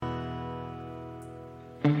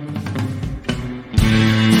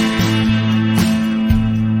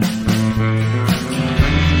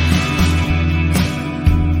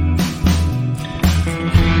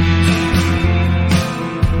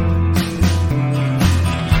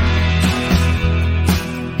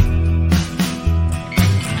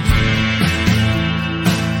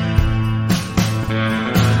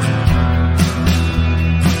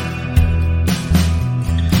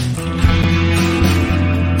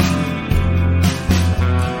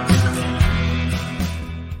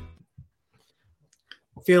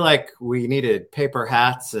Feel like we needed paper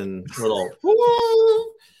hats and little.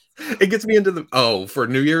 It gets me into the for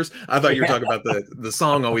New Year's. I thought you were talking about the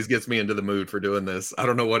song. Always gets me into the mood for doing this. I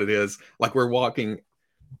don't know what it is. Like we're walking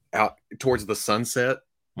out towards the sunset.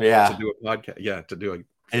 To do a podcast. Yeah, to do a.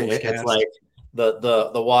 It's like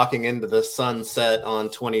the walking into the sunset on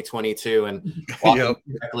 2022 and walking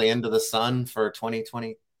directly into the sun for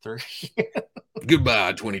 2023.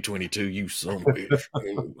 Goodbye, 2022. You son of a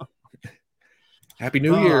bitch. Happy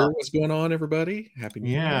New Year. What's going on, everybody? Happy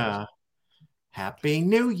New Year. Happy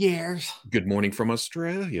New Year's. Good morning from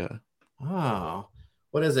Australia. Oh,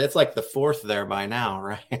 what is it? It's like the 4th there by now,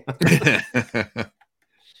 right?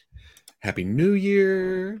 Happy New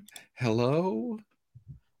Year. Hello.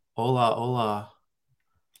 Hola, hola.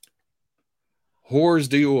 Whores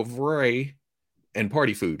do of Ray and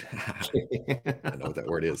party food. I know what that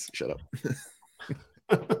word is. Shut up.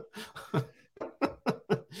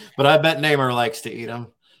 But I bet Namer likes to eat them.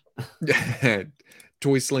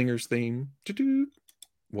 Toy Slingers theme.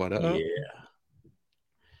 What up?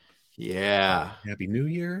 Yeah. Happy New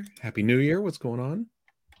Year. Happy New Year. What's going on?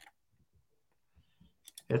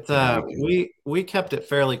 It's we kept it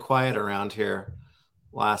fairly quiet around here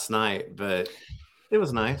last night, but it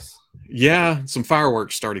was nice. Yeah, some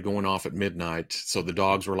fireworks started going off at midnight, so the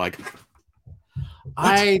dogs were like,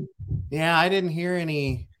 I didn't hear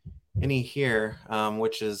any here,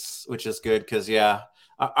 which is good because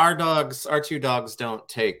our 2 dogs don't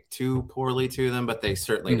take too poorly to them, but they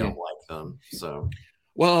certainly don't like them. So,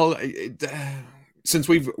 well, since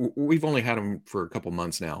we've only had them for a couple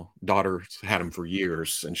months now. Daughter's had them for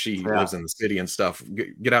years, and she lives in the city and stuff.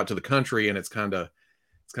 Get out to the country, and it's kind of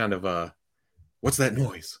what's that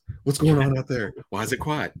noise? What's going on out there? Why is it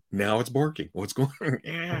quiet? Now it's barking. What's going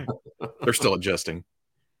on? They're still adjusting.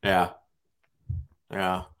 Yeah.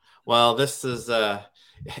 Well, this is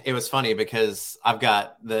it was funny because I've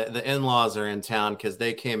got the in-laws are in town because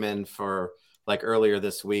they came in for like earlier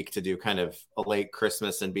this week to do kind of a late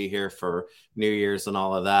Christmas and be here for New Year's and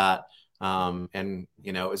all of that. And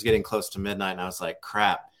it was getting close to midnight and I was like,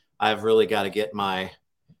 crap, I've really got to get my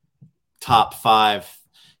top 5,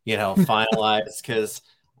 finalized because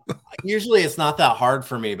usually it's not that hard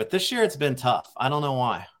for me, but this year it's been tough. I don't know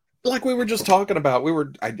why. Like we were just talking about,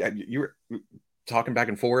 you were talking back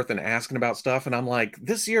and forth and asking about stuff, and I'm like,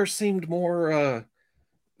 this year seemed more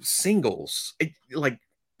singles. Like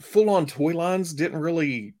full-on toy lines didn't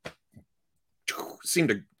really seem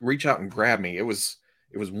to reach out and grab me. It was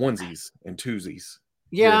onesies and twosies.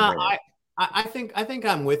 Yeah, I think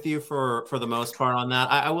I'm with you for the most part on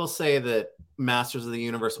that. I will say that Masters of the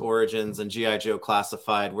Universe Origins and G.I. Joe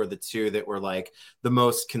Classified were the 2 that were like the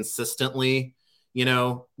most consistently,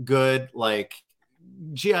 good. Like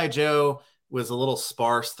G.I. Joe was a little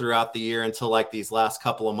sparse throughout the year until like these last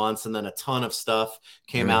couple of months. And then a ton of stuff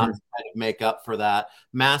came out to kind of make up for that.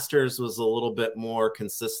 Masters was a little bit more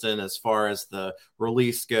consistent as far as the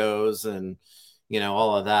release goes and,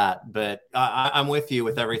 all of that. But I'm with you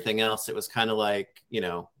with everything else. It was kind of like,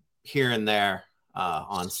 here and there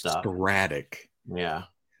on stuff. Sporadic. Yeah.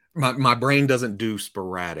 My brain doesn't do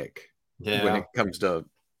sporadic when it comes to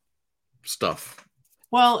stuff.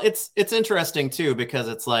 Well, it's interesting too, because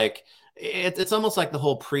it's like, it's almost like the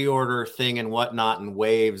whole pre-order thing and whatnot and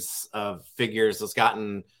waves of figures has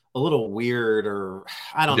gotten a little weird, or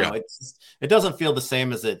I don't know. It doesn't feel the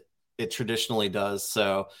same as it traditionally does.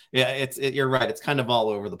 So yeah, you're right. It's kind of all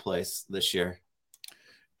over the place this year.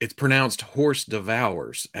 It's pronounced horse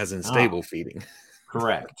devours, as in stable feeding.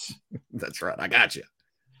 Correct. That's right. I got you.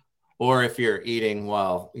 Or if you're eating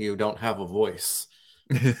while you don't have a voice.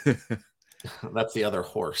 That's the other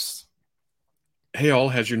horse. Hey, all,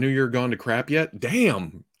 has your New Year gone to crap yet?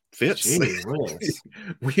 Damn, Fitz.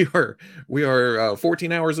 we are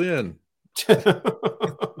 14 hours in.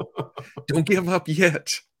 Don't give up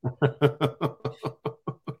yet.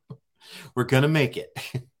 We're gonna make it.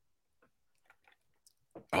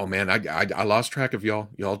 Oh man, I lost track of y'all.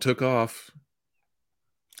 Y'all took off.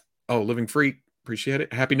 Oh, Living Freak, appreciate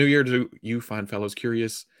it. Happy New Year to you, fine fellows.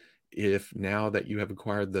 Curious if now that you have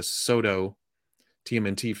acquired the Soto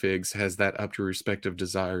TMNT Figs has that up to respective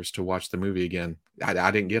desires to watch the movie again.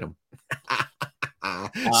 I didn't get them.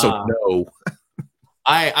 So no.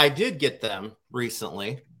 I did get them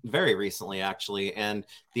recently, very recently actually, and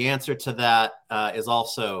the answer to that is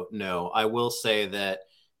also no. I will say that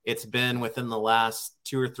it's been within the last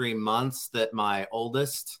 2 or 3 months that my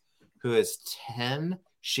oldest, who is 10,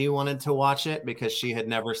 she wanted to watch it because she had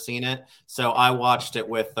never seen it. So I watched it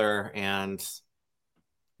with her, and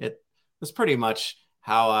it was pretty much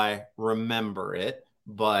how I remember it.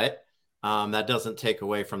 But that doesn't take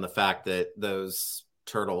away from the fact that those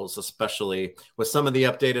turtles, especially with some of the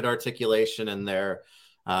updated articulation and their,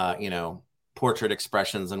 portrait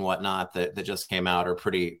expressions and whatnot that just came out, are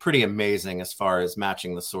pretty amazing as far as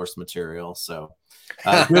matching the source material. So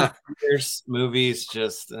movies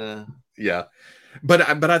just yeah.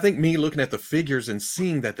 But I think me looking at the figures and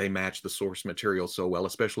seeing that they match the source material so well,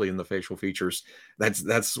 especially in the facial features,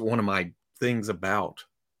 that's one of my things about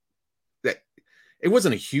that. It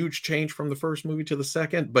wasn't a huge change from the first movie to the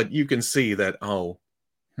second, but you can see that.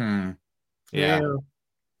 Yeah.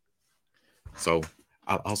 So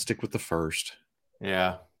I'll stick with the first.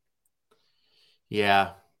 Yeah.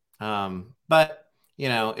 But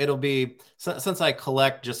it'll be, since I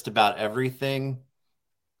collect just about everything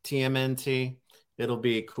TMNT, it'll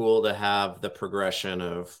be cool to have the progression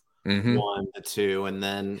of 1 to 2, and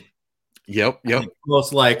then yep,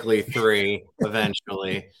 most likely 3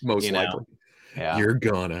 eventually. Most likely. Yeah. You're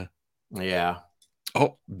gonna. Yeah.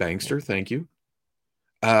 Oh, Bangster, thank you.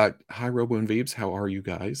 Hi, Robo and Veebs. How are you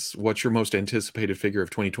guys? What's your most anticipated figure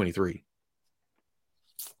of 2023?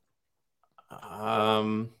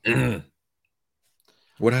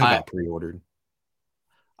 What have I pre-ordered?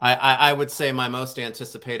 I would say my most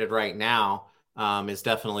anticipated right now is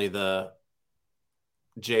definitely the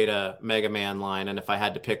Jada Mega Man line. And if I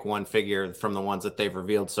had to pick one figure from the ones that they've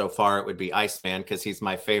revealed so far, it would be Iceman, because he's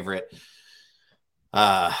my favorite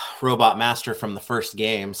robot master from the first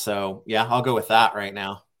game. So yeah, I'll go with that right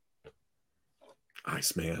now.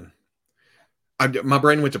 Iceman. My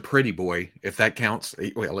brain went to Pretty Boy, if that counts.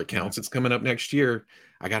 Well, it counts. It's coming up next year.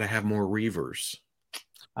 I got to have more Reavers.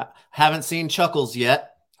 I haven't seen Chuckles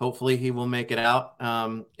yet. Hopefully he will make it out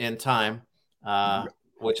in time,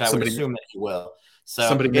 which I would assume that he will. So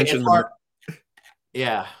somebody mentioned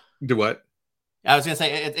yeah. Do what? I was gonna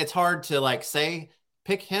say it's hard to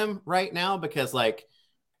pick him right now, because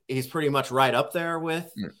he's pretty much right up there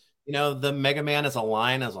with the Mega Man as a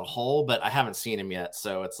line as a whole, but I haven't seen him yet,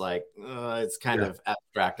 so it's it's kind of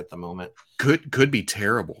abstract at the moment. Could be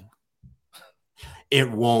terrible. It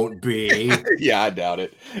won't be. Yeah, I doubt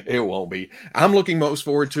it. It won't be. I'm looking most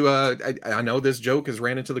forward to I know this joke has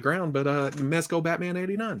ran into the ground, but Mezco Batman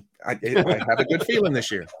 89. I have a good feeling this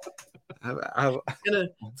year.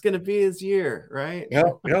 It's gonna be his year, right?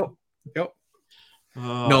 Yep.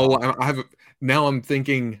 No, now I'm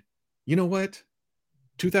thinking, you know what?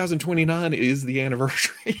 2029 is the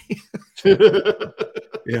anniversary.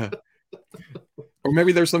 Yeah. Or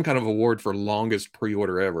maybe there's some kind of award for longest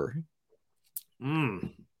pre-order ever.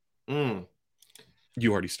 You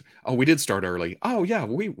already we did start early. Oh yeah,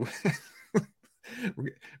 we're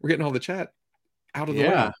getting all the chat out of the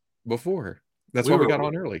way before. That's why we got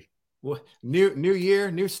on early. New year,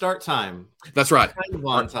 new start time. That's right. Kind of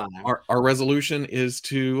on time. Our resolution is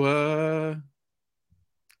to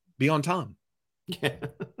be on time. Yeah.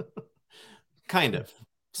 Kind of.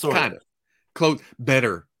 Sort of. Close.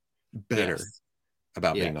 Better. Yes.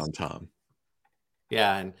 About being on time.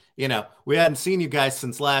 Yeah, and we hadn't seen you guys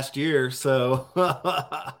since last year, so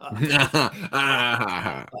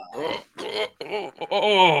yeah.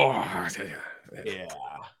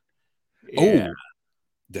 Oh,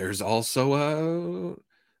 there's also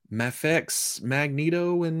Mafex,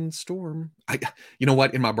 Magneto, and Storm. You know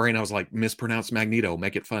what? In my brain, I was like, mispronounce Magneto,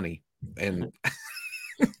 make it funny. And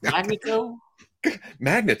Magneto?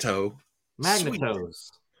 Magneto.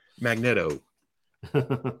 Magnetos. Magneto.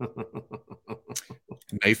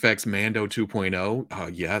 Mafex Mando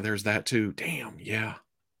 2.0. Yeah, there's that too. Damn, yeah.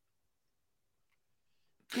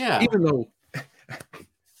 Yeah. Even though,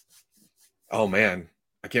 oh man,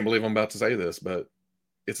 I can't believe I'm about to say this, but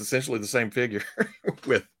it's essentially the same figure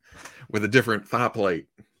with a different thigh plate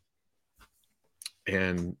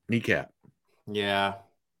and kneecap. Yeah.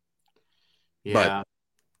 But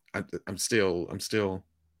I'm still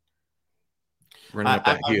running up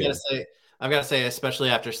that hill. I've got to say, especially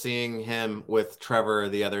after seeing him with Trevor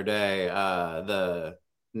the other day, the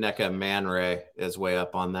NECA Man Ray is way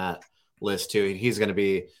up on that list too. He's going to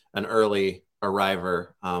be an early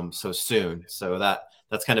arriver so soon. So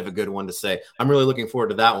that's kind of a good one to say. I'm really looking forward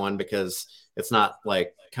to that one, because it's not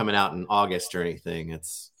like coming out in August or anything.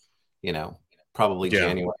 It's, probably Yeah.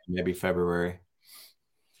 January, maybe February.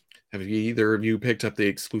 Have either of you picked up the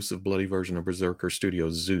exclusive bloody version of Berserker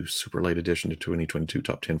Studios Zeus Super Late Edition to 2022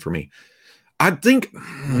 Top 10 for me? I think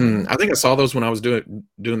I saw those when I was doing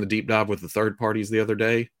the deep dive with the third parties the other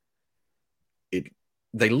day.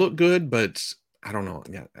 They look good, but I don't know.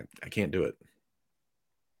 Yeah, I can't do it.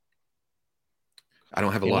 I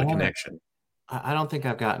don't have a lot of connection. I don't think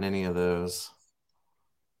I've gotten any of those.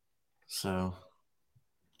 So.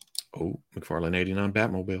 Oh, McFarlane 89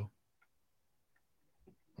 Batmobile.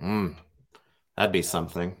 That'd be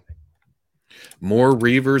something. More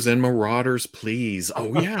Reavers and Marauders, please.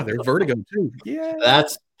 Oh yeah, they're Vertigo too. Yeah.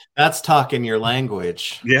 That's talking your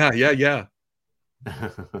language. Yeah.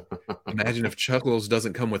 Imagine if Chuckles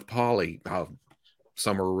doesn't come with Polly. Oh,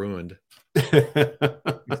 some are ruined.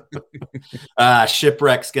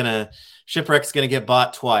 Shipwreck's gonna get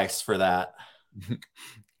bought twice for that.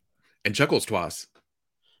 And Chuckles twice.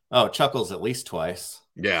 Oh, Chuckles at least twice.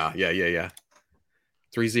 Yeah.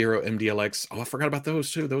 3-0 MDLX. Oh, I forgot about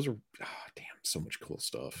those too. Those are damn, so much cool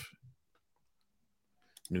stuff.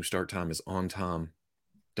 New start time is on time.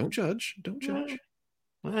 Don't judge.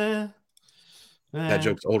 That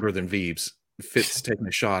joke's older than Veebs. Fitz taking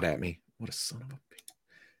a shot at me. What a son of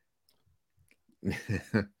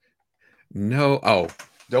a No. Oh,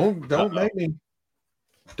 don't make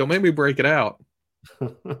me break it out.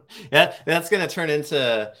 That's gonna turn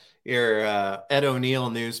into your Ed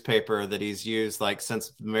O'Neill newspaper that he's used like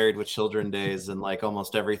since Married with Children days and like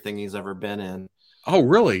almost everything he's ever been in. Oh,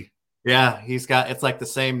 really? Yeah, it's like the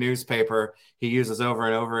same newspaper he uses over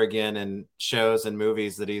and over again in shows and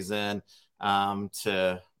movies that he's in.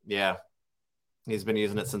 He's been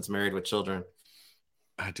using it since Married with Children.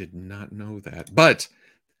 I did not know that, but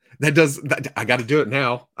I got to do it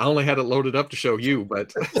now. I only had it loaded up to show you,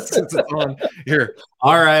 but since it's on here.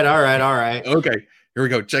 All right. Okay, here we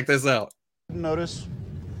go. Check this out. Didn't notice,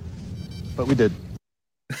 but we did.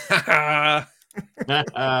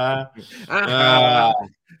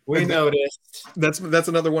 We noticed. That's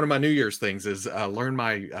another one of my New Year's things is learn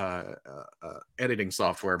my editing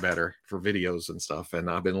software better for videos and stuff. And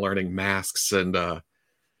I've been learning masks and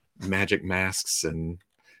magic masks, and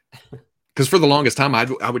because for the longest time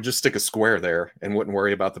I would just stick a square there and wouldn't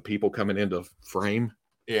worry about the people coming into frame.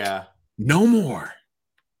 Yeah. No more.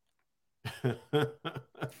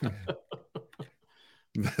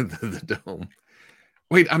 the dome.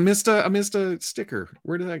 Wait, I missed a sticker.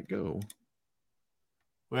 Where did that go?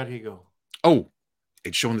 Where'd he go? Oh,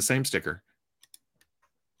 it's showing the same sticker.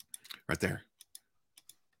 Right there.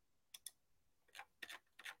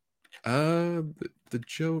 The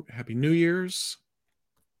joke. Happy New Year's.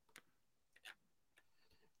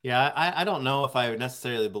 Yeah, I don't know if I would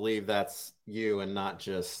necessarily believe that's you and not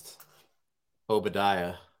just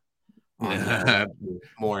Obadiah.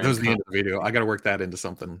 More. That was the end of the video. I got to work that into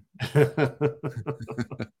something.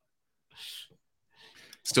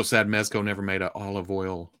 Still sad Mezco never made an olive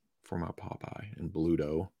oil for my Popeye and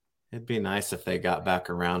Bluto. It'd be nice if they got back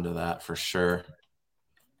around to that for sure.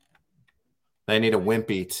 They need a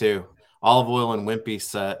Wimpy too. Olive oil and Wimpy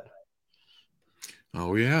set.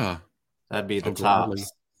 Oh yeah. That'd be the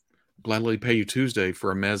tops. Gladly pay you Tuesday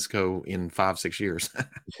for a Mezco in 5-6 years.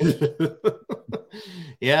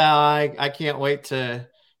 Yeah, I can't wait to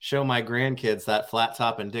show my grandkids that flat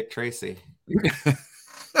top and Dick Tracy.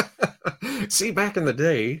 See, back in the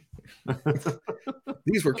day,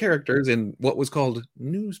 these were characters in what was called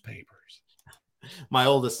newspapers. My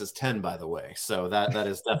oldest is 10, by the way, so that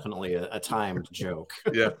is definitely a timed joke.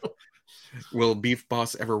 Yeah. Will Beef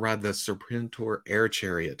Boss ever ride the Serpentor air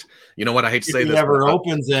chariot? You know what? I hate to say this. He never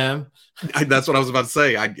opens him. That's what I was about to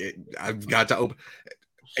say. I've got to open.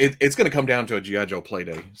 It's going to come down to a G.I. Joe play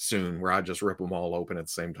day soon, where I just rip them all open at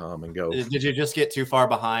the same time and go. Did you just get too far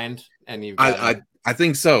behind? And you? I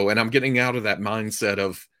think so, and I'm getting out of that mindset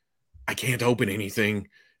of I can't open anything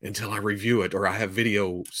until I review it or I have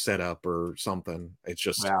video set up or something. It's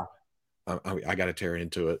just I got to tear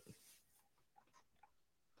into it.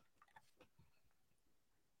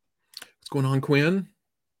 What's going on, Quinn?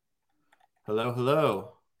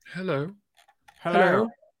 Hello.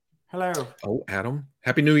 Oh, Adam.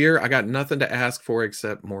 Happy New Year. I got nothing to ask for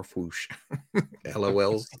except more Fwoosh.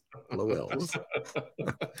 LOLs.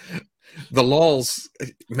 The lols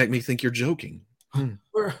make me think you're joking.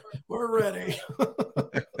 We're ready.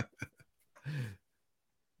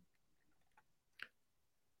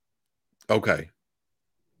 Okay.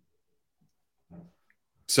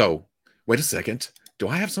 So, wait a second. Do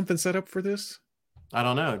I have something set up for this? I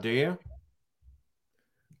don't know. Do you?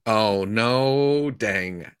 Oh, no.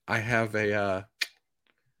 Dang. I have a...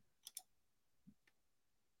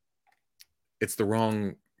 it's the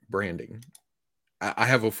wrong branding. I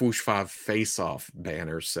have a Fwoosh 5 face-off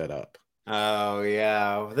banner set up. Oh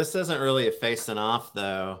yeah, this isn't really a facing off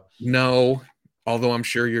though. No, although I'm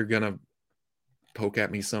sure you're gonna poke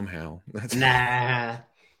at me somehow. Nah.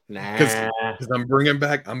 Because I'm bringing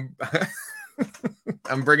back I'm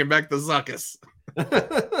bringing back the Zuckus.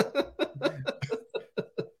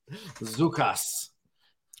 Zukas.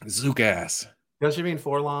 Zukas. Don't you mean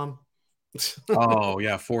Forlom? Oh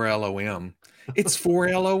yeah, 4LOM. It's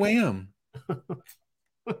 4LOM.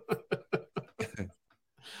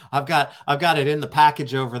 I've got it in the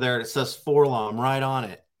package over there. It says Forlom right on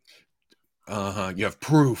it. You have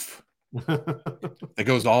proof. It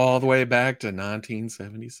goes all the way back to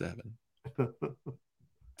 1977.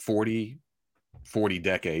 40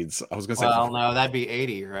 decades. I was gonna say. Well, no, that'd be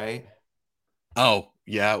 80, right? Oh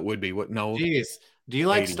yeah, it would be. What? No. Jeez, do you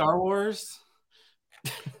like 80. Star Wars?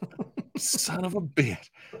 Son of a bitch.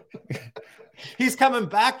 He's coming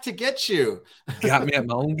back to get you. Got me at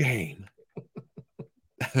my own game.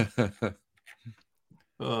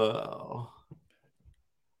 Oh.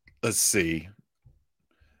 Let's see.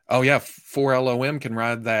 Oh yeah, 4LOM can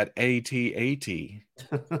ride that AT-AT.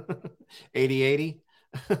 80-80?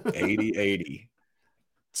 80-80.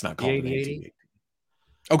 It's not called an 80-80?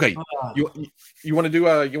 Okay. You want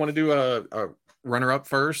to do a runner up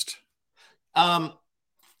first?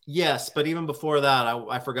 Yes, but even before that,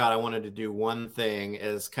 I forgot I wanted to do one thing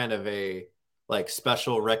as kind of a like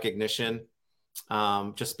special recognition.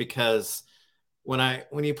 Just because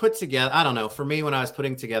when you put together, I don't know, for me, when I was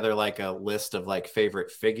putting together like a list of like favorite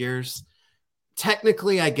figures,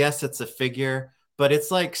 technically I guess it's a figure, but it's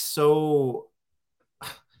like so,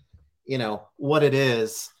 you know, what it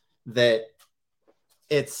is that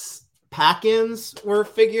it's pack-ins were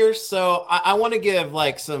figures. So I want to give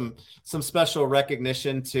like some special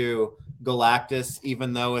recognition to Galactus,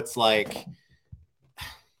 even though it's like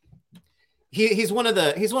he's one of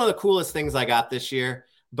the coolest things I got this year,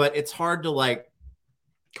 but it's hard to like,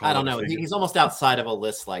 I don't know. He's almost outside of a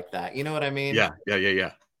list like that. You know what I mean?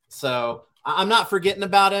 Yeah. So I'm not forgetting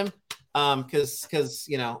about him. Cause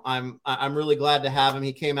you know, I'm really glad to have him.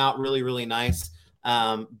 He came out really, really nice.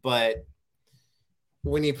 But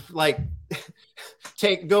when you like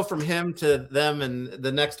go from him to them and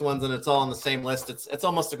the next ones, and it's all on the same list, it's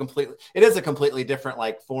almost it is a completely different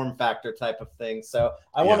like form factor type of thing. So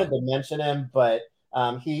I wanted to mention him, but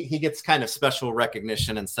he gets kind of special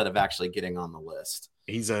recognition instead of actually getting on the list.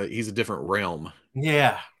 He's a different realm.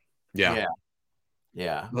 Yeah. But,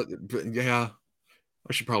 Yeah.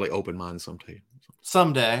 I should probably open mine someday. So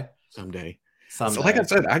like I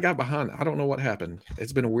said, I got behind. I don't know what happened.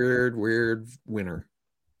 It's been a weird winter.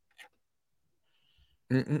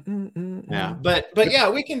 Yeah, but yeah,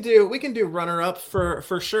 we can do runner up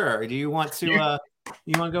for sure. Do you want to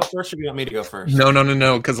go first, or do you want me to go first?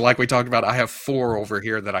 No, because like we talked about, I have 4 over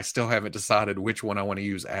here that I still haven't decided which one I want to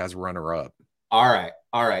use as runner up. All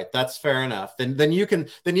right, that's fair enough. Then you can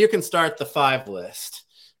start the 5 list.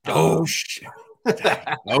 Oh shit.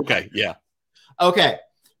 Okay, yeah. Okay.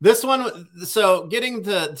 This one, so getting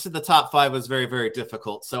to the top 5 was very, very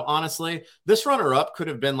difficult. So honestly, this runner-up could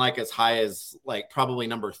have been like as high as like probably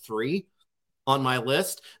number 3 on my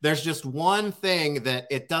list. There's just one thing that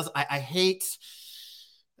it does. I hate.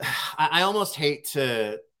 I almost hate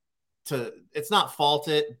to. It's not fault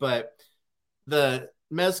it, but the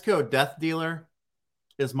Mezco Death Dealer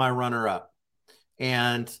is my runner-up,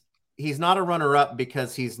 and he's not a runner-up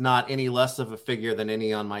because he's not any less of a figure than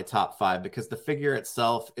any on my top 5, because the figure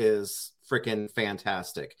itself is freaking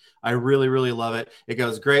fantastic. I really, really love it. It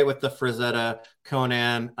goes great with the Frazetta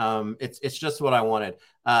Conan. It's just what I wanted.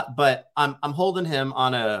 But I'm holding him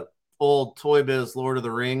on a old Toy Biz Lord of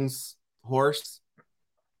the Rings horse.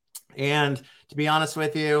 And to be honest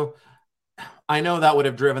with you, I know that would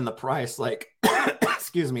have driven the price like,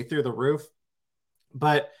 excuse me, through the roof.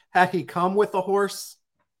 But had he come with the horse,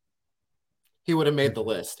 he would have made the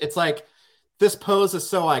list. It's like this pose is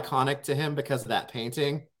so iconic to him because of that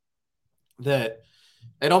painting that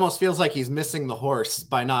it almost feels like he's missing the horse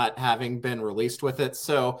by not having been released with it.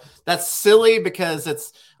 So that's silly because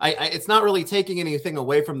it's not really taking anything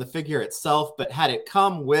away from the figure itself, but had it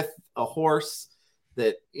come with a horse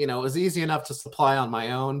that, you know, was easy enough to supply on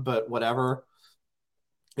my own, but whatever,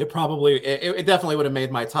 it definitely would have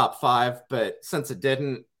made my top 5. But since it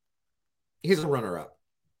didn't, he's a runner-up.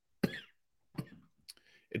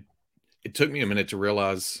 It took me a minute to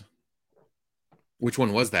realize which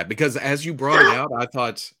one was that, because as you brought it out, I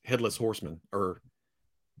thought Headless Horseman, but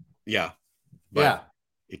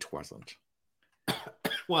it wasn't.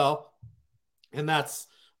 Well, and that's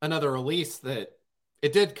another release that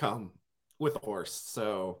it did come with a horse.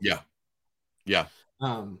 So yeah.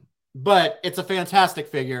 But it's a fantastic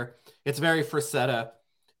figure. It's very Frazetta.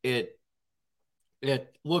 It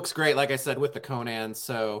looks great, like I said, with the Conan.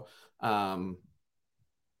 So I'm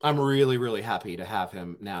really, really happy to have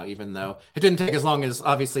him now, even though it didn't take as long as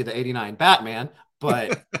obviously the '89 Batman,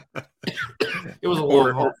 but it was a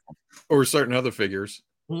long haul. Or certain other figures.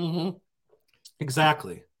 Mm-hmm.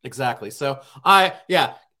 Exactly. So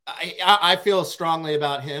I feel strongly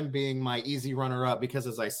about him being my easy runner up because,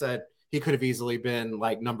 as I said, he could have easily been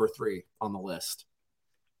like number 3 on the list.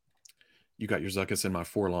 You got your Zuckus in my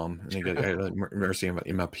Forlom, and you got Mercy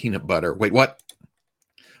in my peanut butter. Wait, what?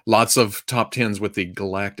 Lots of top 10s with the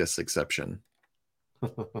Galactus exception.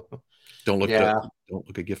 Don't look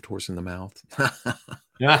a gift horse in the mouth.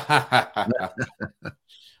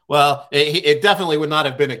 Well, it definitely would not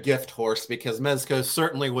have been a gift horse because Mezco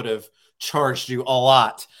certainly would have charged you a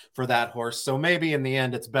lot for that horse. So maybe in the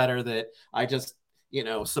end, it's better that I just,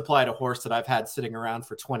 supplied a horse that I've had sitting around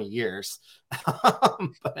for 20 years.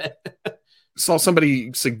 Saw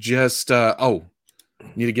somebody suggest,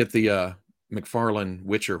 need to get the McFarlane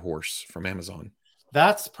Witcher horse from Amazon.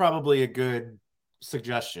 That's probably a good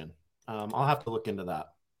suggestion. I'll have to look into that.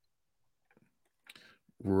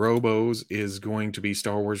 Robos is going to be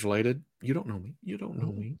Star Wars related. You don't know me. You don't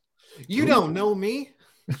know me. You don't know me.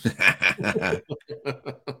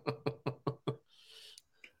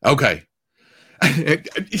 Okay.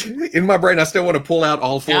 In my brain, I still want to pull out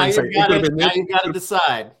all 4 and say, you got to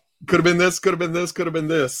decide. Could have been this, could have been this, could have been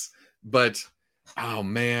this. But, oh,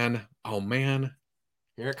 man.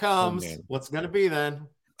 Here it comes. What's going to be then?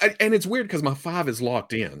 And it's weird because my 5 is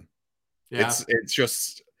locked in. Yeah. It's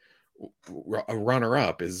just a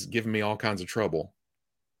runner-up is giving me all kinds of trouble.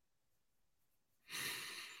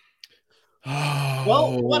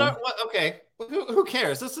 Well, okay. Who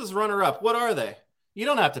cares? This is runner-up. What are they? You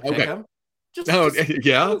don't have to pick them.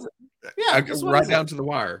 Yeah. Right down to the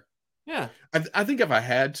wire. Yeah. I think if I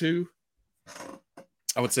had to,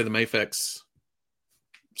 I would say the Mafex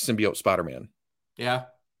symbiote Spider-Man. Yeah.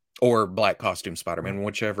 Or black costume Spider-Man,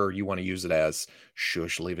 whichever you want to use it as.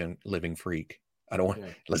 Shush, living freak. I don't want.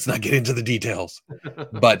 Let's not get into the details.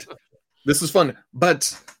 But this is fun.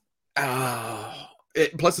 But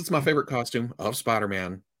plus, it's my favorite costume of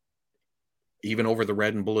Spider-Man, even over the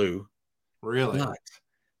red and blue. Really? But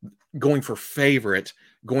going for favorite,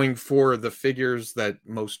 going for the figures that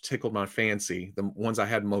most tickled my fancy, the ones I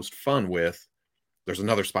had most fun with. There's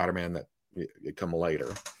another Spider-Man that it come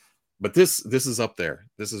later. But this is up there.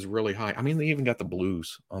 This is really high. I mean, they even got the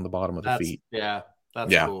blues on the bottom of the feet. Yeah,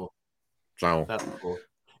 that's cool. So that's cool.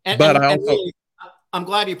 Really, I'm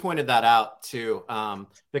glad you pointed that out too,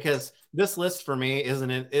 because this list for me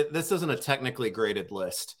this isn't a technically graded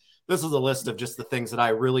list. This is a list of just the things that I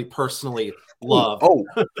really personally love.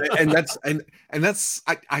 And that's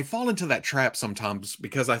I fall into that trap sometimes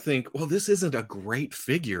because I think, well, this isn't a great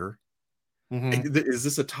figure. Mm-hmm. Is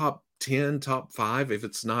this a top 10, top 5? If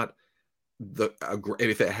it's not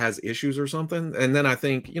if it has issues or something, and then I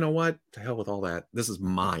think, you know what, to hell with all that. This is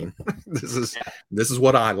mine. This is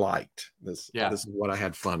what I liked. This is what I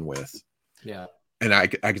had fun with. Yeah, and I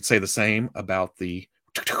could say the same about the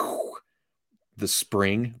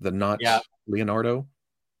spring, the not Leonardo.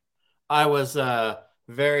 I was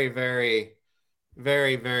very, very,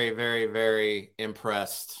 very, very, very, very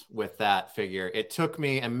impressed with that figure. It took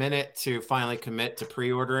me a minute to finally commit to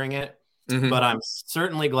pre-ordering it. Mm-hmm. But I'm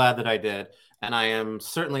certainly glad that I did, and I am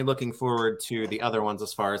certainly looking forward to the other ones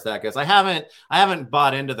as far as that goes. I haven't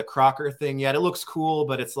bought into the Crocker thing yet. It looks cool,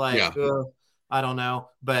 but it's like I don't know.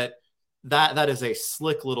 But that is a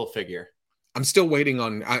slick little figure. I'm still waiting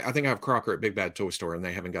on. I think I have Crocker at Big Bad Toy Store, and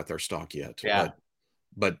they haven't got their stock yet. Yeah,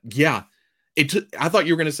 but yeah, I thought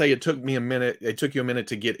you were going to say it took me a minute. It took you a minute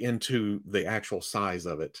to get into the actual size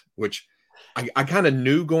of it, which I kind of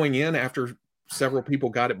knew going in after several people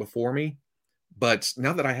got it before me, but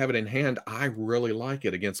now that I have it in hand, I really like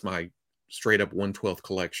it against my straight up 1/12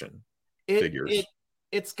 collection figures.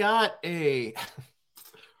 It's got a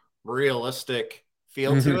realistic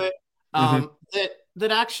feel to it.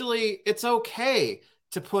 That actually it's okay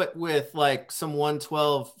to put with like some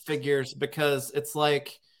 1/12 figures because it's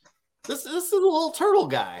like this is a little turtle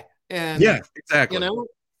guy, and exactly.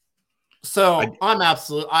 So I'm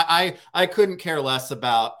absolutely I couldn't care less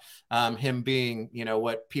about him being,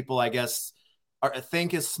 what people, I guess,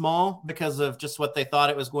 think is small because of just what they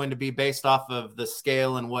thought it was going to be based off of the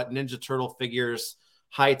scale and what Ninja Turtle figures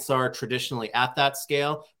heights are traditionally at that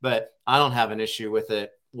scale. But I don't have an issue with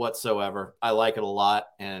it whatsoever. I like it a lot.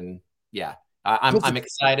 And I'm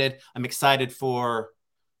excited. I'm excited for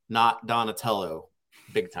not Donatello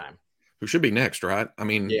big time. Who should be next, right? I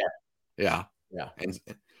mean, yeah.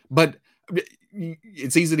 But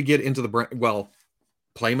it's easy to get into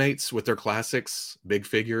Playmates with their classics, big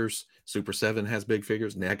figures. Super 7 has big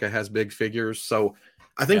figures. NECA has big figures. So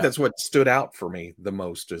I think that's what stood out for me the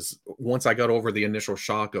most is once I got over the initial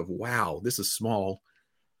shock of, wow, this is small,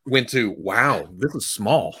 went to, wow, this is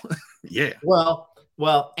small. Yeah.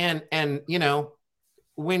 Well, and you know,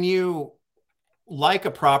 when you like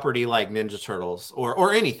a property like Ninja Turtles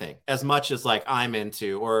or anything as much as like I'm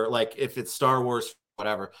into, or like if it's Star Wars,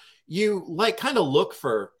 whatever, you like kind of look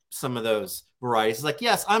for some of those varieties. Like,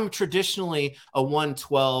 yes, I'm traditionally a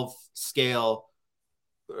 112 scale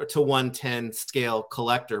to 110 scale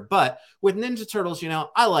collector, but with Ninja Turtles, you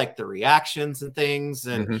know, I like the reactions and things,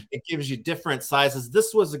 and it gives you different sizes.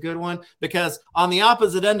 This was a good one because on the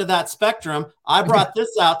opposite end of that spectrum, I brought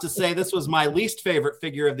this out to say this was my least favorite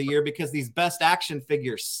figure of the year because these best action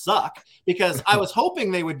figures suck, because I was hoping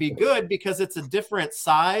they would be good because it's a different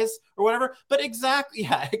size or whatever. But exactly.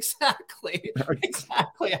 I gotta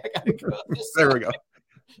go. There we go.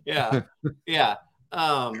 Yeah.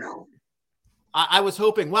 I was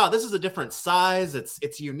hoping, wow, this is a different size.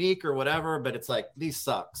 It's unique or whatever, but it's like these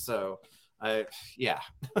suck. So, yeah.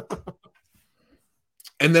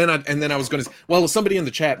 and then I was going to. Well, somebody in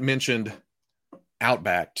the chat mentioned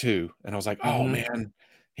Outback too, and I was like, oh man,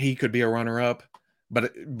 he could be a runner-up.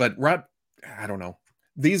 But right, I don't know.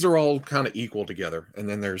 These are all kind of equal together, and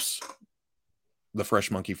then there's the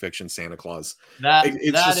Fresh Monkey Fiction Santa Claus.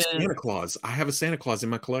 Santa Claus. I have a Santa Claus in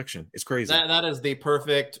my collection. It's crazy. That is the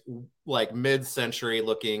perfect, like, mid-century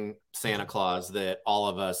looking Santa Claus that all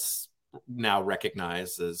of us now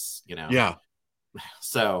recognize as, you know. Yeah.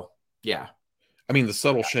 So, yeah. I mean, the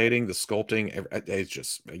subtle shading, the sculpting, it's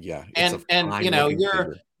just, yeah. It's and you know,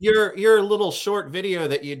 your little short video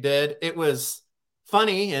that you did, it was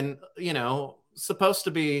funny and, you know, supposed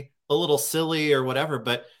to be a little silly or whatever,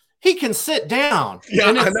 but he can sit down. Yeah,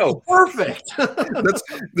 I know. Perfect.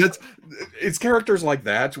 that's it's characters like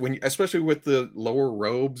that when, especially with the lower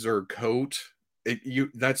robes or coat,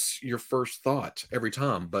 that's your first thought every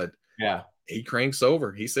time. But yeah, he cranks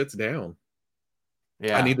over, he sits down.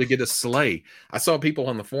 Yeah, I need to get a sleigh. I saw people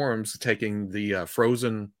on the forums taking the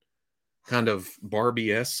Frozen kind of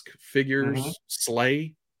Barbie-esque figures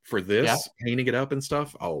sleigh for this, painting it up and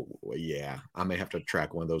stuff. Oh yeah, I may have to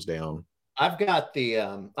track one of those down. I've got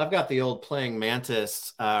the old Playing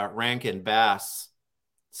Mantis Rankin Bass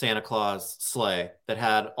Santa Claus sleigh that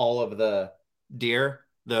had all of the deer,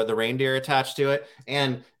 the reindeer attached to it,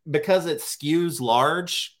 and because it skews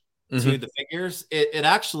large to the figures, it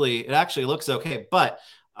actually looks okay. But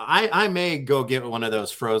I may go get one of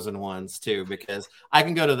those Frozen ones too, because I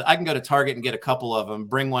can go to Target and get a couple of them,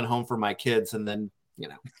 bring one home for my kids, and then, you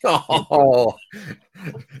know,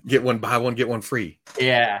 get one, buy one, get one free.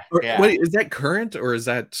 Yeah. Wait, is that current, or was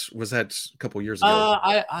that a couple years ago?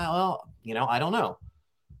 Well, you know, I don't know.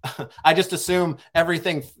 I just assume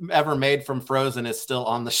everything ever made from Frozen is still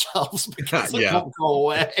on the shelves because it won't go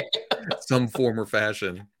away. Some form or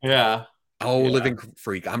fashion. Yeah. Oh, yeah. Living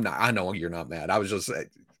freak. I'm not. I know you're not mad. I was just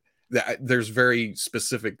there's very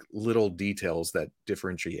specific little details that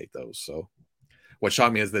differentiate those. So, what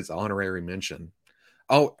shocked me is this honorary mention.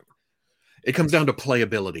 Oh, it comes down to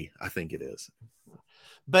playability. I think it is.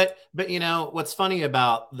 But you know what's funny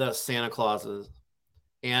about the Santa Clauses,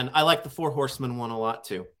 and I like the Four Horsemen one a lot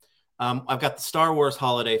too. I've got the Star Wars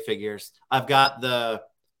holiday figures. I've got the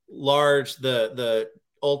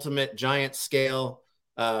ultimate giant scale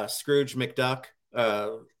Scrooge McDuck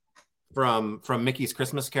from Mickey's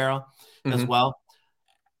Christmas Carol as well.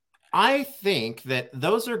 I think that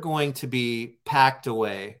those are going to be packed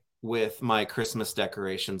away with my Christmas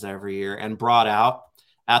decorations every year and brought out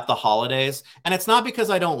at the holidays. And it's not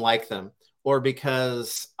because I don't like them or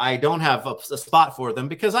because I don't have a spot for them,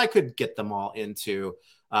 because I could get them all into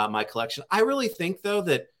my collection. I really think, though,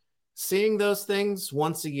 that seeing those things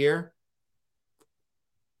once a year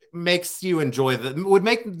makes you enjoy them, would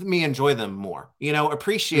make me enjoy them more, you know,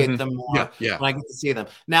 appreciate them more when I get to see them.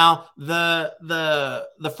 Now, the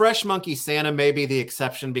Fresh Monkey Santa may be the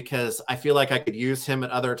exception, because I feel like I could use him at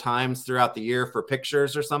other times throughout the year for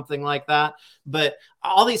pictures or something like that. But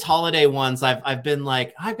all these holiday ones, I've been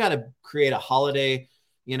like, I've got to create a holiday,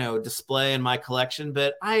 you know, display in my collection,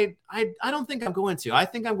 but I don't think I'm going to. I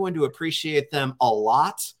think I'm going to appreciate them a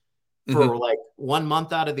lot for like 1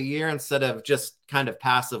 month out of the year, instead of just kind of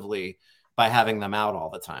passively by having them out all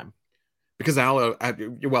the time. Because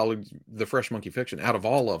the Fresh Monkey Fiction, out of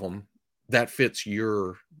all of them, that fits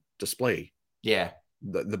your display. Yeah.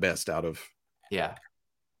 The best out of. Yeah.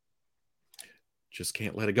 Just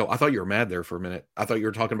can't let it go. I thought you were mad there for a minute. I thought you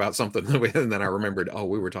were talking about something, and then I remembered,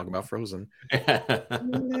 we were talking about Frozen. Let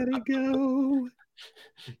it go.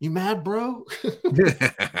 You mad, bro?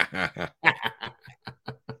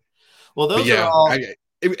 Well, those yeah, are all. and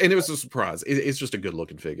it was a surprise. It's just a good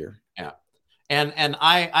looking figure. Yeah, and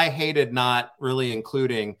I hated not really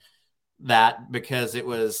including that because it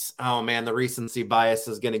was, oh man, the recency bias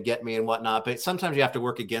is going to get me and whatnot. But sometimes you have to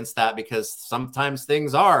work against that because sometimes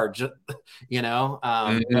things are just, but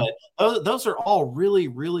those are all really,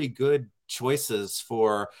 really good choices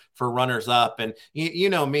for runners up. And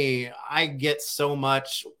you know me, I get so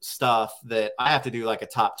much stuff that I have to do like a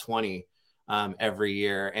top 20 every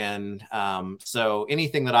year. And so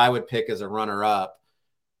anything that I would pick as a runner up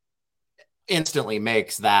instantly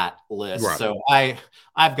makes that list. Right. So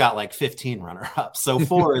I've got like 15 runner-ups. So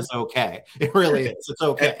 4 is okay. It really is. It's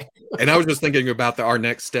okay. And I was just thinking about our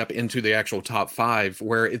next step into the actual top 5,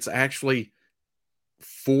 where it's actually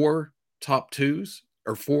 4 top 2s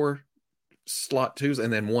or 4 slot 2s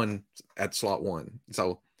and then 1 at slot 1.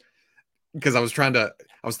 So because I was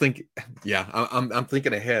thinking, yeah, I'm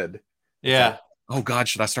thinking ahead. Yeah. Like, oh God,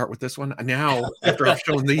 should I start with this one now after I've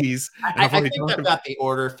shown these? I think I've got the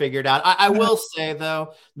order figured out. I will say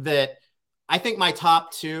though that I think my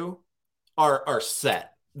top 2 are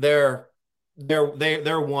set. They're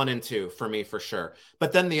 1 and 2 for me for sure.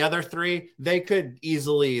 But then the other 3, they could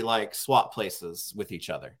easily like swap places with each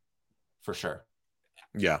other for sure.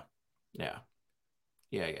 Yeah.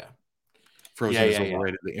 Frozen is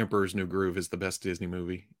overrated. The Emperor's New Groove is the best Disney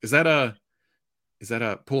movie. Is that a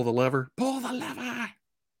pull the lever? Pull the lever.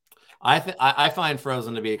 I find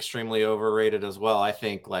Frozen to be extremely overrated as well. I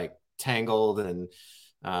think like Tangled and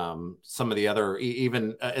some of the other,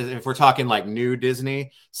 even if we're talking like new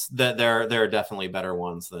Disney, that there are definitely better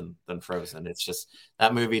ones than Frozen. It's just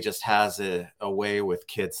that movie just has a way with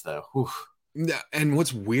kids though. Whew. And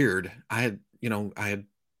what's weird, I had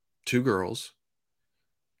 2 girls.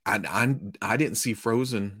 I didn't see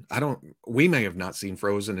Frozen. We may have not seen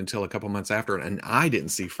Frozen until a couple months after, and I didn't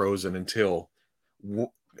see Frozen until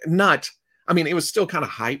it was still kind of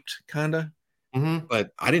hyped,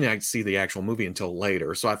 but I didn't see the actual movie until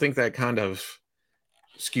later. So I think that kind of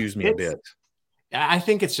skews me a bit. I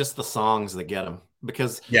think it's just the songs that get them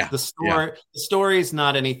because the story's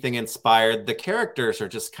not anything inspired. The characters are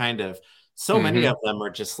just kind of, so many of them are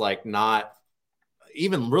just like not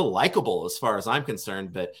even real likable as far as I'm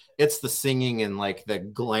concerned, but it's the singing and like the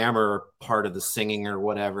glamour part of the singing or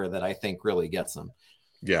whatever that I think really gets them.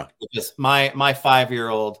 Yeah. Because my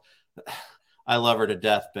 5-year-old, I love her to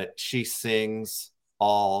death, but she sings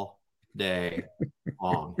all day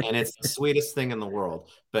long. And it's the sweetest thing in the world,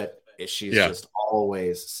 but she's just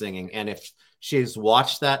always singing. And if she's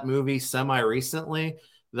watched that movie semi-recently,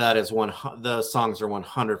 that is the songs are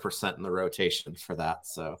 100% in the rotation for that.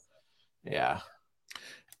 So, yeah.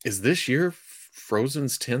 Is this year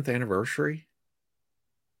Frozen's 10th anniversary?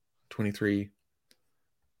 23,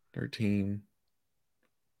 13.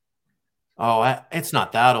 Oh, it's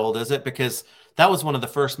not that old, is it? Because that was one of the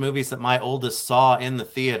first movies that my oldest saw in the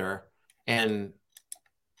theater, and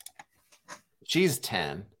she's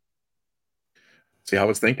 10. See, I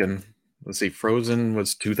was thinking, let's see, Frozen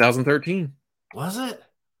was 2013. Was it?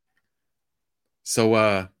 So,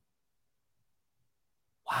 wow.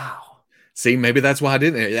 See, maybe that's why I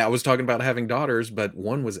didn't. I was talking about having daughters, but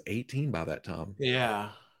one was 18 by that time. Yeah.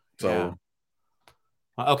 So,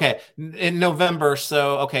 okay, in November.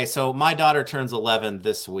 So my daughter turns 11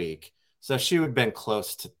 this week. So she would have been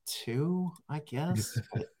close to 2, I guess.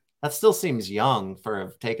 That still seems young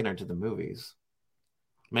for taking her to the movies.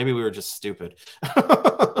 Maybe we were just stupid.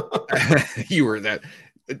 You were that.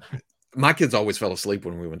 My kids always fell asleep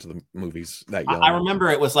when we went to the movies that young. I remember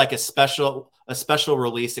it was like a special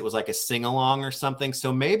release. It was like a sing-along or something.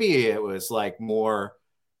 So maybe it was like more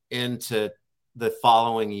into the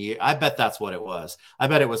following year. I bet that's what it was. I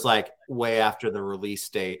bet it was like way after the release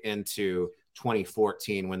date into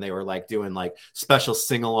 2014 when they were like doing like special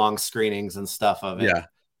sing-along screenings and stuff of it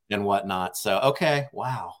and whatnot. So, okay.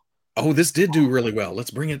 Wow. Oh, this did do really well.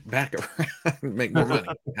 Let's bring it back around and make more money.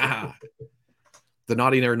 The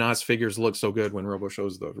Naughty or Nice figures look so good when Robo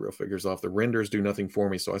shows the real figures off. The renders do nothing for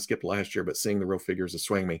me, so I skipped last year, but seeing the real figures is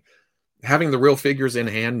swaying me. Having the real figures in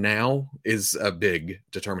hand now is a big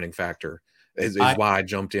determining factor. Is why I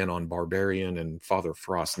jumped in on Barbarian and Father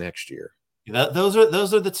Frost next year. Those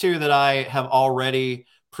are the 2 that I have already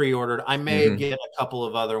pre-ordered. I may get a couple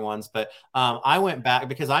of other ones, but I went back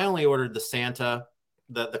because I only ordered the Santa,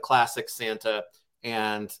 the classic Santa,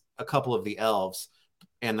 and a couple of the elves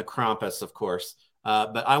and the Krampus, of course.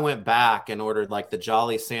 But I went back and ordered like the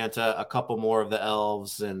Jolly Santa, a couple more of the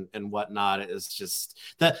elves and whatnot. It is just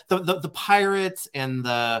the pirates and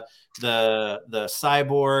the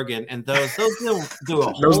cyborg and those do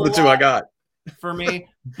a those are the 2 I got. for me.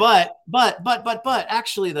 But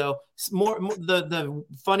actually though, the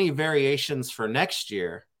funny variations for next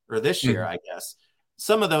year or this year, I guess.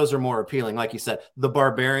 Some of those are more appealing. Like you said, the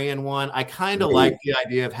barbarian one, I kind of like the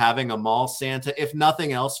idea of having a mall Santa, if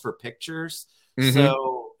nothing else for pictures.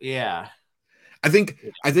 So yeah. I think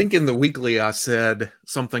in the weekly I said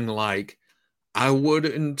something like, I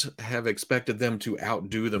wouldn't have expected them to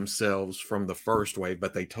outdo themselves from the first wave,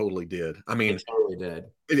 but they totally did. I mean, they totally did.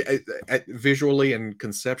 Visually and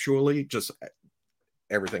conceptually, just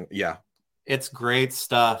everything. Yeah. It's great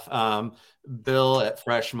stuff. Bill at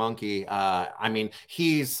Fresh Monkey. I mean,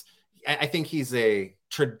 I think he's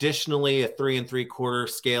traditionally a 3 3/4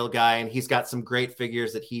 scale guy, and he's got some great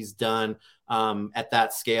figures that he's done at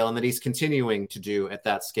that scale and that he's continuing to do at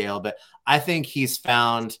that scale. But I think he's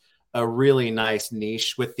found a really nice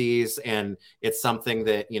niche with these, and it's something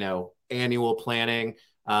that, annual planning.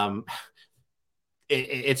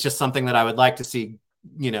 It's just something that I would like to see,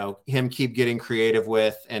 him keep getting creative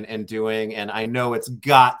with and doing. And I know it's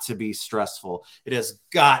got to be stressful. It has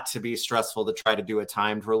got to be stressful to try to do a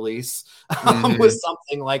timed release with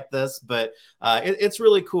something like this, but it's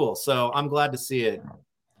really cool. So I'm glad to see it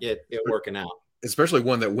working out. Especially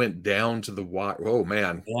one that went down to the wire. Oh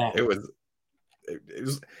man, yeah.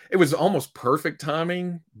 It was almost perfect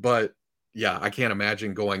timing, but yeah, I can't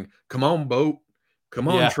imagine going, come on boat, come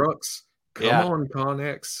on trucks, come on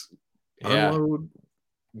Connex, unload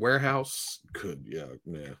warehouse. Yeah.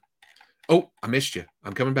 Oh, I missed you.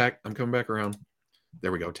 I'm coming back around.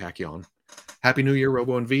 There we go. Tacky on. Happy New Year,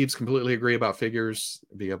 Robo and Veebs. Completely agree about figures.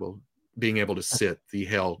 Being able to sit the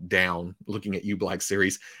hell down, looking at you, Black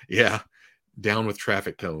Series. Yeah, down with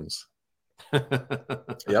traffic cones.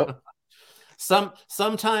 Yep.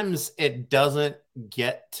 Sometimes it doesn't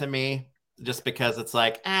get to me just because it's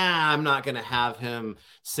like, I'm not going to have him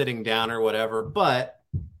sitting down or whatever. But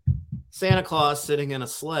Santa Claus sitting in a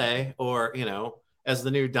sleigh, or, as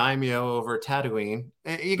the new daimyo over Tatooine,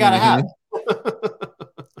 you got to have it.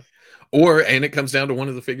 And it comes down to one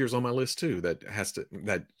of the figures on my list too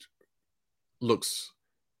that looks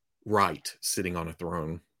right sitting on a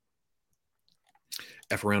throne.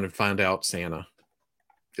 F around and find out Santa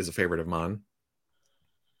is a favorite of mine.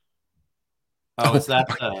 Oh, is that?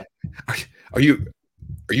 Are you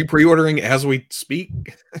pre-ordering as we speak?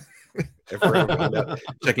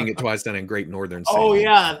 Checking it twice down in Great Northern Santa. Oh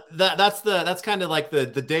yeah, that's kind of like the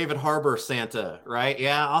David Harbour Santa, right?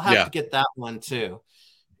 Yeah, I'll have to get that one too.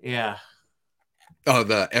 Yeah. Oh,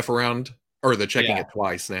 the F around or the checking it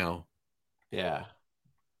twice now. Yeah.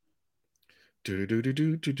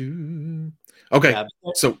 Okay, yeah,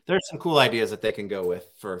 so there's some cool ideas that they can go with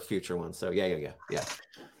for future ones. So yeah.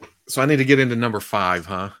 So I need to get into number 5,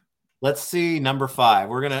 huh? Let's see number 5.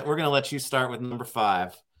 We're gonna let you start with number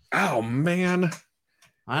 5. Oh man,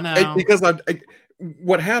 I know. Because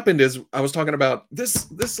what happened is I was talking about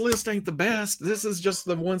this list ain't the best. This is just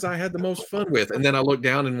the ones I had the most fun with, and then I looked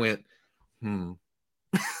down and went, Did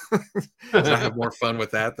I have more fun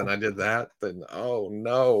with that than I did that? Then oh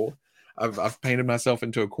no, I've painted myself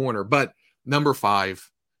into a corner. But number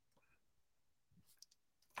 5.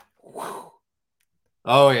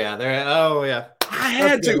 Oh yeah,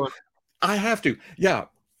 I have to. Yeah,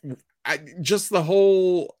 just the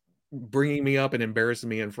whole bringing me up and embarrassing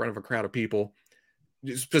me in front of a crowd of people,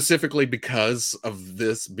 specifically because of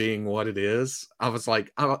this being what it is. I was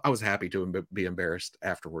like, I was happy to be embarrassed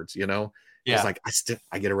afterwards. Yeah, it's like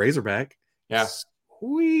I get a Razorback. Yeah,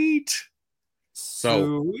 sweet.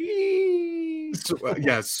 Sweet.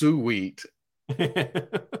 Sweet.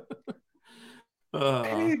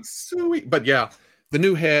 Sweet. But yeah, the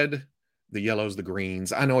new head, the yellows, the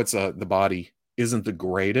greens. I know it's the body isn't the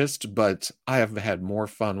greatest, but I have had more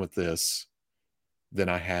fun with this than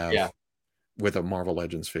I have with a Marvel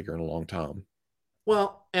Legends figure in a long time.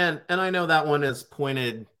 Well, and I know that one is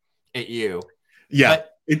pointed at you. Yeah.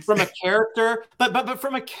 But from a character, but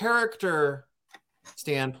from a character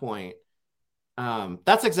standpoint,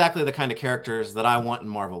 that's exactly the kind of characters that I want in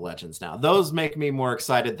Marvel Legends now. Those make me more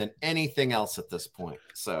excited than anything else at this point.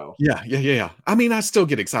 So yeah. I mean, I still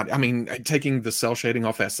get excited. I mean, taking the cell shading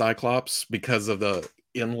off that Cyclops because of the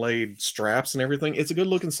inlaid straps and everything, it's a good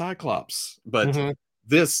looking Cyclops. But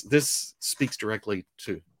this speaks directly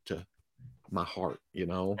to my heart.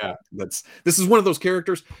 This is one of those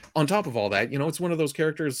characters. On top of all that, it's one of those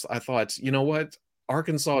characters I thought, you know what?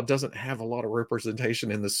 Arkansas doesn't have a lot of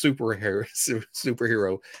representation in the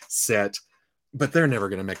superhero set, but they're never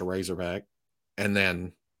going to make a Razorback. And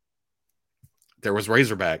then there was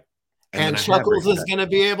Razorback. And Chuckles is going to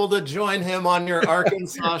be able to join him on your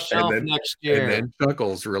Arkansas shelf next year. And then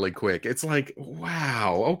Chuckles really quick. It's like,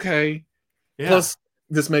 wow, okay. Yeah.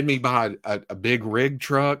 this made me buy a big rig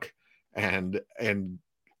truck, and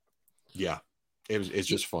yeah, it's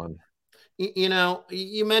just fun. You know,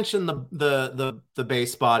 you mentioned the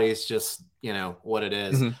base body is just, you know, what it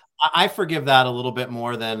is. Mm-hmm. I forgive that a little bit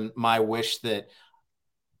more than my wish that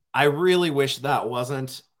I really wish that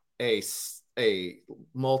wasn't a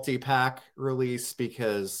multi-pack release,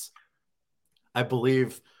 because I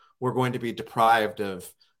believe we're going to be deprived of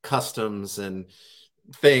customs and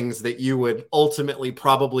things that you would ultimately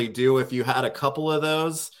probably do if you had a couple of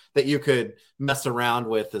those that you could mess around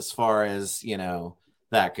with, as far as, you know,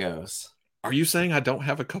 that goes. Are you saying I don't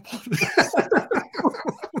have a couple of these?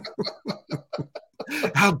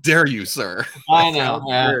 How dare you, sir? I know.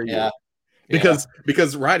 Yeah.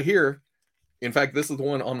 Because right here, in fact, this is the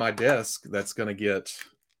one on my desk that's going to get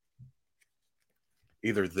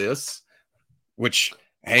either this, which,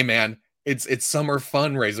 hey man, it's summer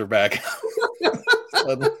fun, Razorback.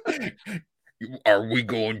 Are we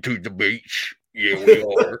going to the beach? Yeah, we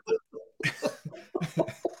are.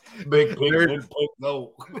 Big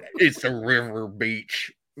no. It's a river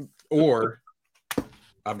beach. Or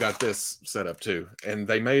I've got this set up too, and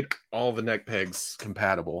they made all the neck pegs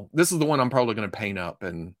compatible. This is the one I'm probably going to paint up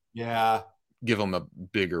and give them a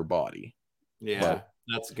bigger body. Yeah,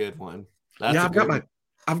 that's a good one.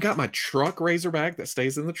 I've got my truck Razorback that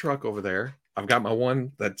stays in the truck over there. I've got my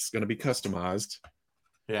one that's going to be customized.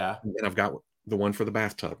 Yeah, and I've got the one for the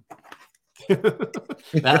bathtub.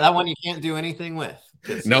 that one you can't do anything with.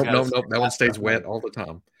 No. That one stays wet all the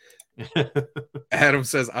time. Adam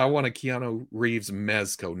says, I want a Keanu Reeves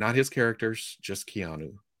Mezco. Not his characters, just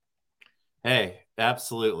Keanu. Hey,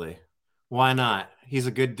 absolutely. Why not? He's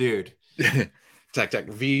a good dude. Tac.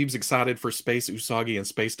 Veebs excited for Space Usagi and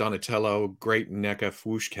Space Donatello. Great NECA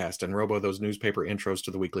FwooshCast and Robo. Those newspaper intros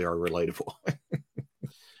to the weekly are relatable.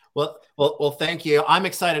 Well, thank you. I'm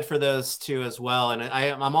excited for those two as well. And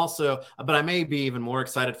I'm also, but I may be even more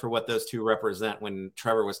excited for what those two represent when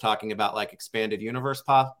Trevor was talking about like expanded universe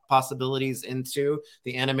possibilities into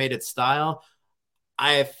the animated style.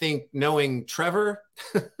 I think knowing Trevor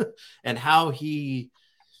and how he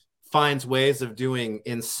finds ways of doing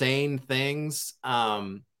insane things,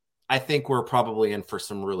 I think we're probably in for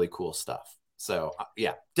some really cool stuff. So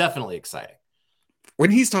yeah, definitely exciting.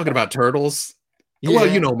 When he's talking about turtles, well,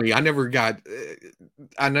 you know me, I never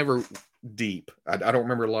deep. I don't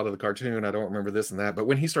remember a lot of the cartoon. I don't remember this and that. But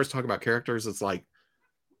when he starts talking about characters, it's like,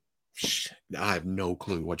 I have no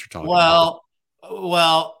clue what you're talking about.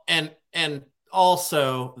 Well, and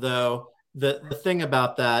also though, the thing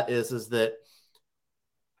about that is that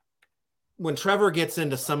when Trevor gets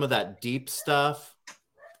into some of that deep stuff,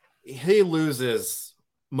 he loses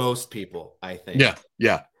most people, I think.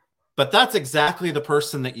 Yeah. But that's exactly the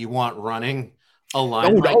person that you want running a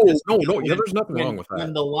line. No, yeah, there's nothing wrong with that.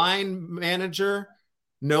 When the line manager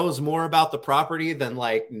knows more about the property than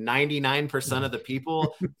like 99% of the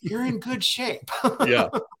people, you're in good shape. Yeah.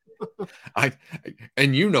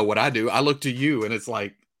 And you know what I do. I look to you and it's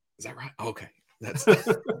like, is that right? Okay. That's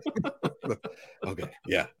okay.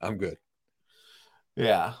 Yeah, I'm good.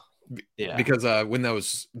 Yeah. Because when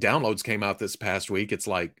those downloads came out this past week, it's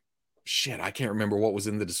like, shit, I can't remember what was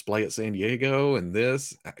in the display at San Diego and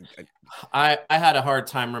this. I had a hard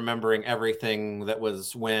time remembering everything that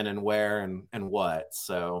was when and where and what.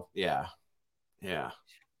 So yeah. But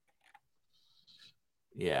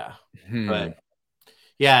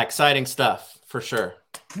yeah, exciting stuff for sure.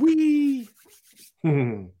 Wee.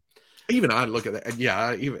 Even I look at that.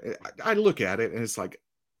 Yeah, I look at it and it's like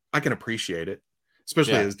I can appreciate it,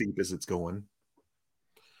 especially as deep as it's going.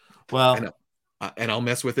 Well, and I'll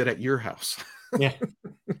mess with it at your house. Yeah.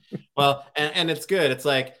 Well, and it's good. It's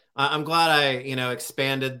like I'm glad I,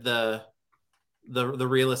 expanded the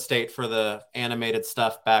real estate for the animated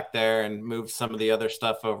stuff back there and moved some of the other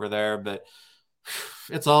stuff over there, but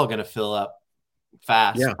it's all going to fill up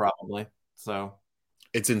fast probably. So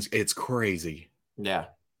it's crazy. Yeah.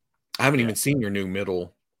 I haven't even seen your new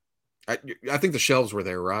middle. I think the shelves were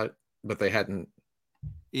there, right? But they hadn't.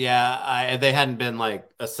 Yeah, they hadn't been like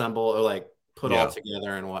assembled or like put all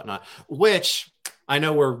together and whatnot, which I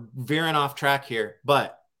know we're veering off track here,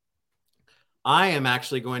 but I am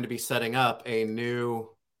actually going to be setting up a new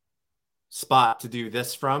spot to do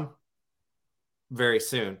this from very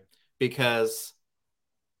soon, because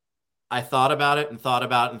I thought about it and thought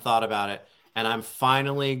about it and thought about it, and I'm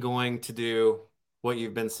finally going to do what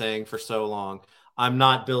you've been saying for so long. I'm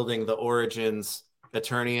not building the Origins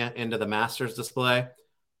Eternia into the Masters display.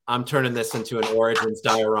 I'm turning this into an Origins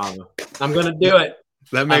diorama. I'm going to do it.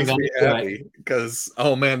 That makes me happy because,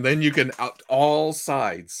 oh man, then you can out all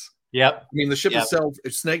sides. Yep. I mean, the ship itself,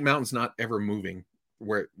 Snake Mountain's not ever moving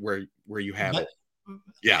where you have it.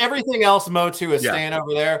 everything else Motu is staying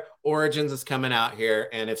over there. Origins is coming out here,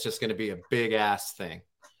 and it's just going to be a big ass thing.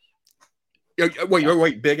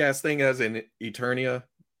 Wait, big ass thing as in Eternia,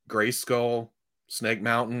 Gray Skull, Snake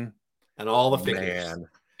Mountain, and all the figures.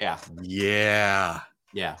 Man. Yeah.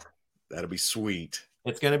 That'll be sweet.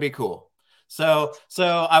 It's going to be cool. So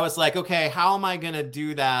I was like, okay, how am I going to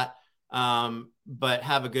do that? But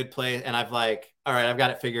have a good place. And I've like, all right, I've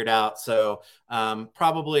got it figured out. So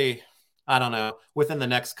probably, I don't know, within the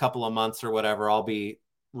next couple of months or whatever, I'll be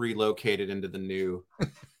relocated into the new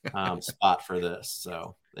spot for this.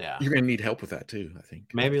 So yeah. You're going to need help with that too, I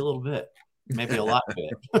think. Maybe a little bit, maybe a lot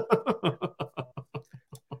bit.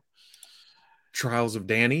 Trials of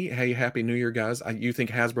Danny. Hey, happy New Year, guys. You think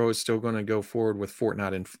Hasbro is still going to go forward with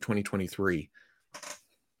Fortnite in 2023? I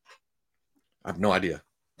have no idea.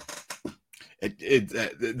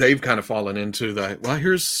 They've kind of fallen into the, well,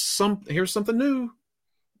 here's something new.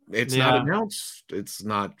 It's not announced. It's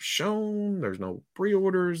not shown. There's no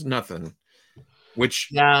pre-orders, nothing.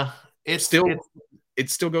 Which it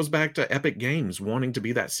still goes back to Epic Games wanting to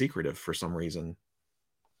be that secretive for some reason.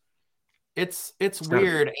 It's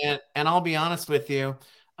weird, and I'll be honest with you.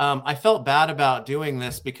 I felt bad about doing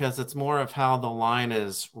this because it's more of how the line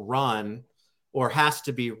is run or has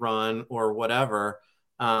to be run or whatever,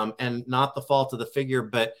 and not the fault of the figure.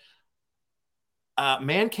 But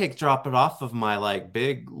Mancake dropped it off of my like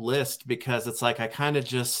big list because it's like I kind of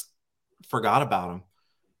just forgot about him.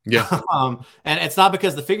 Yeah. And it's not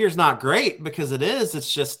because the figure's not great, because it is.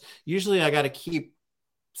 It's just usually I got to keep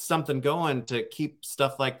something going to keep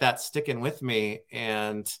stuff like that sticking with me.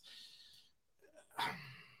 And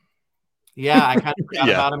I kind of forgot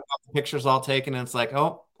about him, got the pictures all taken, and it's like,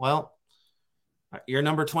 oh well, you're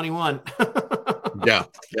number 21. yeah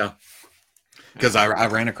Because I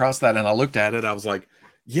ran across that and I looked at it, I was like,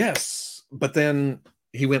 yes, but then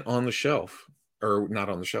he went on the shelf, or not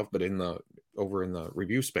on the shelf, but over in the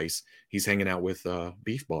review space. He's hanging out with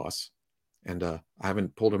Beef Boss, and I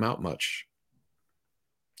haven't pulled him out much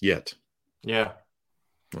yet. Yeah.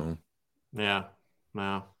 No.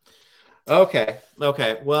 Okay.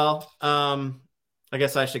 Well, I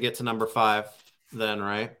guess I should get to number 5 then,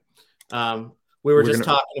 right? We were just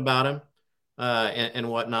talking about him and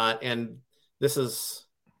whatnot, and this is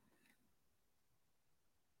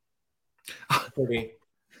pretty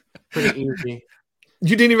easy.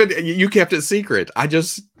 You kept it secret.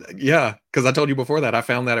 Because I told you before that I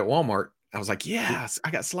found that at Walmart. I was like, yes, I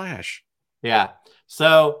got Slash. Yeah.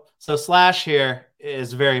 So Slash here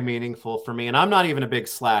is very meaningful for me, and I'm not even a big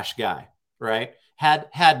Slash guy, right?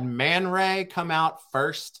 Had Man Ray come out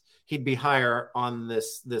first, he'd be higher on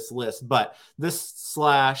this list. But this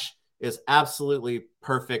Slash is absolutely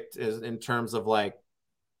perfect in terms of like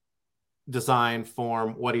design,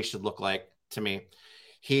 form, what he should look like to me.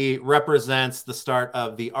 He represents the start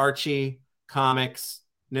of the Archie comics,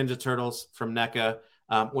 Ninja Turtles from NECA,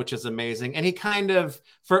 which is amazing. And he kind of,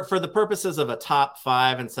 for the purposes of a top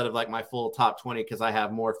 5 instead of like my full top 20, because I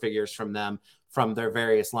have more figures from them, from their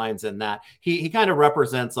various lines in that, he kind of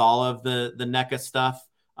represents all of the NECA stuff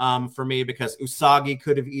for me, because Usagi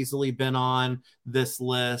could have easily been on this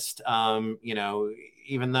list.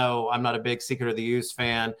 Even though I'm not a big Secret of the Ooze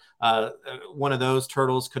fan, one of those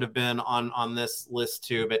turtles could have been on this list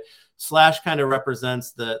too. But Slash kind of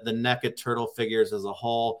represents the NECA turtle figures as a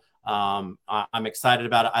whole. I'm excited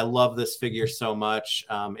about it. I love this figure so much.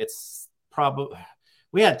 It's probably,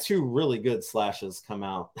 we had 2 really good Slashes come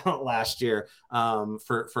out last year,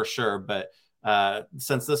 for sure. But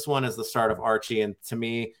since this one is the start of Archie, and to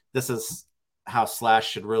me, this is how Slash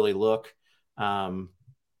should really look.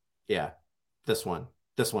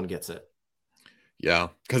 This one gets it. Yeah,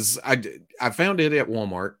 because I found it at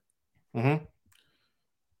Walmart. Mm-hmm.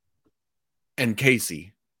 And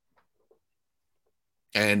Casey.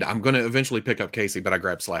 And I'm going to eventually pick up Casey, but I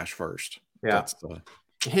grabbed Slash first. Yeah.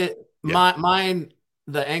 Mine,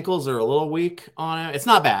 the ankles are a little weak on it. It's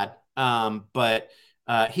not bad. But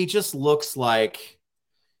he just looks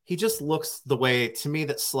the way to me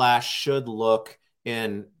that Slash should look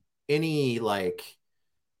in any like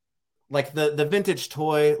the vintage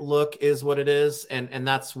toy look is what it is. And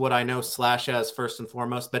that's what I know Slash as first and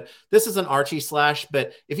foremost. But this is an Archie Slash.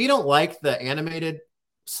 But if you don't like the animated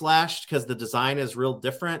Slash because the design is real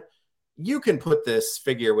different, you can put this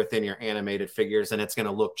figure within your animated figures and it's going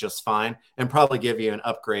to look just fine and probably give you an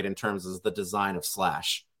upgrade in terms of the design of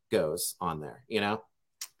Slash goes on there,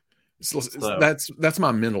 So that's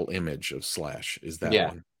my mental image of Slash, is that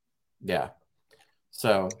one. Yeah.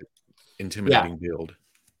 So intimidating build.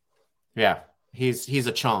 Yeah. He's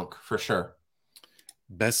a chunk for sure.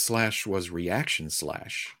 Best Slash was Reaction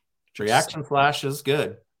Slash. Reaction Slash is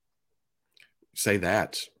good. Say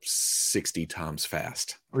that 60 times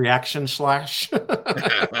fast. Reaction slash.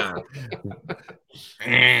 I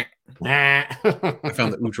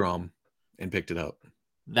found the Utrom and picked it up.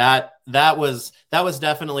 That was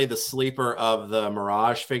definitely the sleeper of the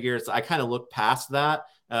Mirage figures. I kind of looked past that,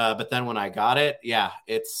 but then when I got it, yeah,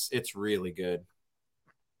 it's really good.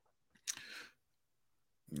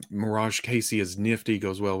 Mirage Casey is nifty,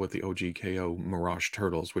 goes well with the OGKO Mirage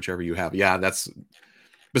Turtles, whichever you have. Yeah, that's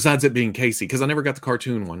besides it being Casey, because I never got the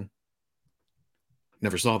cartoon one.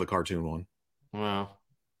 Never saw the cartoon one. Wow.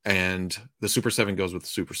 And the Super 7 goes with the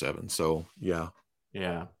Super 7. So, yeah.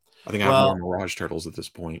 Yeah. I think I have more Mirage Turtles at this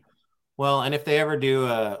point. Well, and if they ever do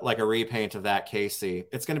a repaint of that Casey,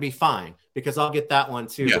 it's going to be fine because I'll get that one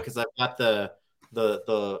too because I've got the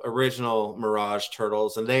original Mirage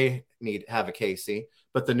Turtles and they have a Casey,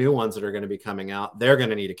 but the new ones that are going to be coming out, they're going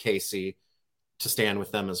to need a Casey to stand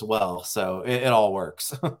with them as well. So it all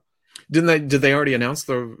works. Did they already announce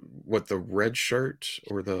the red shirt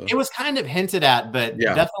or the? It was kind of hinted at, but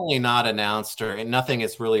definitely not announced and nothing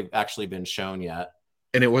has really actually been shown yet.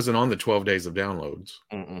 And it wasn't on the 12 days of downloads.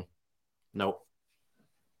 Nope.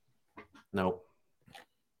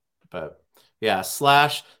 But yeah,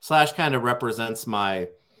 Slash kind of represents my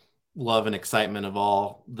love and excitement of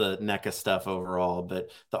all the NECA stuff overall, but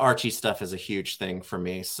the Archie stuff is a huge thing for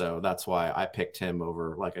me, so that's why I picked him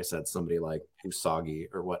over, like I said, somebody like Usagi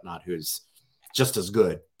or whatnot, who's just as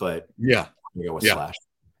good. But yeah, we go with Slash.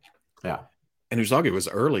 Yeah, and Usagi was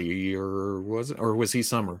early, or was he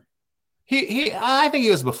summer? I think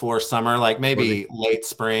he was before summer, like maybe late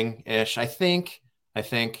spring-ish. I think.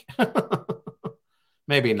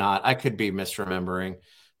 Maybe not. I could be misremembering.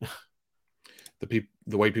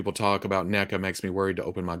 The way people talk about NECA makes me worried to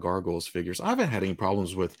open my Gargoyles figures. I haven't had any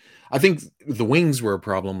problems with. I think the wings were a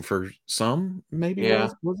problem for some, maybe.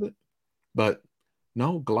 Was it? But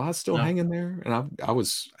no, Glass still hanging there, and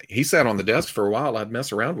he sat on the desk for a while. I'd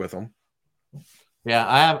mess around with him. Yeah,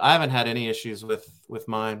 I haven't had any issues with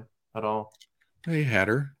mine at all. Hey,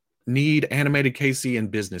 Hatter, need animated Casey in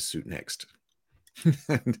business suit next.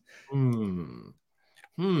 I'm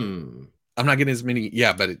not getting as many.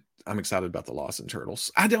 Yeah, but I'm excited about the Lawson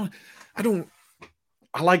Turtles. I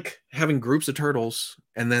like having groups of turtles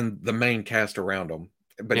and then the main cast around them.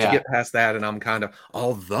 But you get past that, and I'm kind of,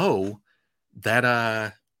 although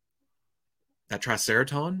that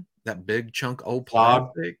Triceraton, that big chunk old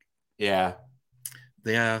plastic, the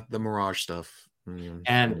Mirage stuff,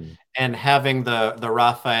 and having the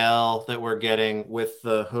Raphael that we're getting with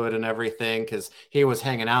the hood and everything, because he was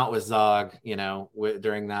hanging out with Zog,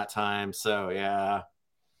 during that time. So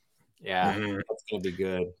that's gonna be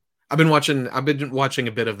good. I've been watching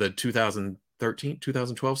a bit of the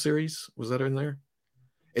 2012 series. Was that in there?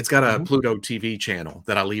 It's got a Pluto TV channel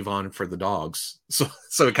that I leave on for the dogs, so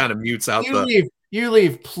it kind of mutes out You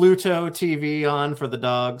leave Pluto TV on for the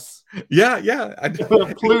dogs. Yeah,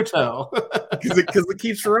 Pluto, because it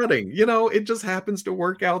keeps running. It just happens to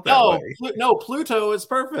work out that way. No, Pluto is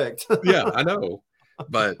perfect. Yeah, I know,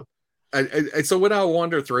 but so when I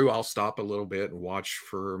wander through, I'll stop a little bit and watch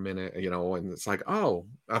for a minute, and it's like, oh,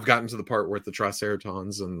 I've gotten to the part with the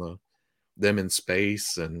Triceratons and them in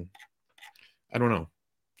space, and I don't know.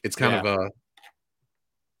 It's kind of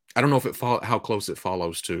I don't know if how close it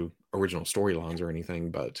follows to original storylines or anything,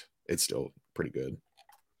 but it's still pretty good.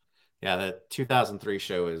 Yeah, the 2003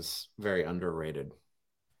 show is very underrated.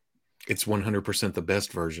 It's 100% the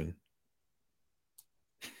best version.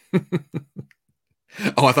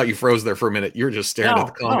 Oh, I thought you froze there for a minute. You're just staring at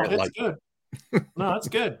the comment like, good. No, that's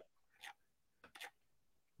good.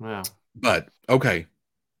 Wow. But okay.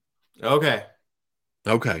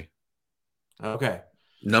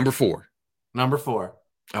 Number four.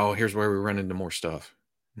 Oh, here's where we run into more stuff.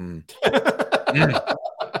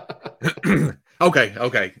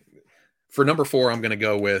 Okay. For number 4, I'm going to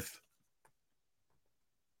go with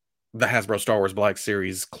the Hasbro Star Wars Black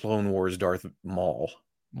Series Clone Wars Darth Maul.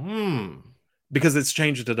 Because it's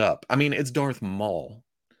changed it up. I mean, it's Darth Maul.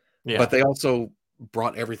 Yeah. But they also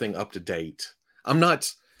brought everything up to date.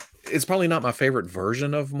 It's probably not my favorite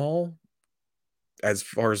version of Maul as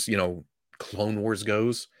far as, Clone Wars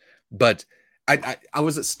goes. But I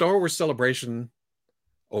was at Star Wars Celebration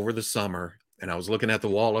over the summer, and I was looking at the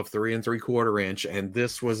wall of 3 3/4 inch, and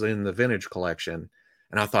this was in the vintage collection.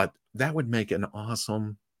 And I thought that would make an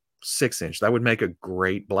awesome 6-inch. That would make a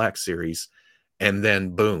great Black Series. And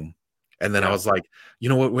then boom. And then I was like, you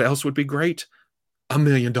know what else would be great? $1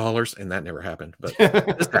 million. And that never happened, but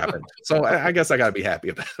this happened. So I guess I got to be happy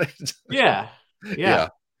about it. Yeah.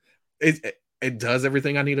 It does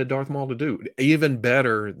everything I need a Darth Maul to do. Even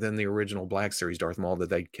better than the original Black Series Darth Maul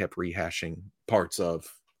that they kept rehashing parts of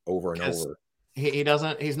over and over. he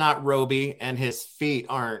doesn't. He's not Roby, and his feet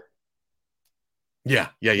aren't. Yeah.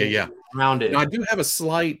 Rounded. Now, I do have a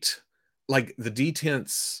slight, like the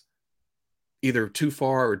detents either too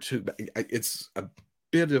far or too. It's a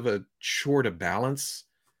bit of a short of balance,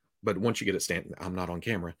 but once you get it standing, I'm not on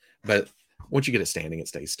camera, but once you get it standing, it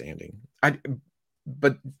stays standing.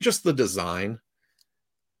 But just the design,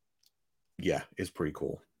 yeah, is pretty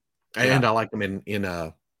cool, and I like them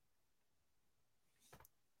in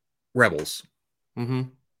Rebels. Mm-hmm.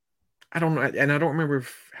 I don't know, and I don't remember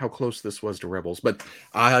how close this was to Rebels, but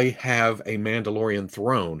I have a Mandalorian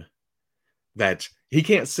throne that he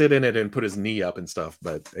can't sit in it and put his knee up and stuff,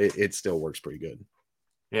 but it still works pretty good.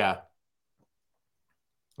 Yeah.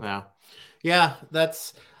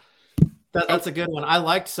 That's a good one. I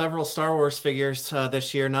liked several Star Wars figures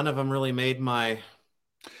this year. None of them really made my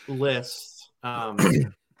list.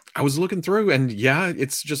 I was looking through, and yeah,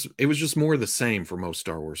 it was just more of the same for most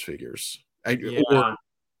Star Wars figures.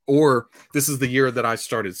 Or this is the year that I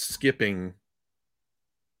started skipping,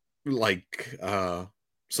 like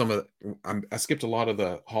some of I skipped a lot of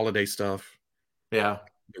the holiday stuff. Yeah,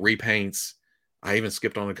 the repaints. I even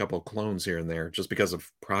skipped on a couple of clones here and there just because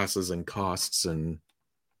of prices and costs and.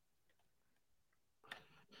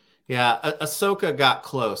 Yeah, Ahsoka got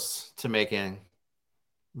close to making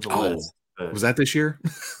the list. Was that this year?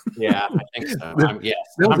 Yeah, I think so. That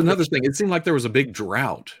was another thing. It seemed like there was a big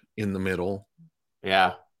drought in the middle.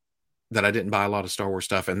 Yeah. That I didn't buy a lot of Star Wars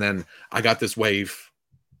stuff. And then I got this wave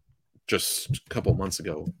just a couple months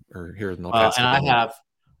ago or here in the past. And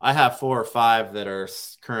I have 4 or 5 that are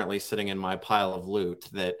currently sitting in my pile of loot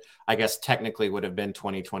that I guess technically would have been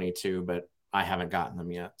 2022, but I haven't gotten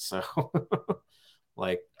them yet. So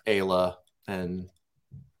like Ayla and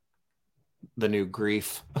the new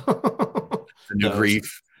Grief.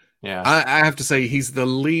 Grief. Yeah. I have to say he's the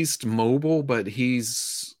least mobile, but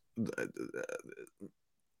he's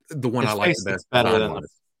the one I like the best.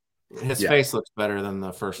 His face looks better than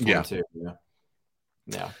the first one too.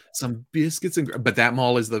 Yeah. Some biscuits but that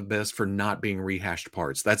mall is the best for not being rehashed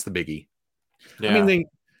parts. That's the biggie. Yeah. I mean,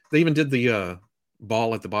 they even did the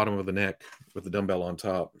ball at the bottom of the neck with the dumbbell on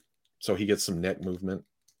top, so he gets some neck movement,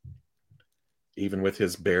 even with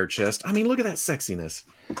his bare chest. I mean, look at that sexiness.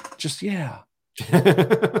 Just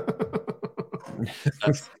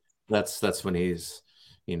that's when he's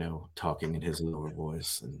talking in his lower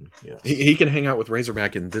voice, and he can hang out with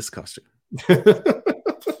Razorback in this costume.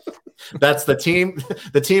 That's the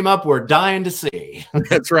team up we're dying to see.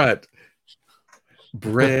 That's right.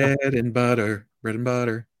 Bread and butter.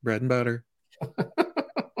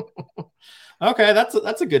 Okay,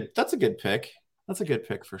 that's a good pick. That's a good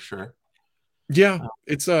pick for sure. Yeah,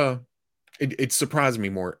 it surprised me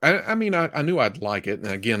more. I mean, I knew I'd like it, and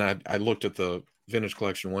again, I looked at the vintage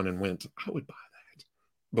collection one and went, I would buy that.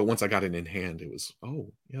 But once I got it in hand, it was,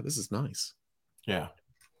 oh yeah, this is nice. Yeah,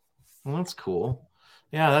 well, that's cool.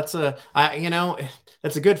 Yeah, that's a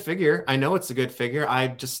good figure. I know it's a good figure. I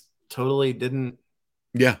just totally didn't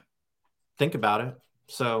think about it.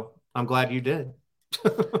 So I'm glad you did.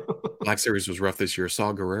 Black Series was rough this year.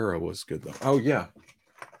 Saw Gerrera was good though. Oh yeah.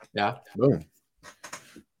 Yeah. Boom.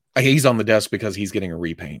 He's on the desk because he's getting a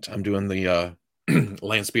repaint. I'm doing the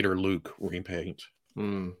Landspeeder Luke repaint.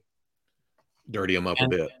 Dirty him up a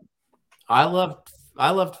bit. I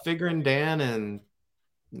loved figuring Dan and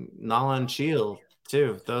Nala and Cheel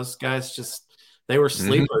too. Those guys they were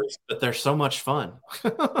sleepers, but they're so much fun.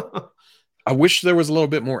 I wish there was a little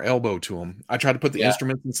bit more elbow to them. I tried to put the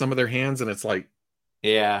instruments in some of their hands, and it's like,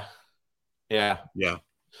 yeah.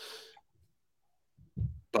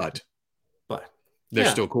 But they're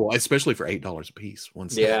still cool, especially for $8 a piece.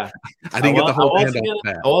 Yeah, I didn't get the whole band off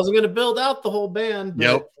that. I wasn't going to build out the whole band.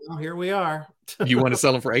 But here we are. You want to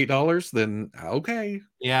sell them for $8? Then okay.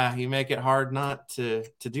 Yeah, you make it hard not to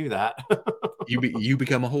do that. You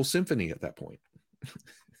become a whole symphony at that point.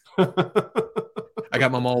 I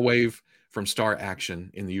got my mall wave from Star Action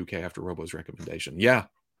in the UK after Robo's recommendation. Yeah,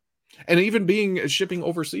 and even shipping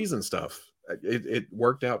overseas and stuff, it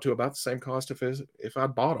worked out to about the same cost if I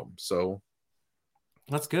bought them. So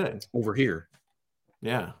that's good over here.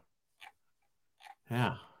 Yeah.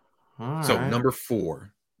 All so right. Number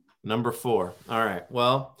 4. All right.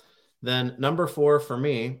 Well, then number 4 for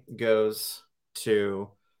me goes to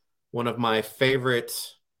one of my favorite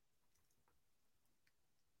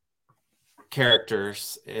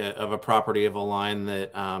characters of a property of a line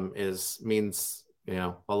that means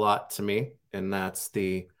a lot to me, and that's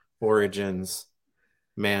the Origins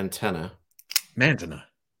Mantenna.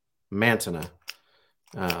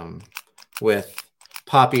 With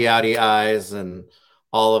poppy outy eyes and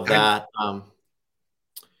all of that.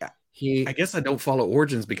 I guess I don't follow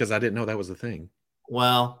Origins because I didn't know that was a thing.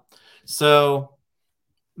 Well, so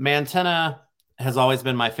Mantenna has always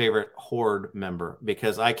been my favorite Horde member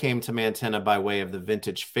because I came to Mantenna by way of the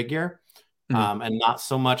vintage figure, and not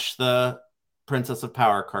so much the Princess of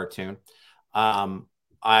Power cartoon.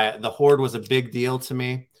 The Horde was a big deal to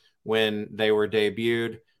me when they were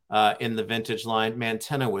debuted in the vintage line.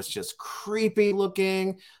 Mantenna was just creepy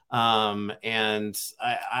looking, and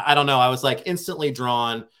I don't know. I was like instantly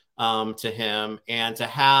drawn to him, and to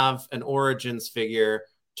have an Origins figure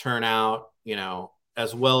turn out,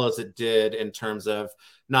 as well as it did in terms of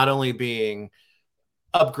not only being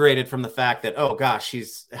upgraded from the fact that, oh gosh,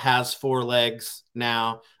 has 4 legs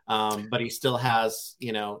now, but he still has,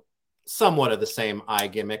 somewhat of the same eye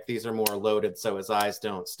gimmick. These are more loaded so his eyes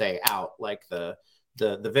don't stay out, like the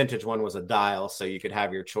vintage one was a dial, so you could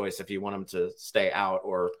have your choice if you want them to stay out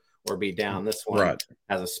or be down. This one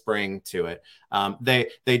has a spring to it.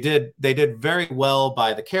 They did very well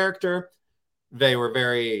by the character. They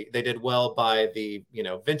did well by the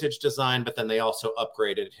vintage design, but then they also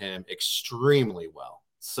upgraded him extremely well.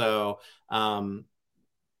 So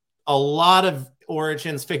a lot of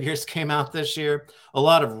Origins figures came out this year. A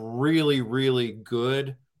lot of really, really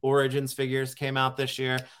good Origins figures came out this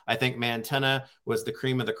year. I think Mantenna was the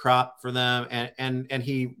cream of the crop for them, and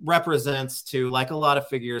he represents, to like a lot of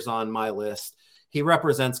figures on my list, he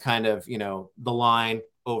represents kind of the line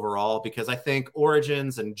overall, because I think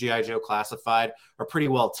Origins and G.I. Joe Classified are pretty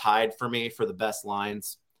well tied for me for the best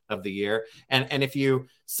lines of the year. And if you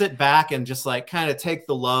sit back and just like kind of take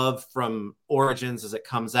the love from Origins as it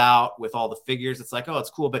comes out with all the figures, it's like, oh, it's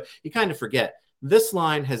cool, but you kind of forget this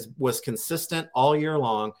line was consistent all year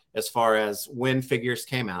long as far as when figures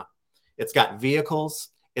came out. It's got vehicles,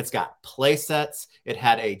 it's got play sets, it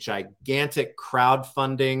had a gigantic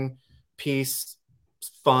crowdfunding piece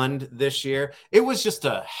fund this year. It was just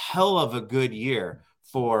a hell of a good year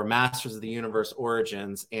for Masters of the Universe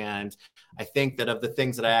Origins, and I think that of the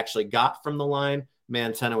things that I actually got from the line,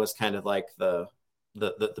 Mantenna was kind of like the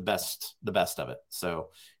best of it. So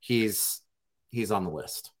he's on the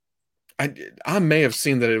list. I may have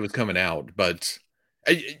seen that it was coming out, but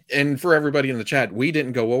and for everybody in the chat, we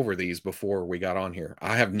didn't go over these before we got on here.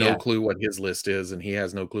 I have no clue what his list is, and he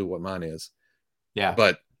has no clue what mine is. Yeah,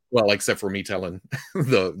 but well, except for me telling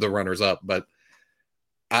the runners up. But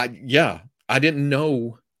I didn't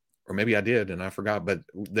know, or maybe I did and I forgot, but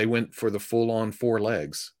they went for the full on 4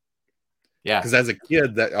 legs. Yeah, because as a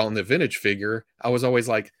kid, that on the vintage figure, I was always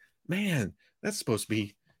like, man, that's supposed to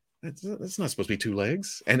be. That's not supposed to be 2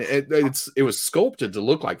 legs, and it was sculpted to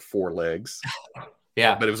look like 4 legs.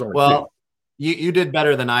 Yeah, but it was only 2. You did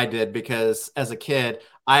better than I did, because as a kid,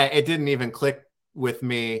 it didn't even click with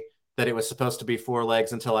me that it was supposed to be 4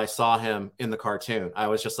 legs until I saw him in the cartoon. I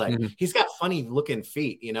was just like, he's got funny looking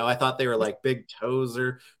feet. I thought they were like big toes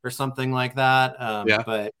or something like that.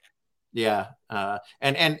 But yeah,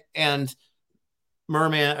 and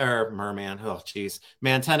Merman. Oh, geez.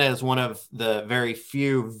 Mantenna is one of the very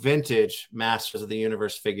few vintage Masters of the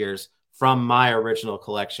Universe figures from my original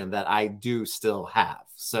collection that I do still have.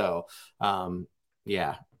 So,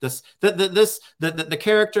 yeah, the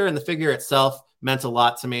character and the figure itself meant a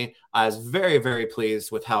lot to me. I was very, very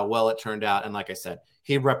pleased with how well it turned out. And like I said,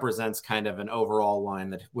 he represents kind of an overall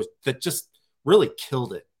line that just really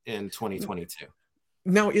killed it in 2022.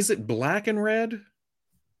 Now, is it black and red?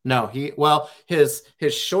 No, his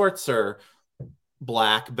shorts are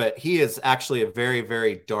black, but he is actually a very,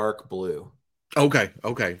 very dark blue. Okay,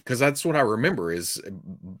 because that's what I remember is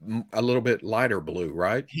a little bit lighter blue,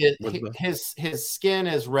 right? His skin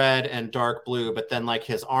is red and dark blue, but then like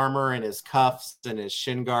his armor and his cuffs and his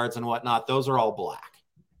shin guards and whatnot, those are all black.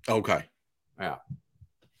 Okay. Yeah.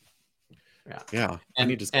 I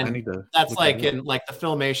need to. That's like in like the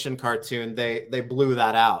Filmation cartoon, they blew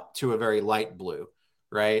that out to a very light blue,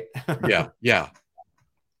 right? Yeah.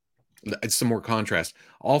 It's some more contrast.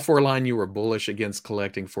 All 4 line, you were bullish against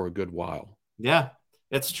collecting for a good while. Yeah,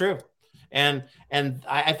 it's true. And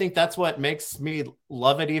I think that's what makes me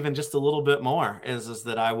love it even just a little bit more is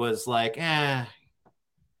that I was like, and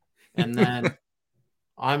then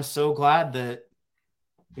I'm so glad that,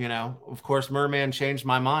 of course, Merman changed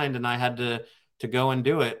my mind and I had to go and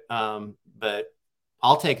do it. But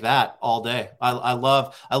I'll take that all day. I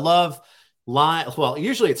love line. Well,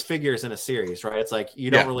 usually it's figures in a series, right? It's like you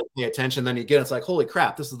don't really pay attention, then you get it's like, holy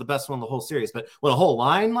crap, this is the best one in the whole series. But when a whole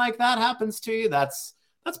line like that happens to you, that's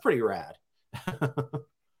pretty rad.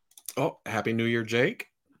 Oh, Happy New Year, Jake.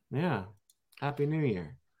 Yeah, Happy New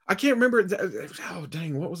Year. I can't remember. Oh,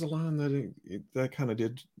 dang, what was the line that kind of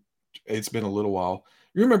did It's been a little while.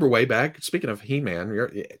 You remember way back, speaking of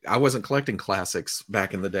He-Man, I wasn't collecting classics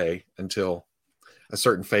back in the day until a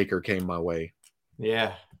certain faker came my way.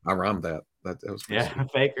 Yeah. I rhymed that. That was yeah.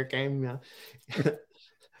 Sweet. Faker came. Yeah.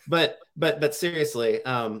 but seriously,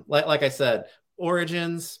 like I said,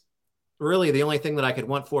 Origins, really the only thing that I could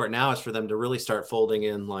want for it now is for them to really start folding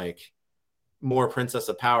in like more Princess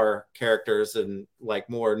of Power characters and like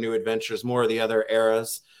more New Adventures, more of the other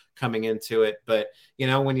eras coming into it. But you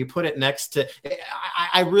know, when you put it next to,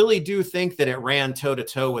 I really do think that it ran toe to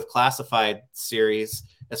toe with Classified series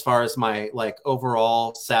as far as my like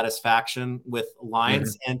overall satisfaction with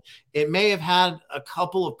lines. And it may have had a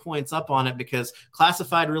couple of points up on it because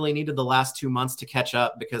Classified really needed the last 2 months to catch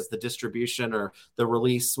up because the distribution or the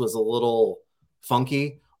release was a little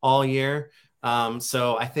funky all year.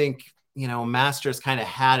 So I think, you know, Masters kind of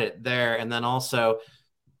had it there. And then also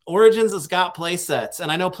Origins has got play sets,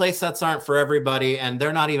 and I know play sets aren't for everybody and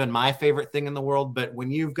they're not even my favorite thing in the world. But when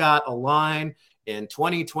you've got a line in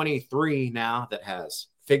 2023 now that has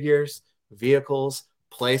figures, vehicles,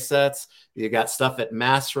 play sets, you got stuff at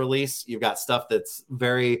mass release, you've got stuff that's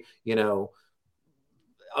very, you know,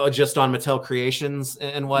 just on Mattel Creations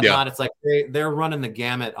and whatnot. It's like they're running the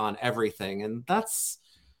gamut on everything, and that's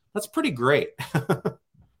pretty great.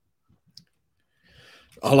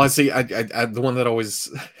 All I see, the one that always,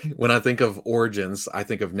 when I think of Origins, I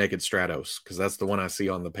think of Naked Stratos because that's the one I see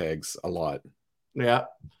on the pegs a lot. Yeah.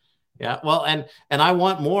 Yeah, well, and I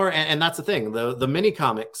want more, and that's the thing. The mini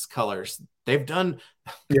comics colors they've done.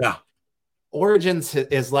 Yeah, Origins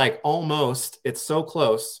is like almost, it's so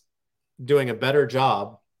close, doing a better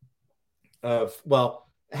job of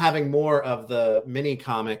having more of the mini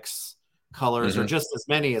comics colors or just as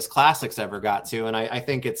many as Classics ever got to, and I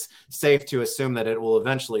think it's safe to assume that it will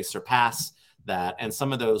eventually surpass that. And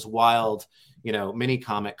some of those wild, you know, mini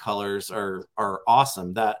comic colors are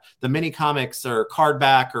awesome. That the mini comics or card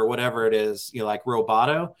back or whatever it is, you know, like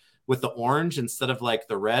Roboto with the orange instead of like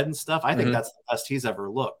the red and stuff. I think that's the best he's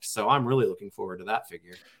ever looked. So I'm really looking forward to that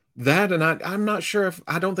figure. That, and I'm not sure if,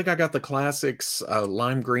 I don't think I got the Classics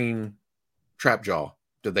lime green Trap Jaw.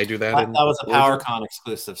 Did they do that? That was a PowerCon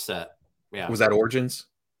exclusive set. Yeah. Was that Origins?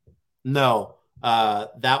 No,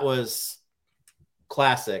 that was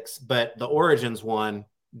Classics, but the Origins one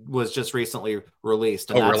was just recently released,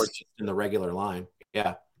 and that's just in the regular line.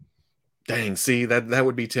 Yeah. Dang, see, that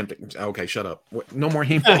would be tempting. Okay, shut up. No more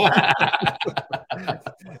He-Man.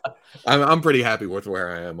 I'm pretty happy with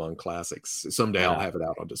where I am on Classics. Someday I'll have it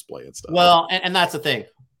out on display and stuff. Well, and that's the thing.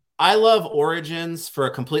 I love Origins for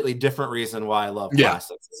a completely different reason why I love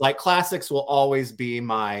Classics. It's like Classics will always be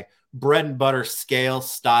my bread and butter scale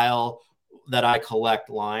style that I collect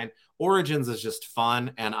line. Origins is just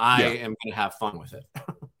fun, and I am going to have fun with it.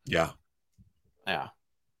 Yeah.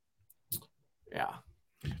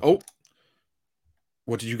 Oh,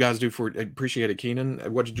 what did you guys do for, appreciate it, Keenan?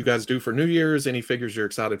 What did you guys do for New Year's? Any figures you're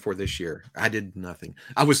excited for this year? I did nothing.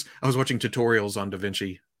 I was watching tutorials on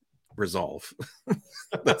DaVinci Resolve.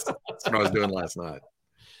 that's what I was doing last night.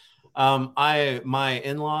 My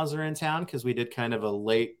in-laws are in town because we did kind of a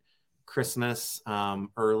late Christmas,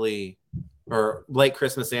 late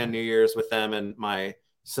Christmas and New Year's with them, and my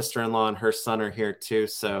sister-in-law and her son are here too.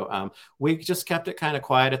 So we just kept it kind of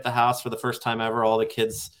quiet at the house for the first time ever. All the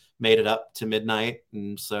kids made it up to midnight,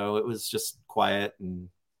 and so it was just quiet and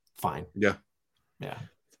fine. Yeah.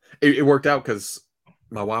 It worked out because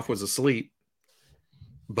my wife was asleep,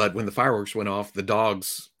 but when the fireworks went off, the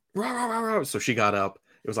dogs rah, rah, rah, rah, so she got up.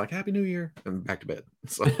 It was like Happy New Year and back to bed.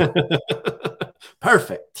 So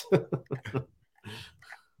perfect.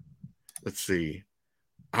 Let's see.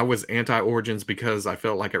 I was anti-Origins because I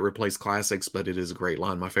felt like it replaced Classics, but it is a great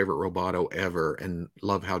line. My favorite Roboto ever, and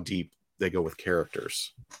love how deep they go with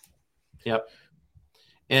characters. Yep.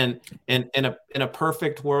 And in a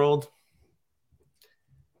perfect world,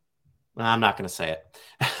 I'm not going to say it.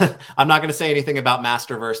 I'm not going to say anything about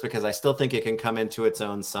Masterverse because I still think it can come into its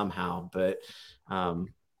own somehow. But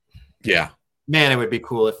man, it would be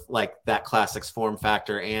cool if like that Classics form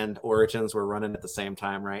factor and Origins were running at the same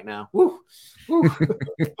time right now. Woo. Woo.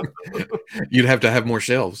 You'd have to have more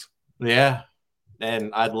shelves. Yeah,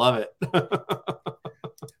 and I'd love it.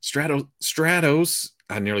 Stratos,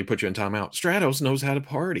 I nearly put you in timeout. Stratos knows how to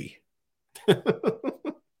party.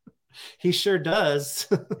 He sure does.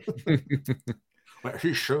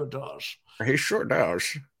 He sure does. He sure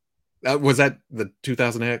does. Was that the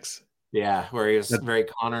 2000X? Yeah, where he was very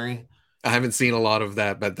Connery. I haven't seen a lot of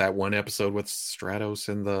that, but that one episode with Stratos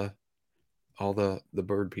and all the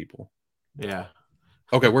bird people. Yeah.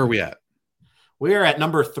 Okay, where are we at? We are at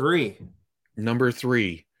number 3. Number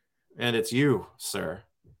 3. And it's you, sir.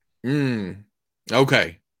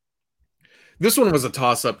 Okay. This one was a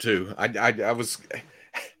toss-up too. I was,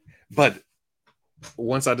 but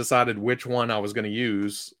once I decided which one I was going to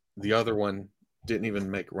use, the other one didn't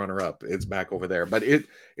even make runner-up. It's back over there, but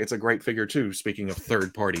it's a great figure too. Speaking of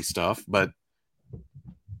third-party stuff, but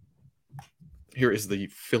here is the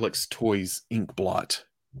Felix Toys ink blot.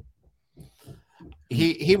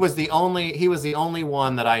 He was the only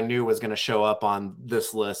one that I knew was going to show up on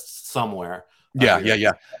this list somewhere.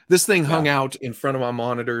 Yeah. This thing hung out in front of my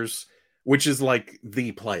monitors, which is like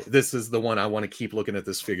the play. This is the one I want to keep looking at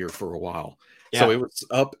this figure for a while. Yeah. So it was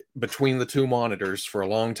up between the two monitors for a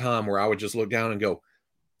long time where I would just look down and go,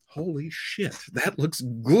 holy shit, that looks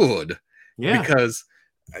good. Yeah. Because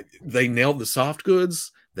they nailed the soft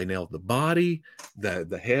goods. They nailed the body,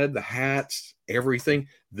 the head, the hat, everything.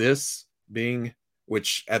 This being,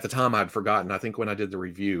 which at the time I'd forgotten, I think when I did the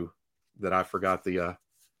review that I forgot the,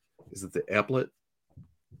 is it the epaulet?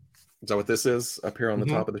 Is that what this is up here on the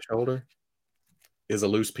top of the shoulder? Is a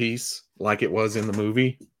loose piece like it was in the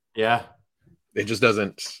movie. Yeah. It just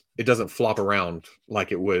doesn't flop around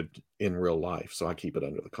like it would in real life. So I keep it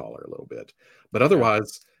under the collar a little bit. But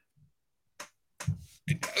otherwise,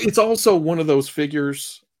 it's also one of those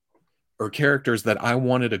figures or characters that I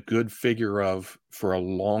wanted a good figure of for a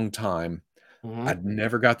long time. I'd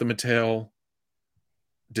never got the Mattel.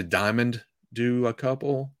 Did Diamond do a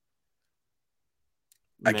couple?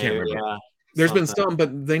 I can't remember. Yeah, there's been some,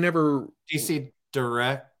 but they never. DC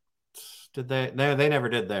Direct, did they? No, they never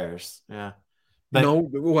did theirs. Yeah. But, no,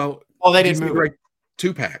 well, they did move Direct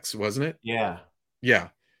 2-packs, wasn't it? Yeah. Yeah.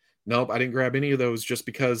 Nope, I didn't grab any of those just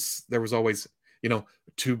because there was always,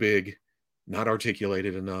 too big, not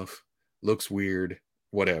articulated enough, looks weird,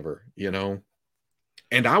 whatever,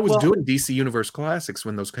 And I was doing DC Universe Classics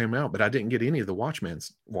when those came out, but I didn't get any of the Watchmen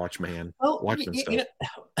stuff.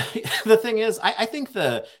 The thing is, I think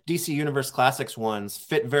the DC Universe Classics ones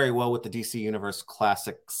fit very well with the DC Universe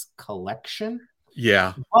Classics collection.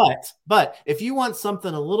 Yeah. But if you want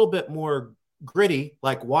something a little bit more gritty,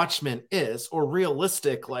 like Watchmen is, or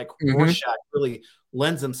realistic, like Rorschach really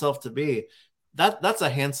lends himself to be, that's a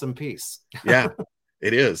handsome piece. Yeah,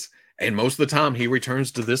 it is. And most of the time he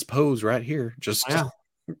returns to this pose right here.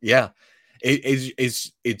 Yeah.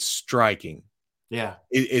 It's striking. Yeah.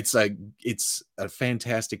 It's a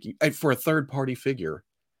fantastic for a third party figure.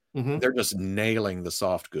 They're just nailing the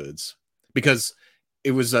soft goods because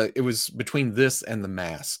it was between this and the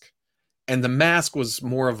Mask. And the Mask was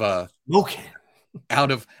more of a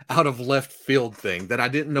out of left field thing that I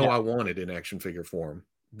didn't know I wanted in action figure form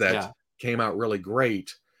that came out really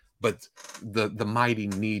great. But the mighty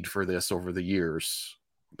need for this over the years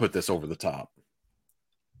put this over the top.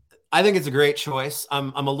 I think it's a great choice.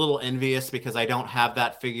 I'm a little envious because I don't have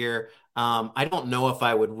that figure. I don't know if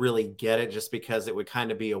I would really get it just because it would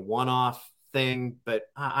kind of be a one-off thing, but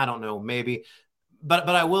I don't know, maybe. But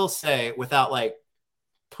I will say, without like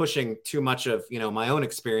pushing too much of my own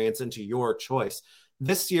experience into your choice,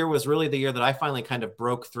 this year was really the year that I finally kind of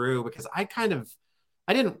broke through because I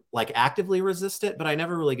didn't like actively resist it, but I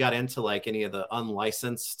never really got into like any of the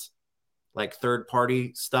unlicensed like third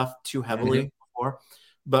party stuff too heavily before.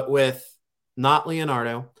 But with not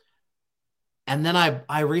Leonardo, and then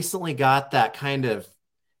I recently got that kind of,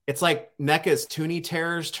 it's like NECA's Toonie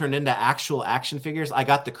Terrors turned into actual action figures. I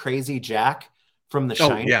got the Crazy Jack from The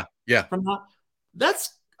Shining. Yeah. From that.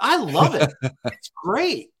 I love it. It's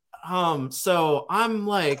great. So I'm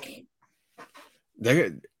like,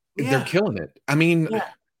 they're killing it. I mean,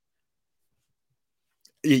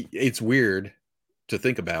 it's weird to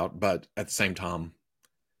think about, but at the same time,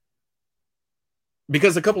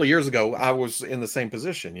 because a couple of years ago, I was in the same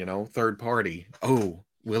position, third party. Oh,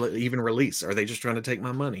 will it even release? Are they just trying to take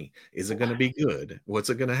my money? Is it going to be good? What's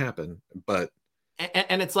it going to happen? But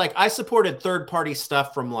and it's like I supported third party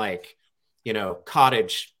stuff from like,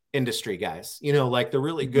 cottage industry guys, like the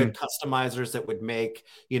really good customizers that would make,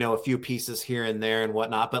 a few pieces here and there and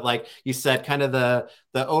whatnot. But like you said, kind of the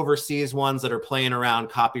overseas ones that are playing around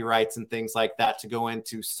copyrights and things like that to go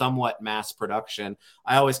into somewhat mass production,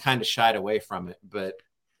 I always kind of shied away from it. But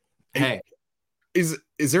hey, is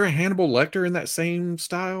there a Hannibal Lecter in that same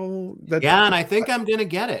style? And I think I'm gonna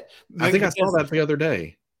get it. I think I saw that the other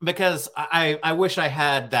day. Because I wish I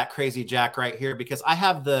had that Crazy Jack right here because I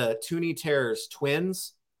have the Toonie Terrors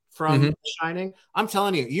twins from Shining. I'm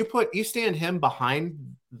telling you, you stand him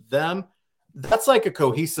behind them, that's like a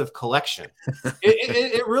cohesive collection.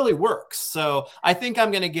 It really works. So I think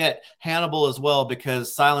I'm going to get Hannibal as well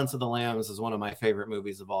because Silence of the Lambs is one of my favorite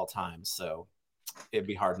movies of all time. So it'd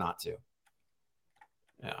be hard not to.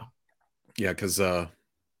 Yeah. Yeah, because I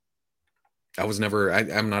was never.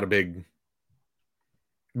 I'm not a big,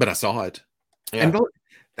 but I saw it. Yeah.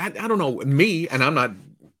 I don't know, me, and I'm not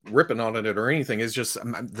ripping on it or anything. It's just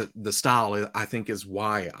the style, I think, is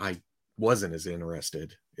why I wasn't as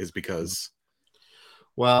interested, is because.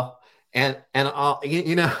 Well, and I'll,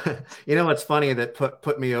 you know, you know what's funny that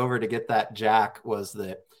put me over to get that jack was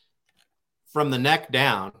that from the neck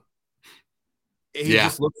down, he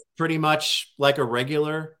just looks pretty much like a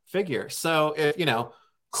regular figure. So if, you know,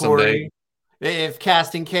 Corey, if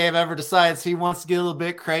Casting Cave ever decides he wants to get a little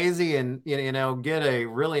bit crazy and, you know, get a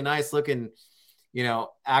really nice looking, you know,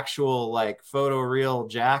 actual like photo real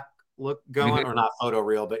jack look going, or not photo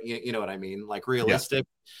real, but you know what I mean? Like realistic.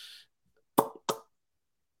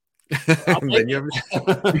 Then you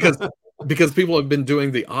have, because people have been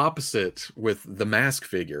doing the opposite with the mask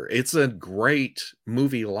figure. It's a great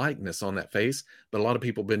movie likeness on that face, but a lot of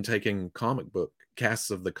people have been taking comic book casts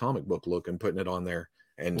of the comic book look and putting it on there,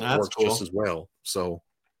 and it works just as well. So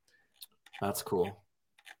that's cool.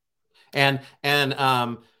 And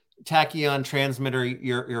Tachyon Transmitter,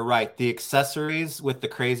 you're right. The accessories with the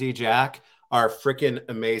crazy jack are freaking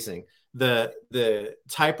amazing. The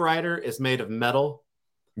typewriter is made of metal.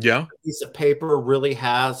 Yeah. A piece of paper really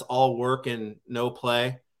has all work and no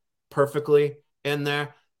play perfectly in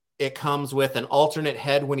there. It comes with an alternate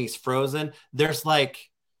head when he's frozen. There's like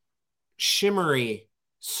shimmery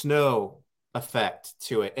snow effect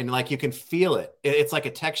to it, and like you can feel it. It's like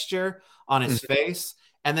a texture on his face.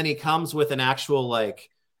 And then he comes with an actual like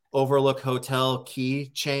Overlook Hotel key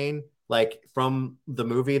chain, like from the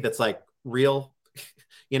movie, that's like real,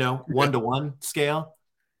 you know, 1-to-1 scale.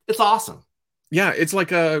 It's awesome. Yeah, it's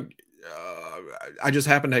like a. I just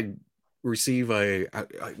happened to receive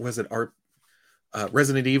was it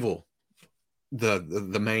Resident Evil,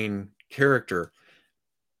 the main character,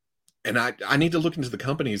 and I need to look into the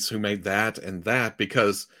companies who made that and that,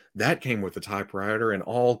 because that came with a typewriter and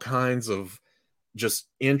all kinds of just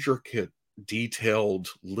intricate, detailed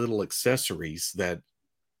little accessories that.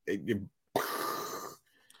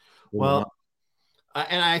 Well,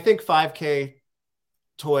 and I think 5K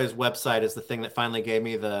Toys website is the thing that finally gave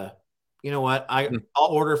me the, you know what, I'll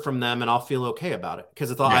order from them and I'll feel okay about it,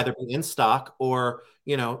 because it'll either be in stock or,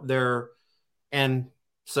 you know, they're, and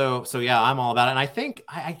so yeah, I'm all about it. And I think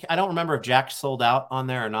I don't remember if Jack sold out on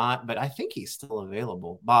there or not, but I think he's still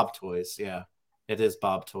available. Bob Toys, yeah, it is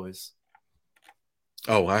Bob Toys.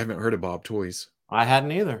 Oh, I haven't heard of Bob Toys. I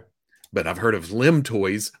hadn't either, but I've heard of Lim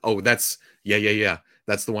Toys. Oh, that's yeah.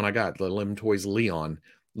 That's the one I got. The Lim Toys Leon.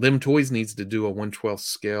 Lim Toys needs to do a 1/12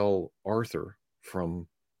 scale Arthur from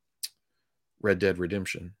Red Dead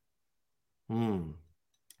Redemption. I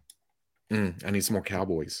need some more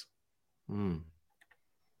cowboys.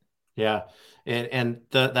 Yeah, and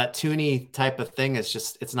that toony type of thing is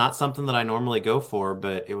just, it's not something that I normally go for,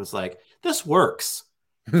 but it was like, this works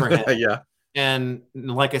for him. Yeah. And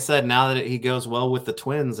like I said, now that he goes well with the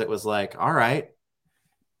twins, it was like, all right,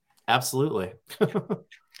 absolutely.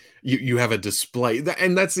 You have a display,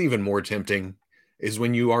 and that's even more tempting, is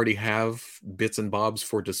when you already have bits and bobs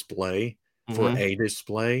for display, for a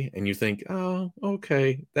display, and you think, oh,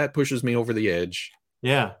 okay, that pushes me over the edge.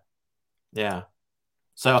 Yeah.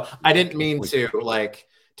 So I didn't mean to like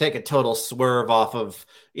take a total swerve off of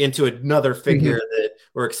into another figure that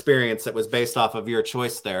or experience that was based off of your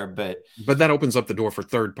choice there, but that opens up the door for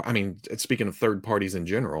speaking of third parties in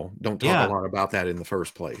general, don't talk a lot about that in the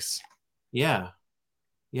first place. Yeah,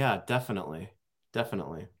 definitely.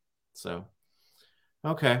 So,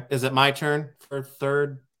 okay. Is it my turn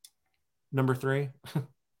for number 3?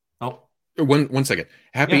 Oh, one second.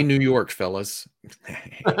 Happy New York, fellas.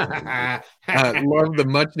 Love the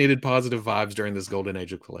much needed positive vibes during this golden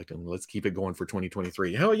age of collecting. Let's keep it going for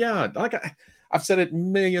 2023. Hell yeah. Like I've said it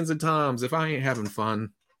millions of times. If I ain't having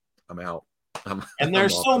fun, I'm out. And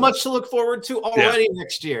there's so much to look forward to already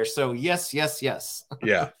next year. So yes.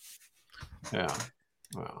 Yeah.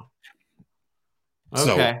 Wow.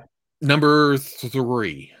 Okay. So, number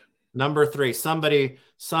 3.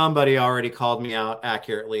 Somebody already called me out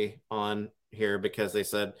accurately on here because they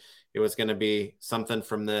said it was going to be something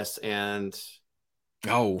from this, and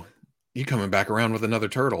you coming back around with another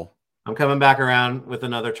turtle. I'm coming back around with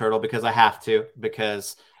another turtle because I have to,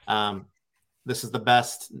 because this is the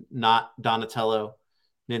best not Donatello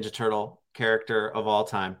Ninja Turtle character of all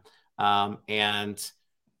time. And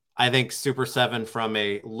I think Super 7, from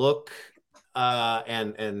a look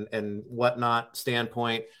and whatnot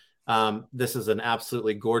standpoint, this is an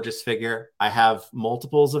absolutely gorgeous figure. I have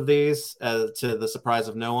multiples of these, to the surprise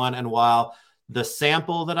of no one. And while the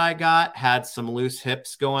sample that I got had some loose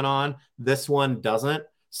hips going on, this one doesn't.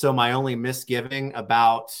 So my only misgiving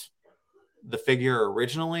about the figure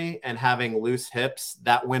originally and having loose hips,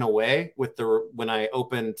 that went away with when I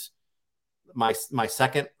opened my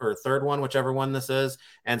second or third one, whichever one this is.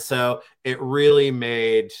 And so it really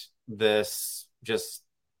made this just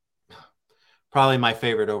probably my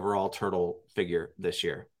favorite overall turtle figure this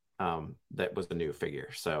year. That was the new figure.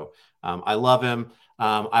 So I love him.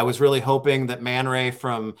 I was really hoping that Man Ray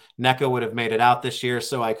from NECA would have made it out this year,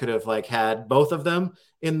 so I could have like had both of them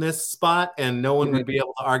in this spot, and no one would be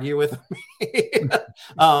able to argue with me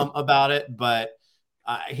about it. But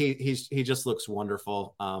he just looks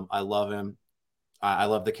wonderful. I love him. I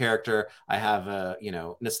love the character. I have a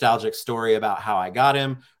nostalgic story about how I got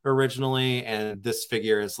him originally, and this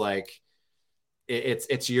figure is like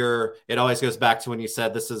it always goes back to when you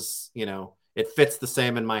said this is, it fits the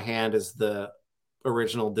same in my hand as the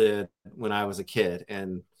original did when I was a kid.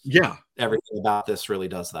 And yeah, everything about this really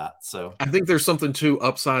does that. So I think there's something to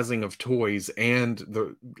upsizing of toys and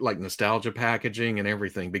the like nostalgia packaging and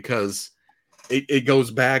everything, because it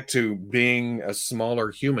goes back to being a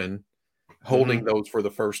smaller human holding those for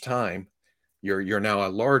the first time. You're now a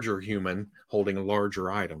larger human holding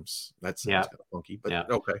larger items. That sounds kind of funky,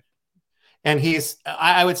 but okay. And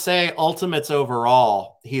I would say Ultimates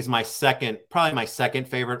overall, he's probably my second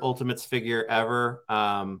favorite Ultimates figure ever.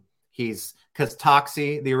 Because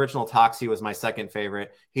Toxie, the original Toxie was my second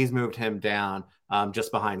favorite. He's moved him down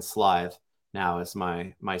just behind Slythe now as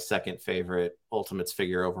my second favorite Ultimates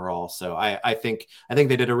figure overall. So I think they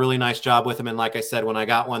did a really nice job with him. And like I said, when I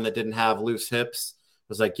got one that didn't have loose hips, I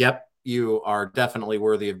was like, yep, you are definitely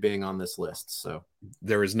worthy of being on this list. So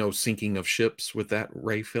there is no sinking of ships with that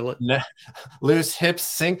Ray fillet. No, loose hips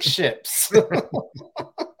sink ships. I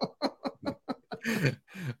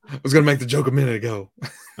was going to make the joke a minute ago.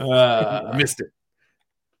 I missed it.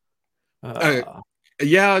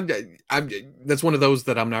 That's one of those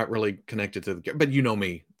that I'm not really connected to. But you know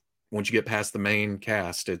me. Once you get past the main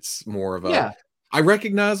cast, it's more of a. I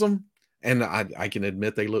recognize them, and I can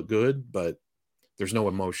admit they look good, but there's no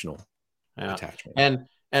emotional attachment.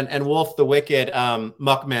 And Wolf the Wicked,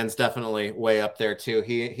 Muckman's definitely way up there too.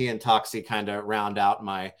 He and Toxie kind of round out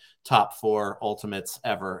my top 4 Ultimates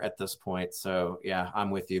ever at this point. So yeah, I'm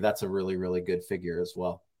with you. That's a really, really good figure as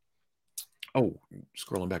well. Oh,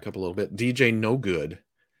 scrolling back up a little bit. DJ No Good.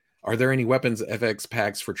 Are there any Weapons FX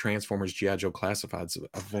packs for Transformers G.I. Joe Classifieds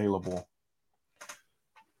available?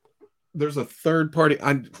 There's a third party.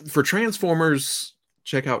 For Transformers,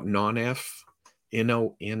 check out Nonef,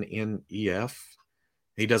 Nonnef.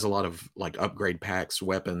 He does a lot of like upgrade packs,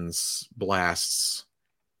 weapons, blasts,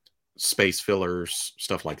 space fillers,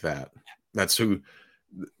 stuff like that. That's who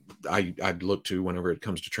I'd look to whenever it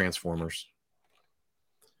comes to Transformers.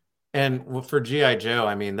 And for G.I. Joe,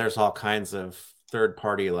 I mean, there's all kinds of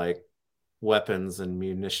third-party like weapons and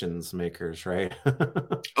munitions makers, right?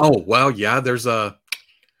 Oh, well, yeah. There's a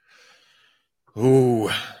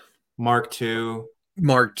Mark II.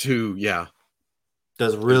 Mark II, yeah.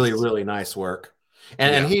 Does really, really nice work.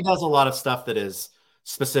 And he does a lot of stuff that is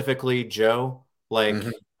specifically Joe. Like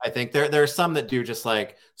I think there are some that do just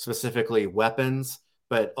like specifically weapons,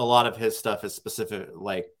 but a lot of his stuff is specific,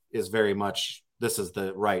 like is very much this is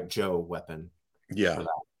the right Joe weapon. Yeah.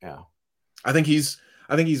 Yeah. I think he's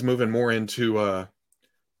moving more into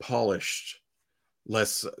polished,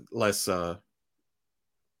 less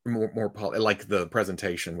more like the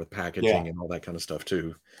presentation with packaging and all that kind of stuff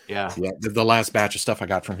too. Yeah. The last batch of stuff I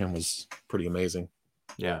got from him was pretty amazing.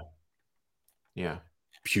 Yeah.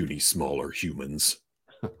 Puny smaller humans.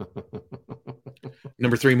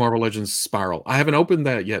 Number 3, Marvel Legends Spiral. I haven't opened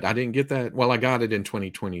that yet. I didn't get that. Well, I got it in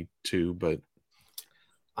 2022, but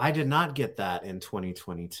I did not get that in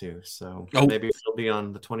 2022. So maybe it'll be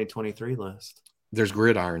on the 2023 list. There's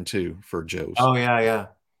Gridiron too for Joe's. Oh yeah.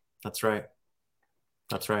 That's right.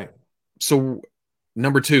 So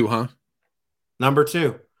number 2, huh? Number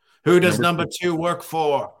 2. Who does number 2 work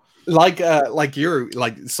for? Like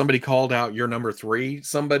somebody called out your number 3.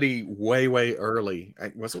 Somebody way early.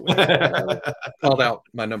 Was it way early? Called out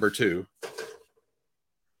my number 2.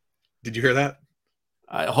 Did you hear that?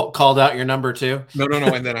 I called out your number 2. No.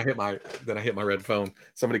 And then I hit my red phone.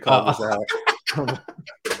 Somebody called this out.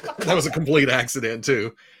 That was a complete accident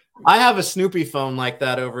too. I have a Snoopy phone like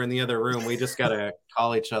that over in the other room. We just gotta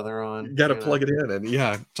call each other on. Got to plug it in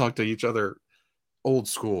and talk to each other, old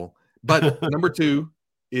school. But number 2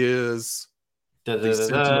 is the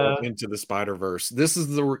Sentinel Into the Spider-Verse. This is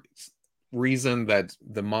the reason that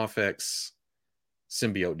the Mofex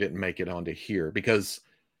symbiote didn't make it onto here, because,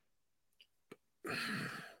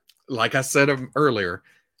 like I said earlier,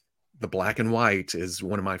 the black and white is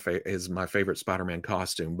one of my favorite Spider-Man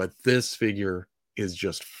costume. But this figure is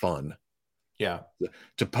just fun. Yeah,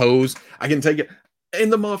 to pose. I can take it.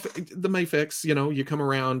 And the Mafex, you come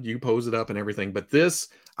around, you pose it up and everything. But this,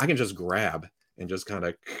 I can just grab and just kind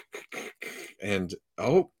of, and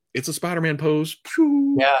it's a Spider-Man pose.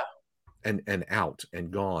 Yeah. And out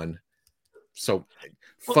and gone. So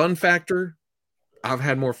fun factor, I've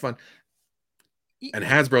had more fun. And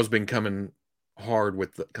Hasbro's been coming hard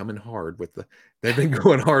with the they've been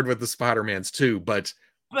going hard with the Spider-Mans too, but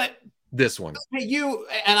this one. You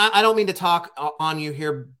and I don't mean to talk on you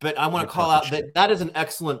here, but I want to call out that is an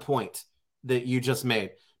excellent point that you just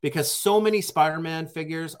made, because so many Spider-Man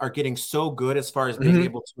figures are getting so good as far as being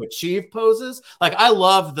able to achieve poses. Like, I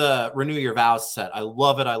love the Renew Your Vows set. I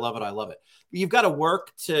love it. I love it. I love it. But you've got to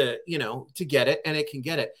work to get it, and it can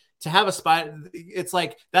get it. To have a spider, it's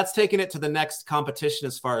like that's taking it to the next competition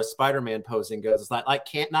as far as Spider-Man posing goes. It's like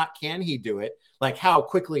can he do it? Like, how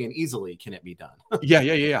quickly and easily can it be done?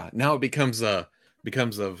 Yeah. Now it becomes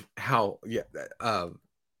of how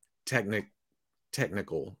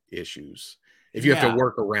technical issues. If you have to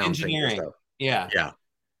work around engineering, things.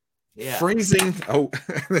 Yeah. Phrasing. Oh,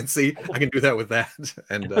 let's see. I can do that with that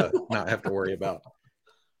and not have to worry about.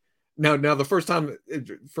 Now the first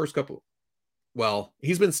couple. Well,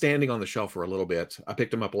 he's been standing on the shelf for a little bit. I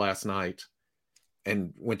picked him up last night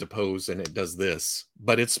and went to pose, and it does this.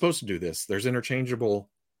 But it's supposed to do this. There's interchangeable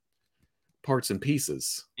parts and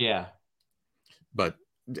pieces. Yeah. But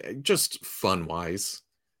just fun-wise,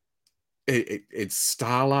 it's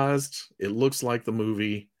stylized. It looks like the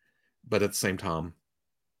movie, but at the same time,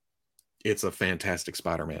 it's a fantastic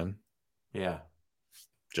Spider-Man. Yeah.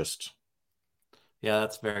 Just... Yeah,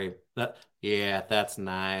 that's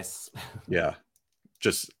nice. Yeah.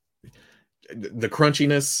 Just the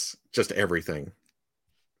crunchiness, just everything.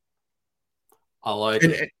 I like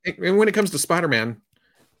it. And when it comes to Spider-Man,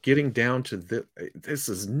 getting down to this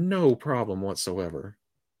is no problem whatsoever.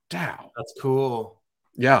 Dow. That's cool.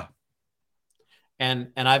 Yeah.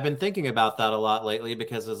 And I've been thinking about that a lot lately,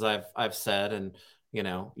 because as I've said, and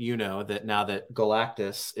that now that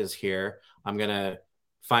Galactus is here, I'm gonna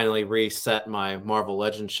finally reset my Marvel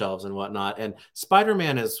Legends shelves and whatnot. And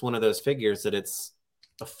Spider-Man is one of those figures that it's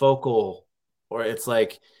a focal, or it's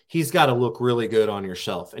like he's got to look really good on your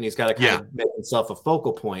shelf, and he's got to kind of make himself a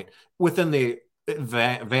focal point within the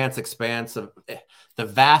vast expanse of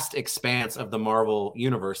the Marvel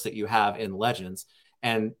universe that you have in Legends.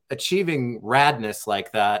 And achieving radness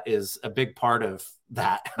like that is a big part of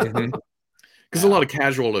that. Because a lot of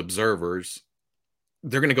casual observers,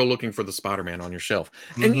 they're going to go looking for the Spider-Man on your shelf.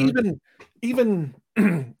 And even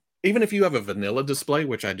if you have a vanilla display,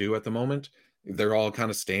 which I do at the moment, they're all kind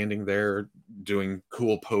of standing there doing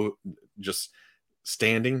cool just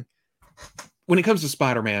standing. When it comes to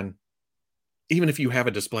Spider-Man, even if you have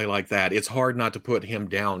a display like that, it's hard not to put him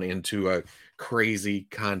down into a crazy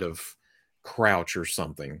kind of crouch or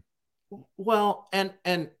something. Well, and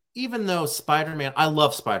even though Spider-Man, I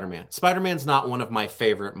love Spider-Man. Spider-Man's not one of my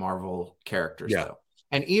favorite Marvel characters, though.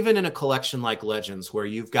 And even in a collection like Legends, where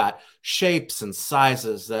you've got shapes and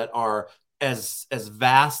sizes that are as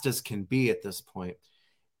vast as can be at this point,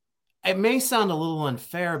 it may sound a little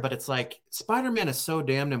unfair, but it's like Spider-Man is so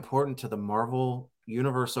damned important to the Marvel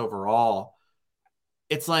universe overall.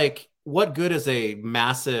 It's like, what good is a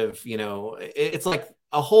massive, it's like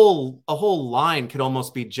a whole line could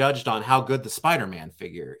almost be judged on how good the Spider-Man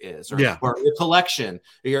figure is, or your collection,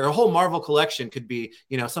 your whole Marvel collection could be,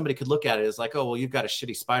 somebody could look at it as like, oh, well, you've got a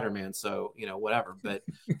shitty Spider-Man, so, whatever. But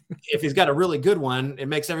if he's got a really good one, it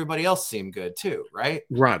makes everybody else seem good too, right?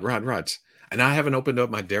 Right. And I haven't opened up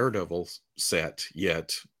my Daredevil set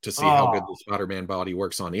yet to see how good the Spider-Man body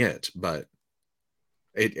works on it, but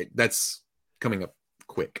that's coming up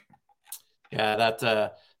quick. Yeah,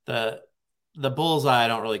 that the Bullseye I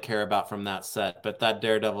don't really care about from that set, but that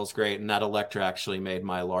Daredevil's great, and that Elektra actually made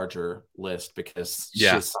my larger list because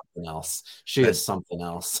she's something else. She is something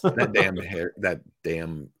else. that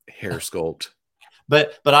damn hair sculpt.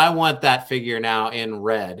 But I want that figure now in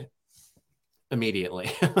red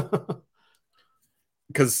immediately.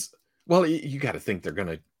 Because, well, you got to think they're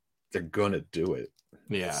gonna do it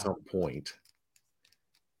at some point.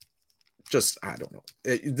 Just, I don't know.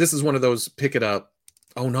 This is one of those pick it up.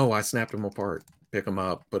 Oh no, I snapped them apart. Pick them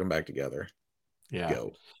up, put them back together. Yeah.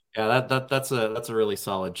 Go. Yeah, that's a really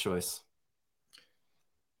solid choice.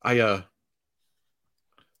 And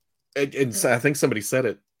I think somebody said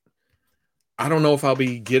it. I don't know if I'll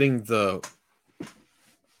be getting the.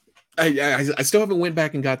 I still haven't went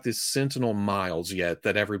back and got this Sentinel Miles yet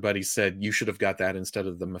that everybody said you should have got that instead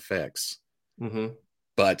of the Mafex.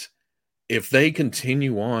 But if they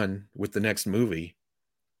continue on with the next movie,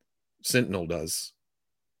 Sentinel does,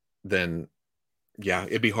 then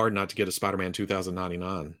it'd be hard not to get a Spider-Man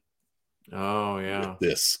 2099. Oh yeah.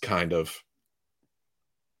 This kind of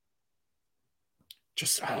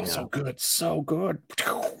just so good, so good.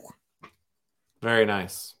 Very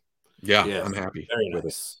nice. Yeah, yes. I'm happy Very with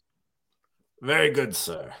nice. Very good,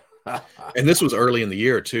 sir. And this was early in the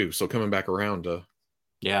year too, so coming back around to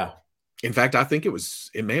yeah. In fact, I think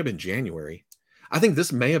it may have been January. I think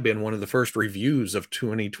this may have been one of the first reviews of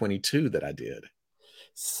 2022 that I did.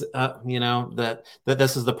 You know, that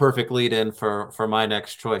this is the perfect lead in for my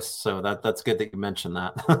next choice. So that's good that you mentioned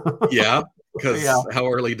that. Yeah, because how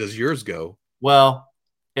early does yours go? Well,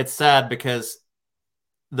 it's sad because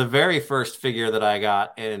the very first figure that I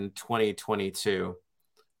got in 2022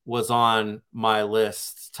 was on my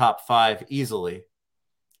list, top 5 easily,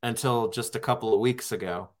 until just a couple of weeks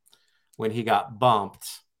ago when he got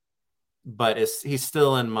bumped. But he's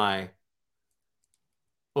still in my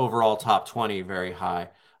overall top 20 very high.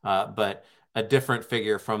 But a different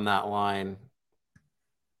figure from that line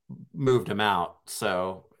moved him out.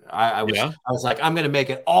 So I was like, I'm going to make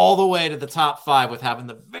it all the way to the top 5 with having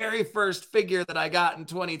the very first figure that I got in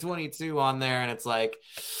 2022 on there. And it's like,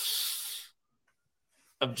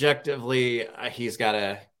 objectively, he's got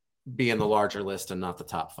to be in the larger list and not the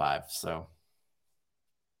top 5. So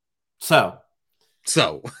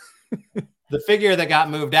the figure that got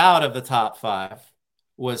moved out of the top 5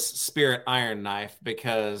 was Spirit Iron Knife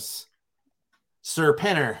because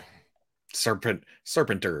Serpenter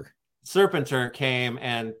came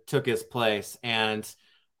and took his place. And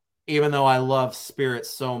even though I love Spirit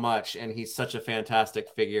so much and he's such a fantastic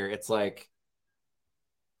figure, it's like,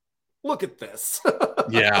 look at this.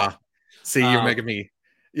 Yeah. See, you're making me.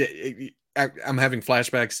 I'm having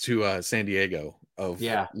flashbacks to San Diego of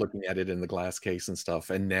looking at it in the glass case and stuff.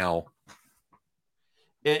 And now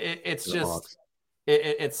it's just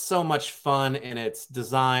it's so much fun in its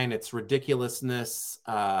design, its ridiculousness.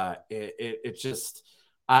 It just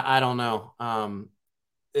I don't know.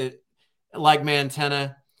 It like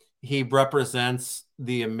Mantenna, he represents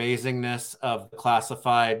the amazingness of the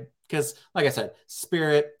classified, because like I said,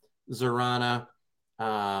 Spirit, Zorana,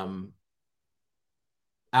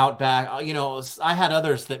 Outback, you know, I had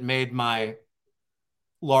others that made my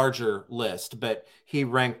larger list, but he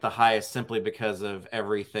ranked the highest simply because of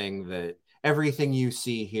everything you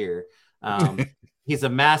see here. He's a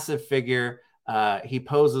massive figure. He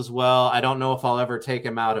poses well. I don't know if I'll ever take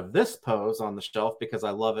him out of this pose on the shelf because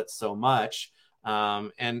I love it so much.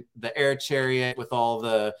 And the air chariot with all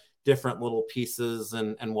the different little pieces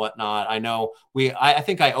and whatnot. I know I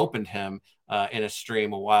think I opened him in a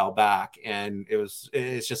stream a while back, and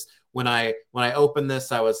it's just when I opened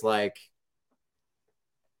this, I was like,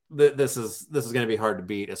 this is going to be hard to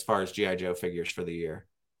beat as far as GI Joe figures for the year.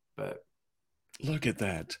 But look at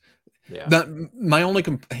that. Yeah. My only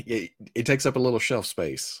it takes up a little shelf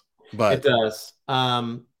space, but it does.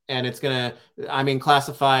 And it's gonna. I mean,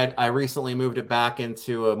 classified. I recently moved it back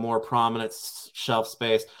into a more prominent shelf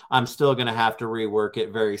space. I'm still gonna have to rework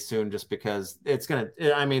it very soon, just because it's gonna.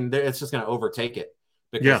 I mean, it's just gonna overtake it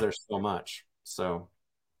because there's so much. So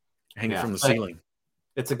hanging from the ceiling.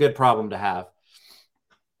 It's a good problem to have.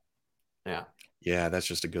 Yeah. Yeah, that's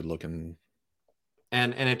just a good looking.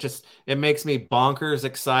 And it makes me bonkers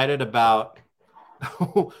excited about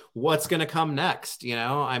what's going to come next. You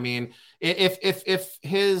know, I mean, if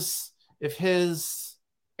his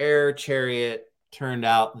air chariot turned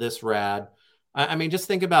out this rad, I mean, just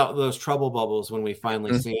think about those trouble bubbles when we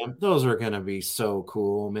finally see them. Those are going to be so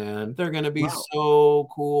cool, man. They're going to be so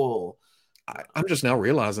cool. I'm just now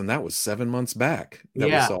realizing that was 7 months back that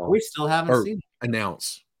we saw. We still haven't seen it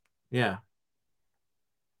announce. Yeah.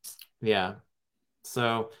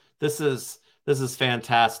 So this is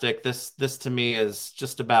fantastic. This to me is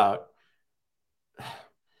just about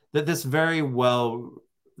that. This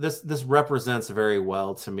represents very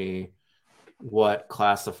well to me what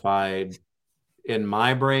classified in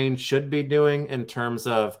my brain should be doing in terms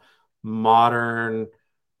of modern,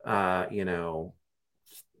 you know,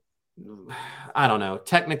 I don't know,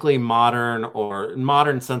 technically modern or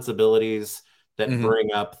modern sensibilities that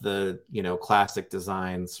bring up the, you know, classic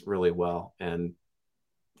designs really well. And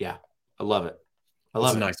yeah, I love it.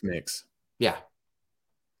 It's a nice mix. Yeah.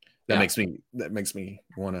 That makes me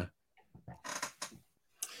want to.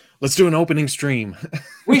 Let's do an opening stream.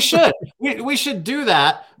 We should. We should do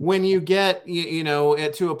that when you get, you know,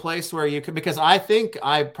 to a place where you could, because I think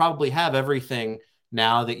I probably have everything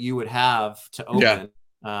now that you would have to open.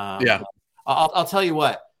 I'll tell you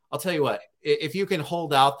what. If you can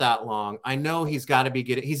hold out that long, I know he's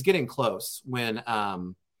getting close when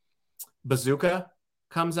Bazooka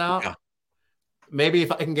comes out. Yeah. Maybe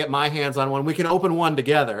if I can get my hands on one, we can open one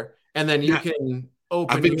together, and then you can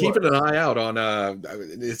open. I've been keeping an eye out on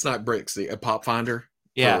it's not bricks, a pop finder.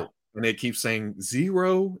 Yeah. And it keeps saying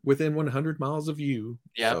 0 within 100 miles of you.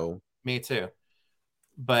 Yeah. So me too.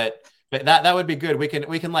 But that would be good. We can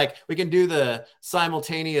do the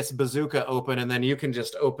simultaneous bazooka open, and then you can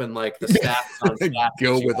just open like the stats on stats.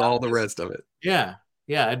 Go with all the rest of it. Yeah.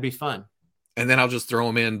 Yeah, it'd be fun. And then I'll just throw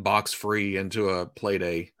them in box free into a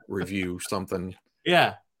Playday review, something.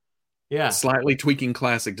 Yeah. Yeah. Slightly tweaking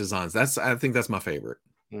classic designs. I think that's my favorite.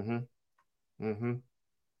 Mm-hmm. Mm-hmm.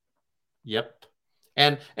 Yep.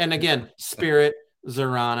 And again, Spirit,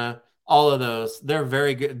 Zorana, all of those, they're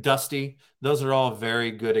very good. Dusty, those are all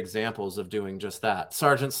very good examples of doing just that.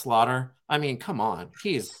 Sergeant Slaughter, I mean, come on.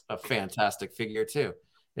 He's a fantastic figure too.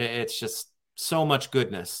 It's just so much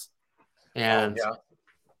goodness. And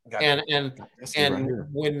and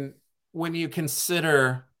right, when you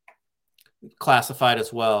consider classified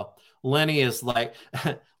as well, Lenny is like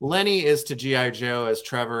Lenny is to G.I. Joe as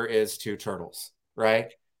Trevor is to Turtles,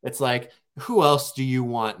 right? It's like, who else do you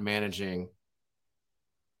want managing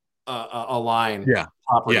a line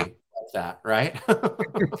property like that, right?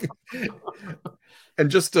 And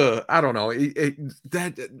just I don't know,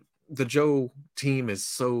 that the Joe team is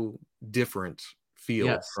so different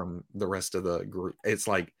feel from the rest of the group. It's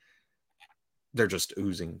like they're just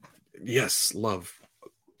oozing. Yes, love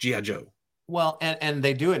G.I. Joe. Well, and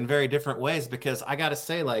they do it in very different ways, because I got to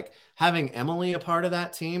say, like, having Emily a part of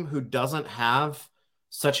that team who doesn't have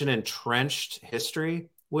such an entrenched history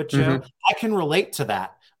with Joe, I can relate to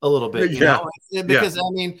that a little bit, you know, because I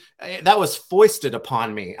mean, that was foisted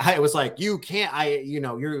upon me. I was like, you can't,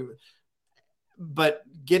 but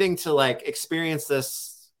getting to like experience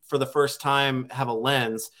this for the first time, have a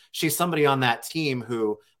lens, she's somebody on that team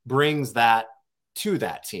who brings that to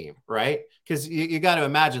that team, right? Because you got to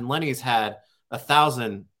imagine Lenny's had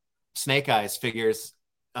 1,000 Snake Eyes figures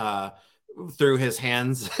through his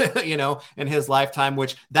hands, you know, in his lifetime,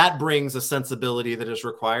 which that brings a sensibility that is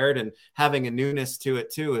required, and having a newness to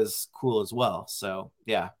it too is cool as well. So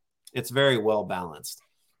yeah, it's very well balanced.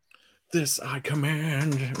 This I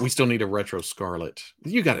command. We still need a retro Scarlet.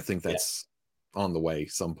 You got to think that's on the way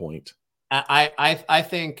some point. I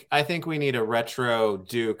think we need a retro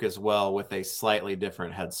Duke as well, with a slightly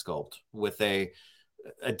different head sculpt, with a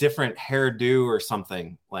different hairdo or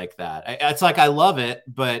something like that. It's like, I love it,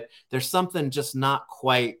 but there's something just not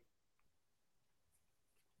quite,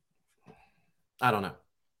 I don't know.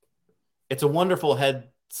 It's a wonderful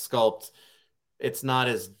head sculpt. It's not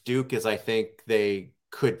as Duke as I think they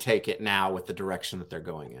could take it now with the direction that they're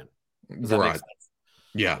going in. Does that make sense?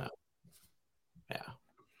 Yeah. Yeah.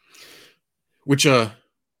 Which I've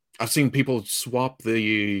seen people swap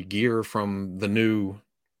the gear from the new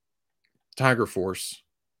Tiger Force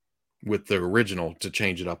with the original to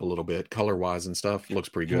change it up a little bit, color wise and stuff. Looks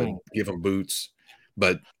pretty good. Give them boots,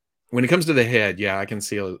 but when it comes to the head, I can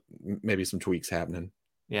see maybe some tweaks happening.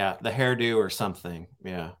 Yeah, the hairdo or something.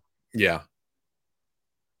 Yeah.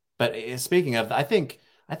 But speaking of, I think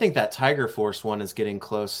that Tiger Force one is getting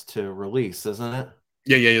close to release, isn't it?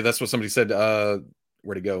 Yeah. That's what somebody said.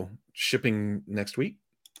 Where'd it go? Shipping next week.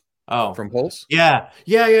 Oh, from Pulse. Yeah.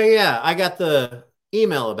 I got the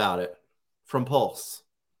email about it from Pulse.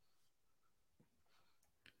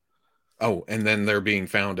 Oh, and then they're being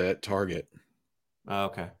found at Target. Oh,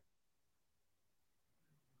 okay.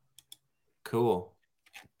 Cool.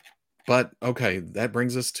 But okay, that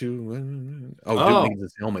brings us to Duke needs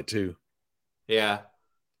his helmet too. Yeah.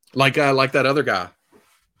 Like that other guy.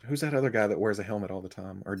 Who's that other guy that wears a helmet all the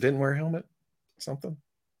time, or didn't wear a helmet? Something.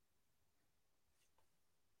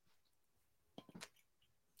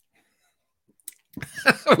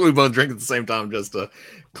 We both drink at the same time just to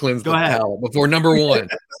cleanse the palate before number one.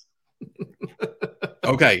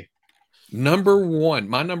 Okay. Number one.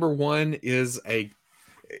 My number one is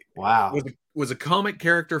was a comic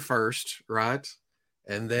character first, right?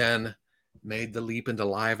 And then made the leap into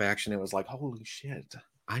live action. It was like, holy shit,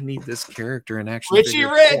 I need this character in action. Richie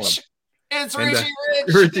Rich. It's Richie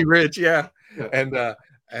Rich. Richie Rich, yeah. And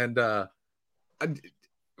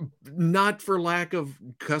not for lack of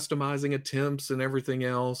customizing attempts and everything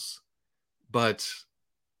else, but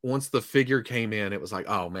once the figure came in, it was like,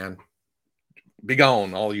 oh man, be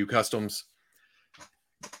gone, all you customs.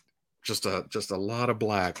 Just a lot of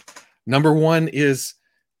black. Number one is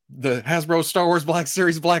the Hasbro Star Wars Black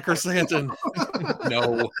Series Black Chrysanthemum.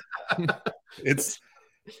 No, it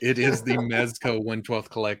is the Mezco 1/12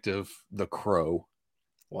 Collective, the Crow.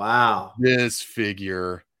 Wow, this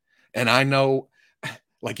figure, and I know,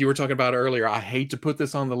 like you were talking about earlier, I hate to put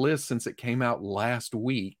this on the list since it came out last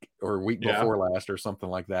week or week before last or something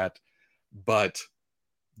like that, but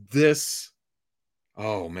this,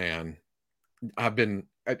 oh man, I've been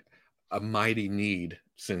a mighty need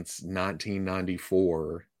since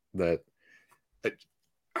 1994 that I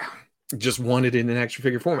just wanted it in an action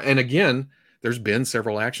figure form. And again, there's been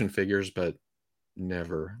several action figures, but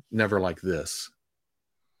never like this.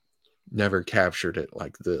 Never captured it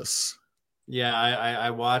like this. Yeah,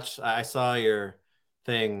 I saw your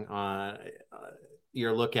thing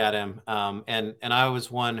your look at him. And I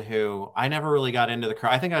was one who I never really got into the Crow.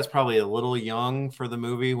 I think I was probably a little young for the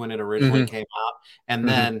movie when it originally came out. And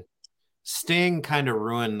then Sting kind of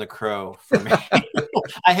ruined the Crow for me.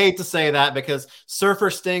 I hate to say that because Surfer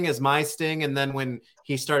Sting is my Sting. And then when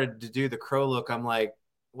he started to do the Crow look, I'm like,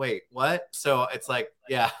 wait, what? So it's like,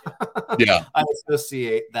 yeah. I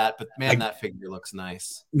associate that, but man, that figure looks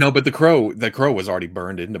nice. No, but the Crow was already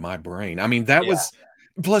burned into my brain. I mean, that was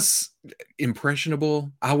plus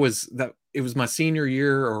impressionable. It was my senior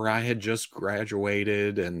year, or I had just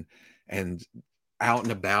graduated and out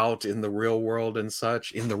and about in the real world and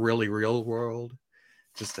such, in the really real world,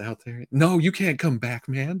 just out there. No, you can't come back,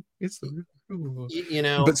 man. It's the real world.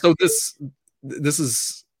 But so this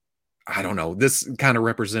is, I don't know, this kind of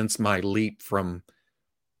represents my leap from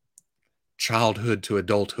childhood to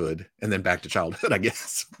adulthood and then back to childhood, I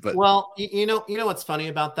guess. But well, you know what's funny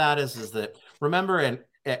about that is that remember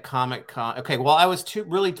at Comic-Con, okay, well, I was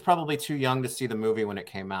probably too young to see the movie when it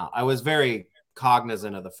came out. I was very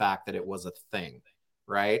cognizant of the fact that it was a thing,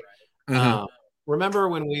 right? Remember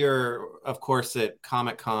when we were, of course, at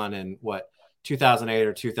Comic-Con in 2008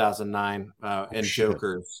 or 2009, and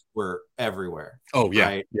Jokers were everywhere. Oh yeah,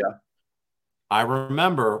 right? Yeah. I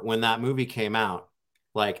remember when that movie came out,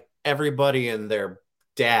 like everybody and their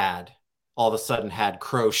dad all of a sudden had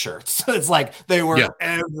Crow shirts. It's like they were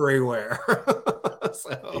everywhere.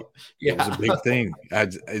 So it was a big thing.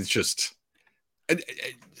 It's just,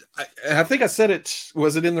 I think I said it.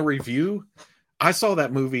 Was it in the review? I saw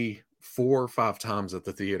that movie 4 or 5 times at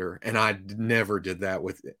the theater, and I never did that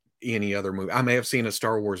with any other movie. I may have seen a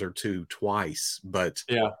Star Wars or 2 twice, but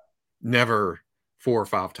never 4 or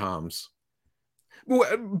 5 times.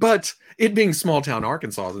 But it being small town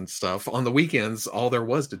Arkansas and stuff, on the weekends, all there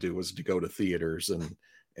was to do was to go to theaters and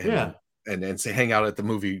say, hang out at the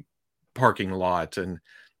movie parking lot and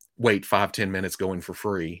wait 5-10 minutes going for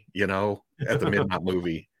free, at the midnight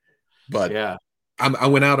movie. But I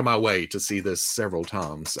went out of my way to see this several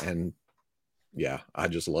times, and I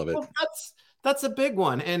just love it. Well, that's a big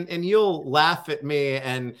one, and you'll laugh at me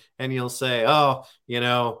and you'll say, oh,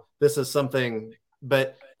 this is something,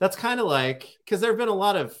 but that's kind of like, because there have been a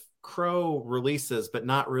lot of Crow releases, but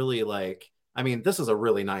not really like, I mean, this is a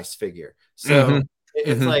really nice figure. So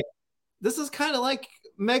it's like, this is kind of like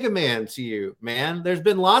Mega Man to you, man. There's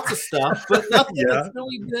been lots of stuff, but nothing that's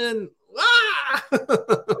really been,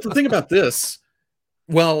 The thing about this,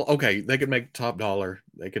 well, okay, they could make Top Dollar,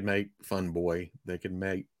 they could make Fun Boy, they could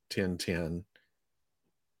make 1010,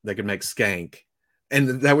 they could make Skank,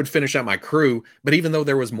 and that would finish out my crew. But even though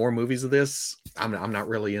there was more movies of this, I'm not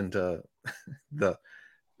really into the.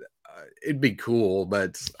 It'd be cool,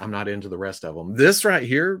 but I'm not into the rest of them. This right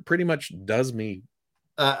here pretty much does me.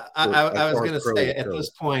 I was going to say at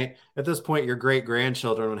this point, your great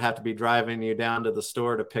grandchildren would have to be driving you down to the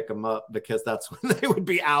store to pick them up, because that's when they would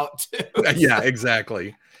be out too. Yeah,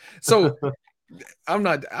 exactly. So I'm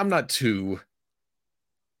not too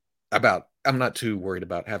worried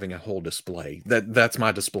about having a whole display. That's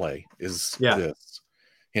my display is this.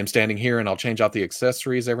 Him standing here, and I'll change out the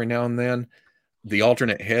accessories every now and then. The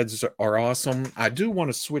alternate heads are awesome. I do want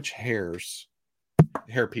to switch hair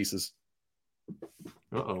pieces.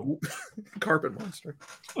 Carpet monster.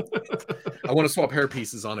 I want to swap hair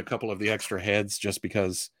pieces on a couple of the extra heads, just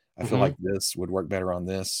because I feel like this would work better on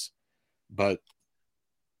this. But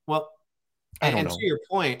and to your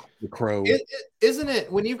point, the Crow, isn't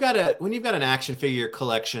it, when you've got an action figure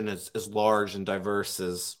collection as large and diverse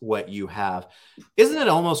as what you have, isn't it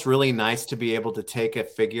almost really nice to be able to take a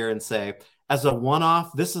figure and say, as a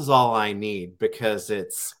one-off, this is all I need, because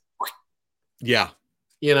it's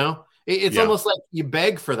it's almost like you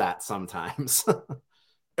beg for that sometimes.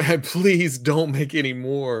 Please don't make any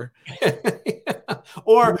more.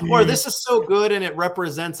 Or this is so good and it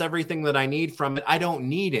represents everything that I need from it, I don't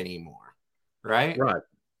need any more. Right. Well,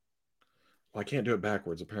 I can't do it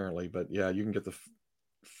backwards apparently, but you can get the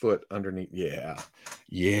foot underneath.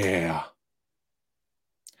 Yeah.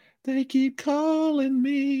 They keep calling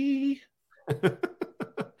me.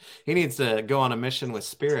 He needs to go on a mission with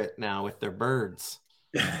Spirit now with their birds.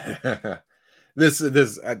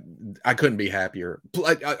 This I couldn't be happier.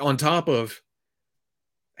 On top of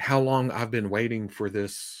how long I've been waiting for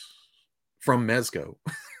this from Mezco.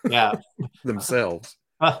 Yeah. Themselves.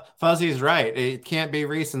 Fuzzy's right. It can't be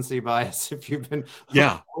recency bias if you've been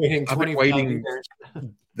waiting I've been 25 waiting years.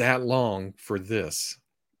 that long for this.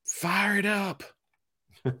 Fire it up.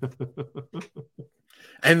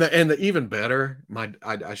 And the even better,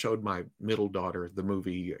 I showed my middle daughter the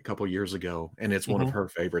movie a couple years ago, and it's one of her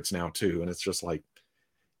favorites now too. And it's just like,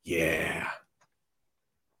 yeah,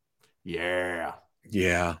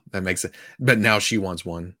 that makes it. But now she wants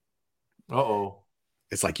one. Uh-oh.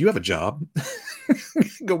 It's like, you have a job.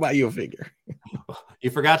 Go buy you a figure. You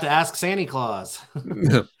forgot to ask Santa Claus.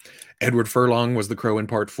 Edward Furlong was the Crow in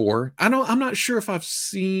part 4. I'm not sure if I've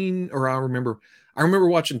seen, or I remember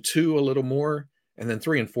watching 2 a little more, and then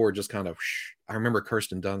 3 and 4 just kind of, I remember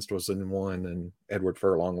Kirsten Dunst was in 1 and Edward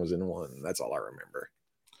Furlong was in 1. That's all I remember.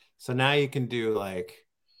 So now you can do like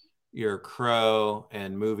your Crow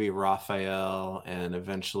and movie Raphael, and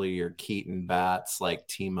eventually your Keaton Bats like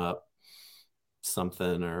team up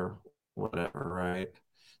something or whatever, right?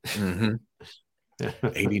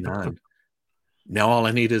 89. Now all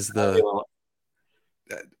I need is oh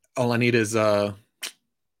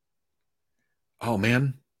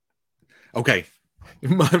man. Okay.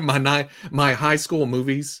 My high school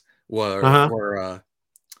movies were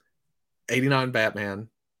 89 Batman.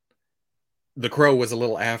 The Crow was a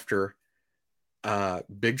little after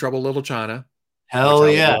Big Trouble Little China. Hell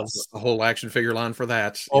yes. The whole action figure line for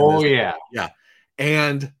that. Oh yeah. Yeah.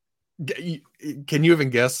 And can you even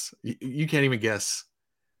guess? You can't even guess.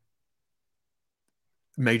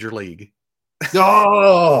 Major League.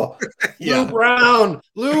 Oh, yeah. Lou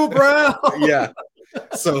Brown. Yeah.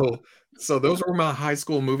 So those were my high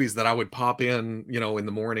school movies that I would pop in, in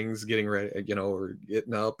the mornings, getting ready, or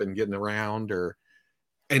getting up and getting around,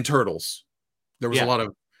 and Turtles. There was a lot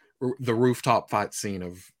of the rooftop fight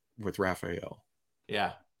scene with Raphael.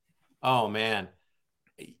 Yeah. Oh man.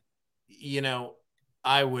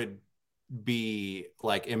 I would be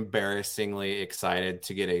like embarrassingly excited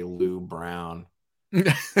to get a Lou Brown in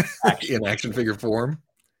action figure form.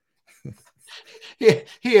 He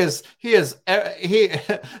is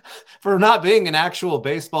for not being an actual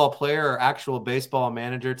baseball player or actual baseball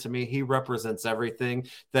manager, to me, he represents everything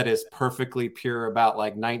that is perfectly pure about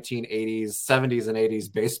like 1980s, 70s and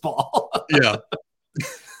 80s baseball. Yeah.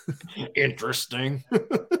 Interesting.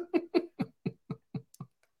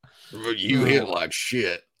 You hit like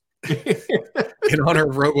shit. In honor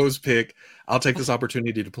of Robo's pick, I'll take this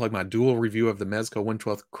opportunity to plug my dual review of the Mezco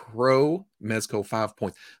 112th Crow. Mezco 5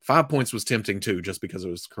 points. 5 points was tempting too, just because it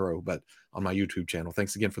was Crow, but on my YouTube channel.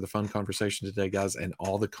 Thanks again for the fun conversation today, guys, and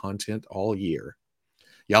all the content all year.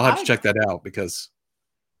 Y'all have to check that out because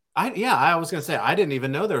I was gonna say I didn't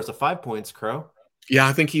even know there was a 5 points Crow. Yeah,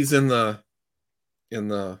 I think he's in the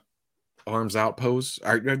arms out pose.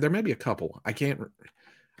 There may be a couple. I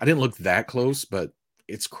didn't look that close, but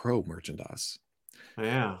it's Crow merchandise.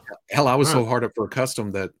 Yeah. Hell, I was so hard up for a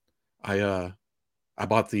custom that I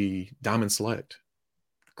bought the Diamond Select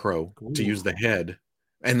Crow to use the head.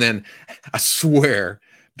 And then I swear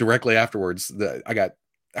directly afterwards that I got,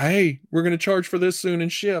 hey, we're going to charge for this soon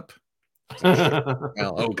and ship. Well,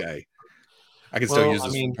 okay. I can still use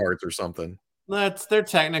this for parts or something. They're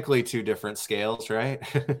technically 2 different scales, right?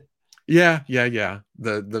 Yeah.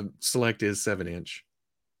 The Select is 7-inch.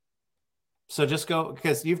 So just go,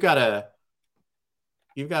 because you've got a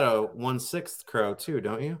 1/6 Crow too,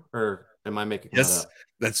 don't you? Or am I making that up?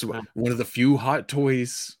 That's one of the few Hot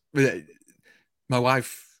Toys. My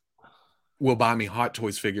wife will buy me Hot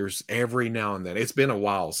Toys figures every now and then. It's been a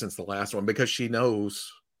while since the last one because she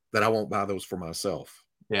knows that I won't buy those for myself.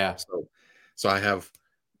 Yeah. So I have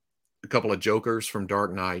a couple of Jokers from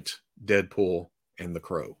Dark Knight, Deadpool, and the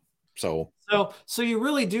Crow. So you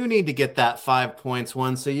really do need to get that 5 points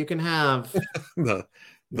one so you can have the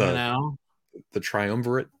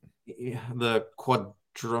triumvirate, the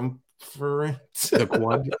quadrumvirate, the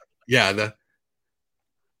quad. Yeah.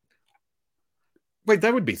 Wait,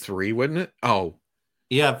 that would be 3, wouldn't it? Oh,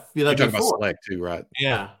 yeah. You're talking about Select too, right?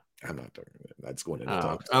 Yeah. I'm not talking about that. That's going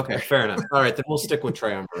into okay, fair enough. All right, then we'll stick with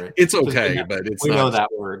triumvirate. It's okay, but we know that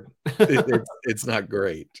word. It's not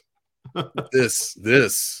great. This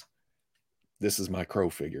is my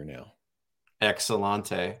Crow figure now.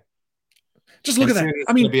 Excellente. Just look at that.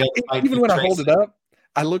 I mean, even when I hold it up,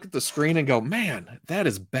 I look at the screen and go, man, that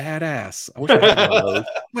is badass. I wish I had one of those.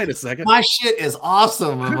 Wait a second. My shit is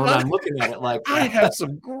awesome when I'm looking at it like that. I have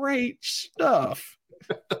some great stuff.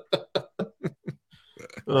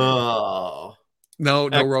 Oh. No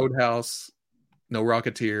Roadhouse. No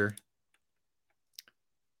Rocketeer.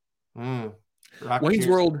 Wayne's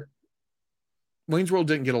World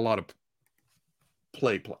didn't get a lot of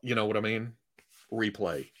play, you know what I mean?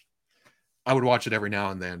 Replay. I would watch it every now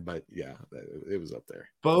and then, but yeah, it was up there.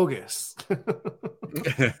 Bogus.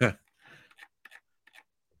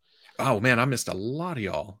 Oh man, I missed a lot of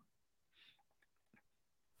y'all.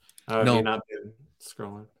 Have you not been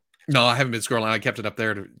scrolling? No, I haven't been scrolling. I kept it up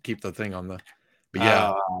there to keep the thing on the. But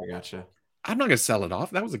yeah, I gotcha. I'm not gonna sell it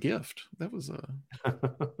off. That was a gift. That was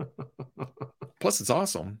plus it's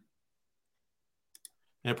awesome.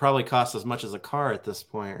 And it probably costs as much as a car at this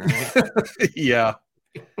point, right? Yeah.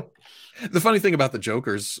 The funny thing about the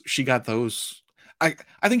Jokers, she got those. I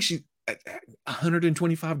think she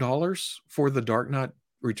 $125 for the Dark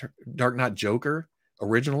Knight Joker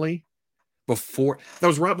originally. Before that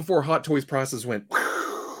was right before Hot Toys prices went.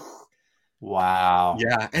 Wow.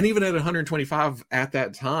 Yeah, and even at 125 at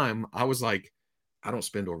that time, I was like, I don't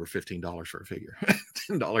spend over $15 for a figure.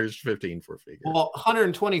 $10, $15 for a figure. Well,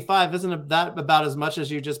 125 isn't that about as much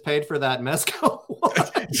as you just paid for that Mezco?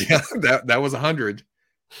 Yeah, that was 100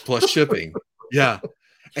 plus shipping. Yeah,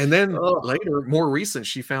 and then later, more recent,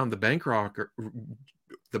 she found the bank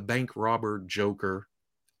robber Joker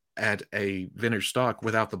at a vintage stock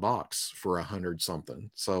without the box for 100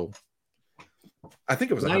 something. So I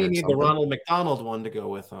think it was. Now you need the Ronald McDonald one to go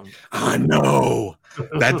with them. I know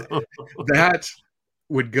that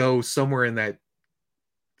would go somewhere in that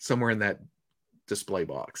display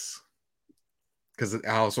box, because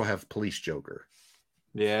I also have Police Joker.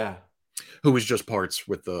 Yeah, who was just parts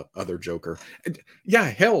with the other Joker. And yeah,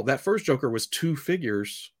 hell, that first Joker was 2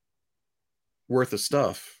 figures worth of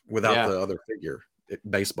stuff without the other figure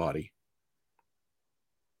base body.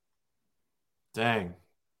 Dang.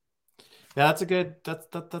 Yeah, that's a good.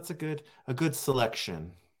 That's a good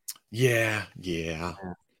selection. Yeah.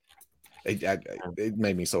 It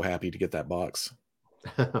made me so happy to get that box.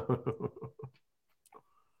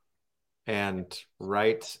 And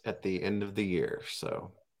right at the end of the year,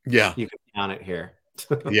 so yeah, you can count it here.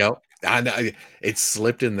 Yep, I know it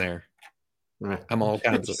slipped in there. I'm all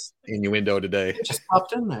kinds of innuendo today. It just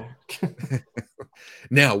popped in there.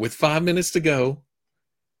 Now, with 5 minutes to go,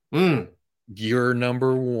 you're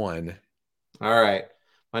number one. All right.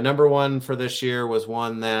 My number one for this year was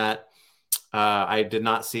one that I did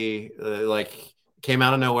not see, came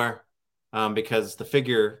out of nowhere because the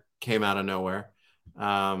figure came out of nowhere.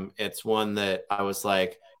 It's one that I was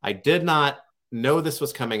like, I did not know this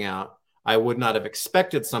was coming out. I would not have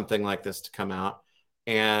expected something like this to come out.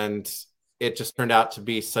 And it just turned out to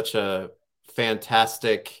be such a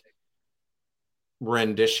fantastic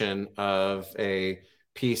rendition of a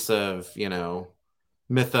piece of,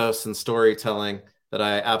 mythos and storytelling that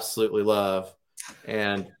I absolutely love.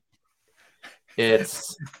 And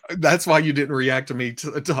that's why you didn't react to me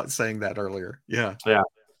saying that earlier. Yeah.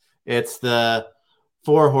 It's the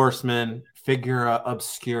 4 Horsemen Figura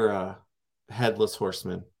Obscura Headless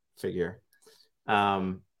Horseman figure.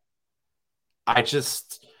 I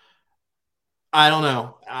don't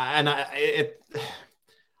know.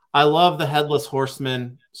 I love the Headless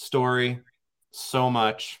Horseman story so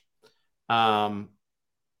much.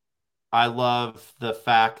 I love the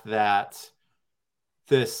fact that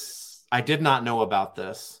I did not know about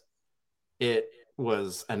this. It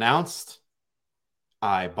was announced.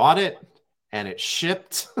 I bought it and it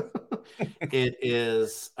shipped. It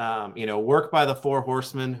is, work by the 4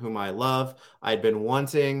 Horsemen, whom I love. I'd been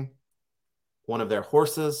wanting one of their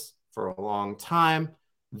horses for a long time.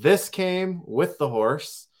 This came with the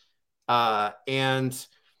horse. And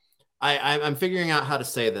I'm figuring out how to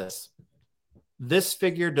say this. This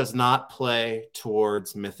figure does not play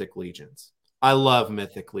towards Mythic Legions. I love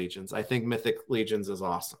Mythic Legions. I think Mythic Legions is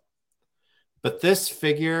awesome. But this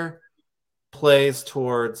figure plays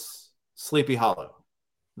towards Sleepy Hollow,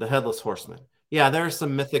 the Headless Horseman. Yeah, there are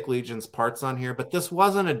some Mythic Legions parts on here, but this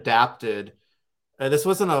wasn't adapted. This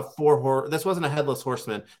wasn't a Headless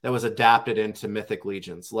Horseman that was adapted into Mythic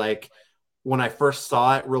Legions. Like, when I first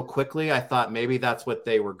saw it real quickly, I thought maybe that's what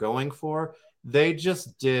they were going for. They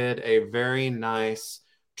just did a very nice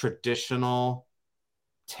traditional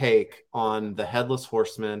take on the Headless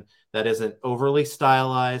Horseman that isn't overly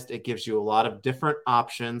stylized. It gives you a lot of different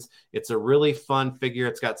options. It's a really fun figure.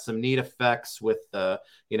 It's got some neat effects with the,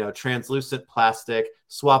 translucent plastic,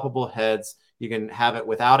 swappable heads. You can have it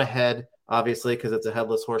without a head, obviously, because it's a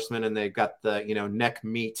Headless Horseman, and they've got the, neck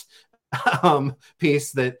meat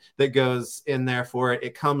piece that goes in there for it.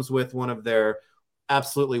 It comes with one of their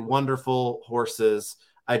absolutely wonderful horses.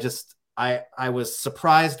 I was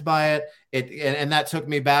surprised by it. And that took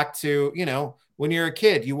me back to, when you're a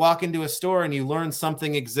kid, you walk into a store and you learn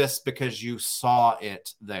something exists because you saw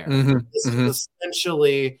it there. This is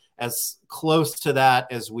essentially as close to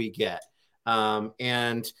that as we get.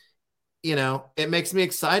 And it makes me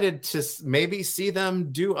excited to maybe see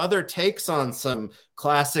them do other takes on some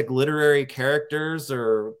classic literary characters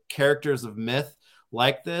or characters of myth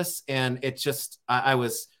like this. And it just, I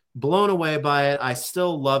was blown away by it. I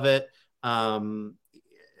still love it. And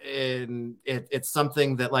it's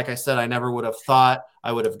something that, like I said, I never would have thought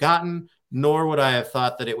I would have gotten, nor would I have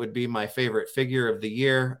thought that it would be my favorite figure of the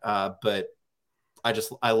year. But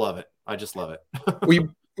I love it. I just love it.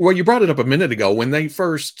 Well, you brought it up a minute ago when they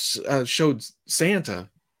first showed Santa.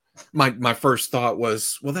 My first thought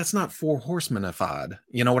was, well, that's not Four Horsemenified.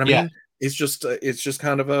 You know what I mean? It's just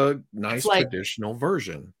kind of a nice traditional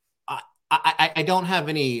version. I don't have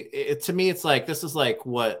any. To me, it's like this is like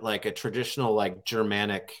a traditional like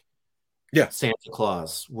Germanic, Santa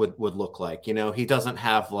Claus would look like. He doesn't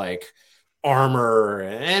have like armor,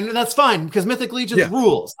 and that's fine because Mythic Legion's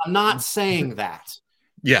rules. I'm not saying that.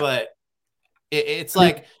 Yeah, but it's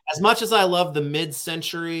like, as much as I love the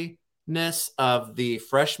mid-century-ness of the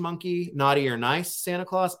Fresh Monkey, Naughty or Nice Santa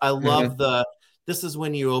Claus, I love this is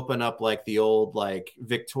when you open up like the old like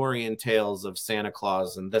Victorian tales of Santa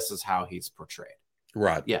Claus, and this is how he's portrayed.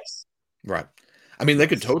 Right. Yes. Right. I mean, they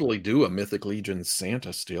could totally do a Mythic Legion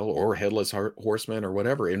Santa still, or Headless Horseman or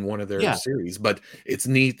whatever in one of their series, but it's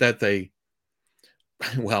neat that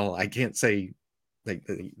well, I can't say they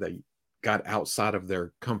got outside of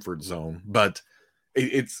their comfort zone, but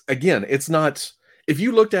it's not, if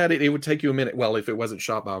you looked at it, it would take you a minute. Well, if it wasn't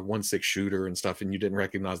shot by a 1.6 shooter and stuff, and you didn't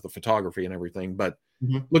recognize the photography and everything, but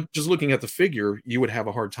just looking at the figure, you would have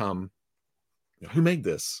a hard time. Who made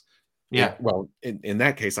this? Yeah. Well, in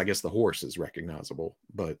that case, I guess the horse is recognizable,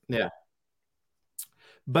 but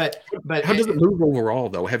but how does it move overall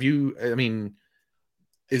though? Have you, I mean,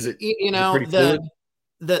 is it,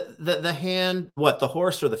 the hand, what, the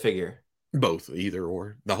horse or the figure? Both, either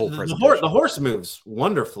or. The whole the horse moves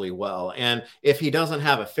wonderfully well, and if he doesn't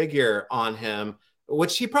have a figure on him,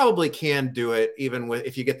 which he probably can do it even with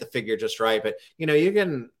if you get the figure just right, but you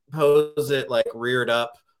can pose it like reared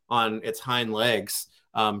up on its hind legs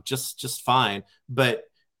just fine. But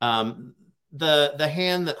the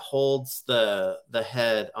hand that holds the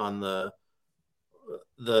head on the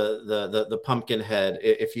pumpkin head,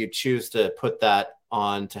 if you choose to put that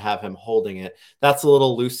on to have him holding it, that's a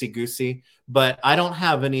little loosey-goosey, but I don't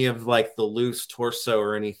have any of like the loose torso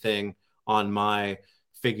or anything on my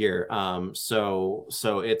figure. So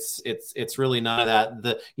it's really none of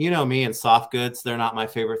that. Me and soft goods, they're not my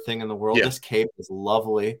favorite thing in the world. This cape is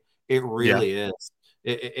lovely. It really is.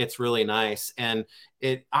 It's really nice. And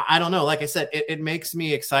I don't know, like I said, it makes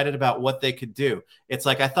me excited about what they could do. It's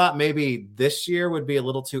like, I thought maybe this year would be a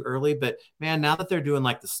little too early, but man, now that they're doing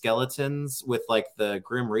like the skeletons with like the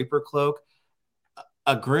Grim Reaper cloak,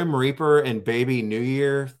 a Grim Reaper and Baby New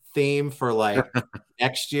Year theme for like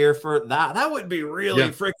next year, for that would be really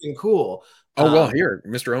freaking cool. Oh, well, here,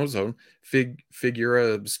 Mr. Ozone,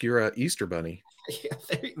 Figura Obscura Easter Bunny.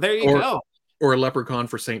 There you go. Or a leprechaun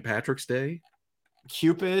for St. Patrick's Day.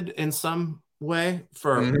 Cupid in some way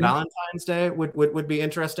for Valentine's Day would be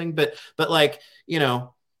interesting, but like,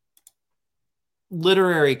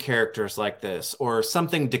 literary characters like this or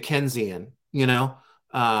something Dickensian,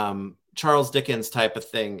 Charles Dickens type of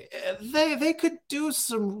thing, they could do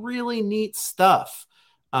some really neat stuff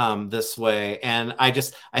this way. And I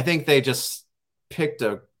think they just picked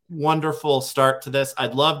a wonderful start to this.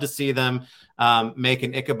 I'd love to see them make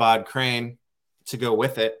an Ichabod Crane to go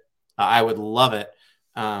with it. I would love it.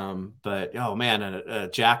 But oh man,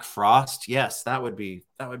 Jack Frost, yes, that would be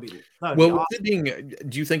well, be awesome.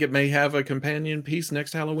 Do you think it may have a companion piece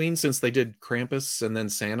next Halloween, since they did Krampus and then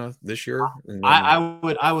Santa this year?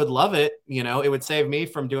 I would love it. It would save me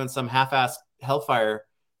from doing some half-assed Hellfire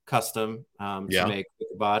custom to make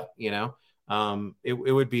Ichabod. It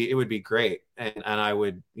would be great, and I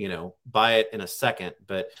would buy it in a second.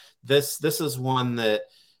 But this is one that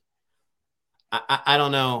I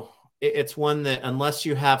don't know. It's one that, unless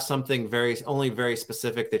you have something very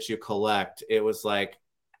specific that you collect, it was like,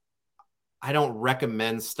 I don't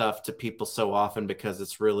recommend stuff to people so often because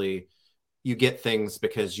it's really, you get things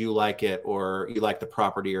because you like it or you like the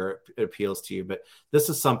property or it appeals to you. But this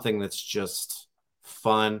is something that's just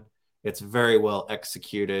fun. It's very well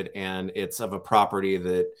executed, and it's of a property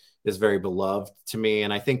that is very beloved to me.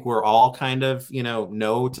 And I think we're all kind of,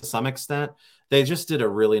 know to some extent. They just did a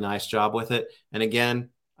really nice job with it. And again,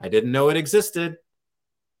 I didn't know it existed.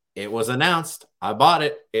 It was announced. I bought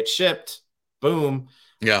it. It shipped. Boom.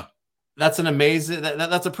 Yeah. That's an amazing,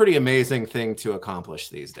 that's a pretty amazing thing to accomplish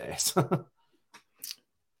these days.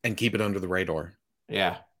 And keep it under the radar.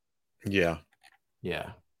 Yeah. Yeah.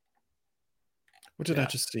 Yeah. What did I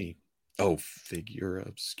just see? Oh, Figura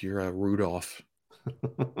Obscura Rudolph.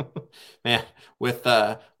 Man, with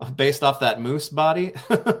based off that moose body.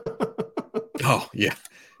 Oh yeah,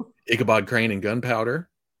 Ichabod Crane and Gunpowder.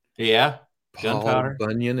 Yeah, Paul gunpowder.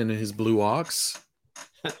 Bunyan and his Blue Ox.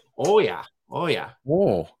 Oh yeah, oh yeah.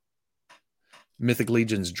 Whoa. Mythic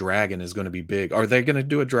Legion's dragon is going to be big. Are they going to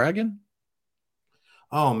do a dragon?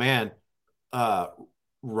 Oh man, uh,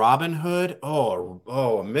 Robin Hood.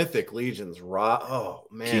 Oh, Mythic Legions. Oh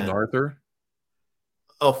King man. Arthur?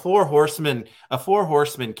 A four horsemen,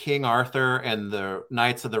 King Arthur and the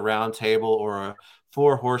Knights of the Round Table, or a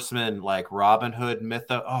four horsemen like Robin Hood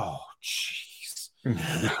mytho. Oh, jeez.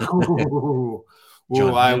 Ooh,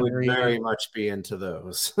 John I would Henry, very much be into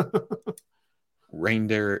those.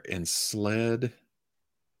 Reindeer and Sled.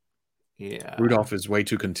 Yeah. Rudolph is way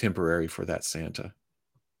too contemporary for that Santa.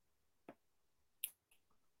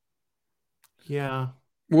 Yeah.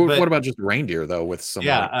 Well, But what about just reindeer though, with some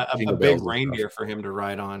yeah, like a jingle big bells and stuff, reindeer for him to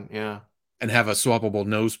ride on. Yeah. and have a swappable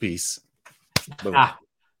nose piece? Boom. Ah,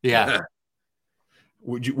 yeah.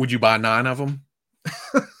 Would you buy 9 of them?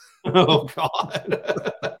 Oh God.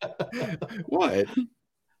 What?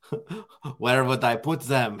 Where would I put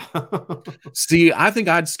them? See, I think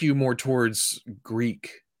I'd skew more towards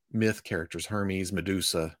Greek myth characters, Hermes,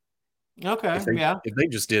 Medusa. Okay, If they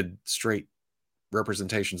just did straight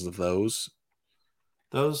representations of those,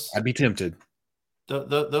 those I'd be tempted.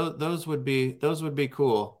 those would be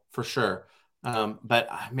cool for sure. But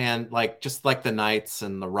man, like just like the Knights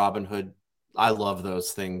and the Robin Hood, I love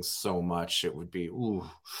those things so much. It would be ooh,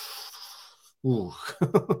 ooh.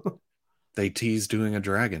 They teased doing a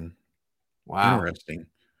dragon. Wow. Interesting.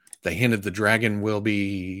 They hinted the dragon will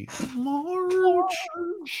be large.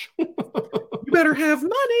 You better have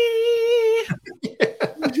money.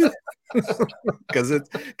 Because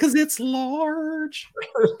it's large.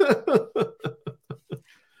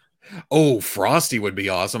 Oh, Frosty would be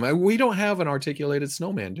awesome. We don't have an articulated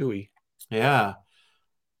snowman, do we? Yeah.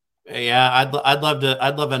 Yeah, I'd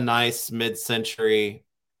love a nice mid-century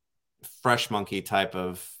fresh monkey type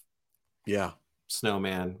of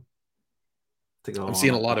snowman to go I'm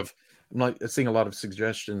seeing on. a lot of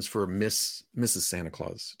suggestions for Mrs. Santa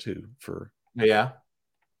Claus too, for Yeah.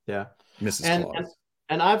 Mrs. Claus.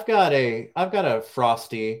 And I've got a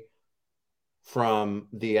Frosty from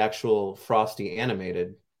the actual Frosty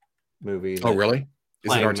animated movie. Oh, really? Is it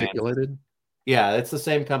playing articulated? Yeah, it's the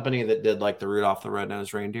same company that did like the Rudolph the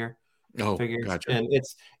Red-Nosed Reindeer Oh, figures. gotcha. And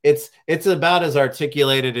it's about as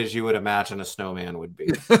articulated as you would imagine a snowman would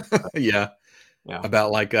be. Yeah. Yeah.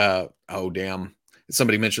 About like oh damn.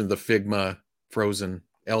 Somebody mentioned the Figma Frozen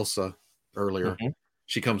Elsa earlier. Mhm.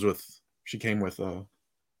 She came with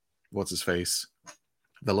what's his face?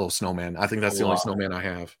 The little snowman. I think that's the only snowman I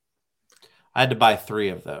have. I had to buy 3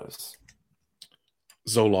 of those.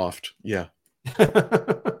 Zoloft, yeah.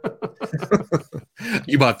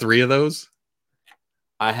 You bought 3 of those?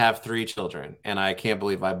 I have 3 children, and I can't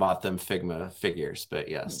believe I bought them Figma figures, but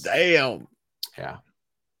yes. Damn. Yeah.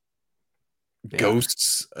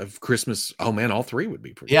 Ghosts of Christmas. Oh man, all 3 would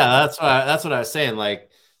be pretty. Yeah, cool. That's what I was saying.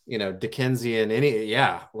 Like, Dickensian,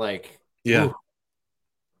 yeah.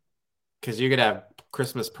 Because you could have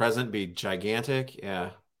Christmas present be gigantic.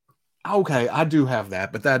 Yeah. Okay, I do have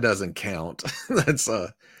that, but that doesn't count. That's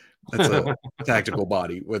a tactical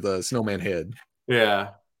body with a snowman head.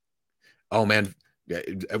 Yeah. Oh man,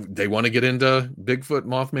 they want to get into Bigfoot,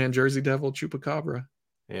 Mothman, Jersey Devil, Chupacabra.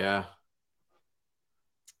 Yeah.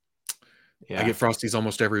 I get Frosties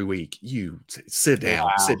almost every week. You sit down,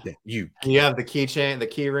 sit down. You have the keychain, the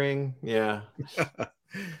key ring. Yeah.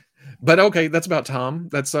 But okay, that's about Tom.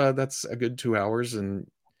 That's a good 2 hours, and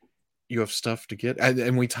you have stuff to get,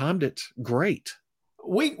 and we timed it great.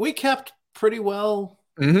 We kept pretty well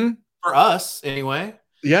for us anyway.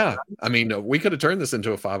 Yeah, I mean, we could have turned this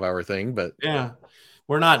into a 5-hour thing, but yeah,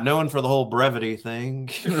 we're not known for the whole brevity thing.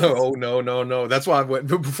 No. That's why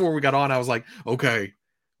before we got on, I was like, okay,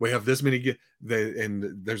 we have this many,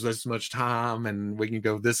 and there's this much time, and we can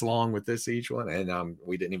go this long with this each one, and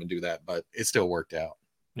we didn't even do that, but it still worked out.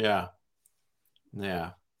 Yeah.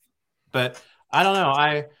 But I don't know.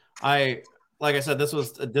 I like I said, this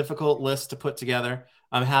was a difficult list to put together.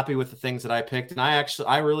 I'm happy with the things that I picked, and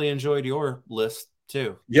I really enjoyed your list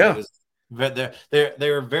too. Yeah, they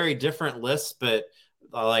were very different lists, but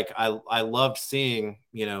like I loved seeing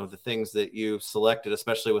the things that you selected,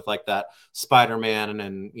 especially with like that Spider-Man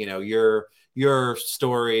and your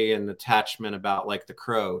story and attachment about like the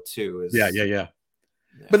Crow too. Yeah.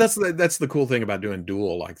 But that's the cool thing about doing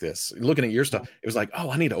dual like this. Looking at your stuff, it was like,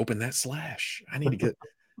 oh, I need to open that Slash. I need to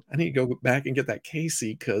go back and get that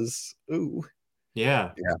Casey because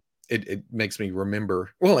yeah. it makes me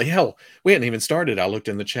remember. Well, hell, we hadn't even started. I looked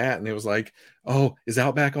in the chat and it was like, "Oh, is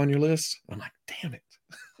Outback on your list?" I'm like, "Damn it!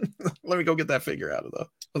 Let me go get that figure out of the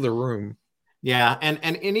other room." Yeah,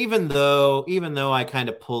 and even though I kind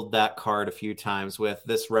of pulled that card a few times with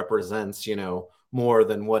this represents, more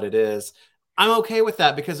than what it is, I'm okay with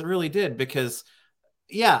that because it really did. Because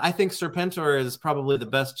yeah, I think Serpentor is probably the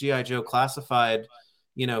best GI Joe classified,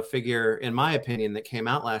 figure in my opinion that came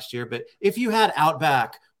out last year. But if you had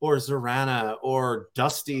Outback or Zorana or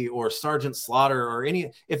Dusty or Sergeant Slaughter or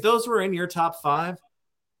if those were in your top 5,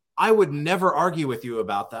 I would never argue with you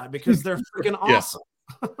about that because they're freaking awesome.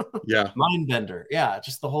 Yeah. Mindbender. Yeah,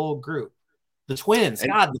 just the whole group. The twins.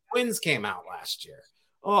 The twins came out last year.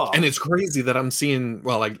 Oh. And it's crazy that I'm seeing,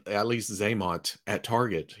 well, like at least Zaymont at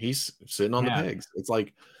Target. He's sitting on the pegs. It's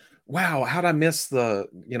like, wow, how'd I miss the,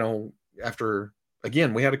 after,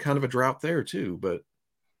 again, we had a kind of a drought there too, but.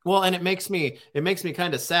 Well, and it makes me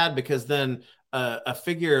kind of sad because then a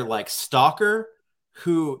figure like Stalker,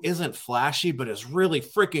 who isn't flashy but is really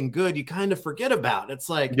freaking good, you kind of forget about. It's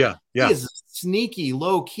like, yeah, he is a sneaky,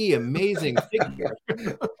 low-key, amazing figure.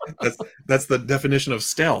 that's the definition of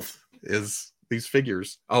stealth, is these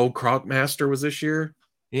figures. Oh, Crocmaster was this year?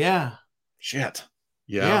 Yeah. Shit.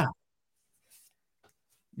 Yeah.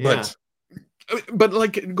 But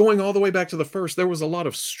like going all the way back to the first, there was a lot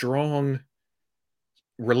of strong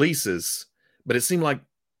releases, but it seemed like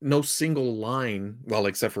no single line, well,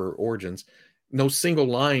 except for Origins, no single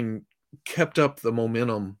line kept up the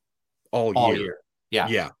momentum all year.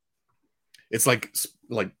 Yeah. It's like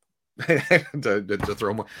to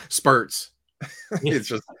throw more spurts. It's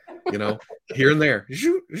just, here and there.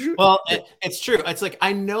 Well, it's true. It's like,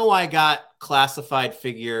 I know I got classified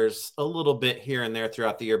figures a little bit here and there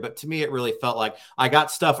throughout the year, but to me, it really felt like I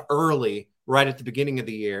got stuff early, right at the beginning of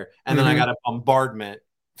the year, and then I got a bombardment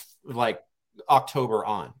like October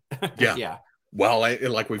on. Yeah. Well,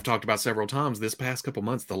 like we've talked about several times, this past couple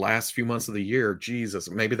months, the last few months of the year, Jesus,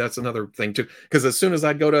 maybe that's another thing too. Because as soon as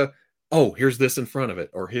I'd go to, oh, here's this in front of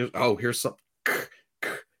it, or here's some,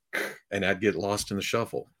 and I'd get lost in the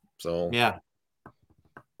shuffle. So yeah.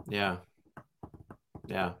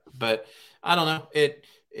 But I don't know.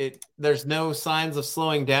 There's no signs of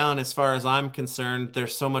slowing down as far as I'm concerned.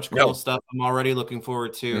 There's so much cool stuff I'm already looking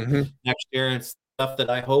forward to next year, and stuff that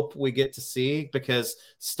I hope we get to see, because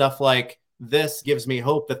stuff like this gives me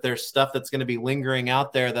hope that there's stuff that's going to be lingering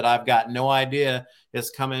out there that I've got no idea is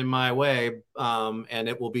coming my way. And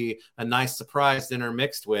it will be a nice surprise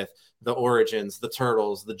intermixed with the Origins, the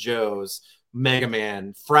Turtles, the Joes, Mega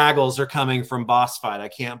Man. Fraggles are coming from Boss Fight. I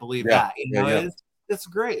can't believe that. It's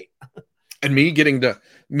great. And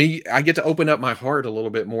I get to open up my heart a little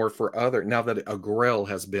bit more for now that a Grell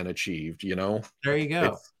has been achieved, There you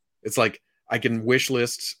go. It's like, I can wish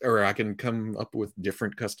list, or I can come up with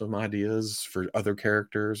different custom ideas for other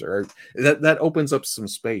characters, or that opens up some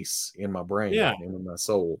space in my brain and in my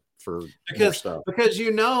soul for more stuff. Because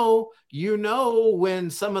when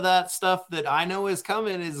some of that stuff that I know is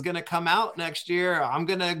coming is going to come out next year, I'm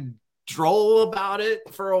going to troll about it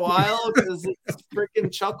for a while because it's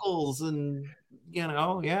freaking Chuckles and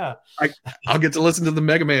I'll get to listen to the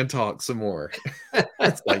Mega Man talk some more.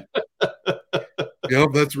 It's like, yep,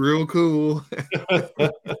 that's real cool.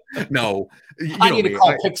 No, I need to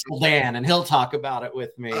call Pixel Dan and he'll talk about it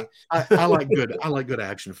with me. I like good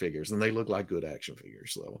action figures, and they look like good action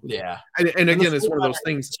figures. So yeah, and again, it's one of those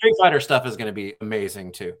things. Street Fighter stuff is going to be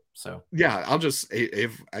amazing too. So yeah, I'll just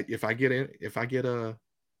if I get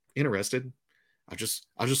interested, I'll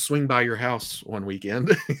just swing by your house one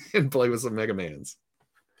weekend and play with some Mega Mans.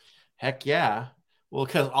 Heck yeah! Well,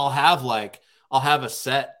 because I'll have a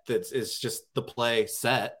set that is just the play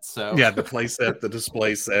set. So yeah, the play set, the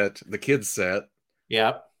display set, the kids set.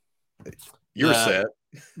 Yep. Your set.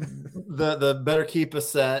 The better keep a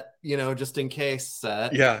set, just in case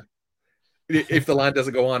set. Yeah. If the line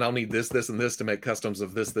doesn't go on, I'll need this, and this to make customs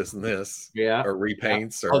of this, and this. Yeah. Or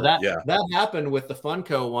repaints. That happened with the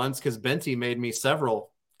Funko ones, because Benty made me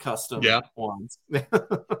several custom ones.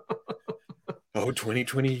 Oh,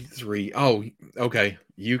 2023. Oh, okay.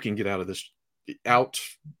 You can get out of this. Out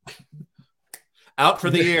for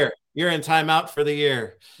the year. You're in timeout for the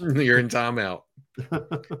year. You're in timeout.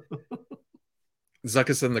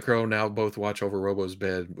 Zuckus and the Crow now both watch over Robo's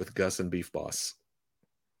bed with Gus and Beef Boss.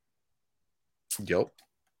 Yep.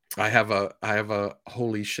 I have a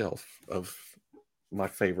holy shelf of my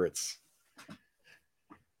favorites.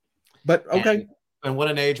 But okay. And what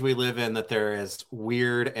an age we live in that there is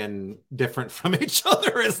weird and different from each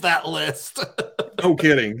other as that list. No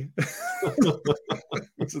kidding.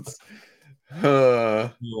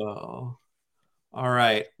 All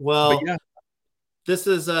right. Well, this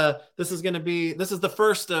is the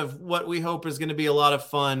first of what we hope is going to be a lot of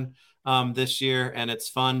fun this year, and it's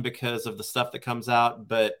fun because of the stuff that comes out,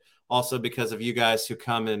 but also because of you guys who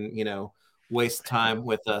come and waste time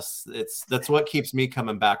with us. That's what keeps me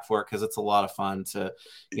coming back for it, because it's a lot of fun to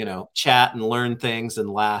chat and learn things and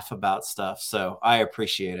laugh about stuff. So I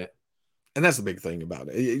appreciate it. And that's the big thing about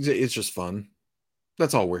it. It's just fun.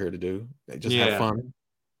 That's all we're here to do. Just have fun.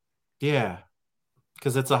 Yeah,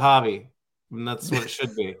 because it's a hobby, and that's what it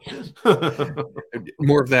should be.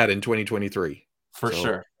 More of that in 2023. For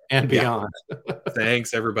sure. And beyond.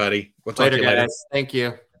 Thanks, everybody. We'll talk to you later. Guys. Thank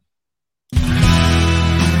you.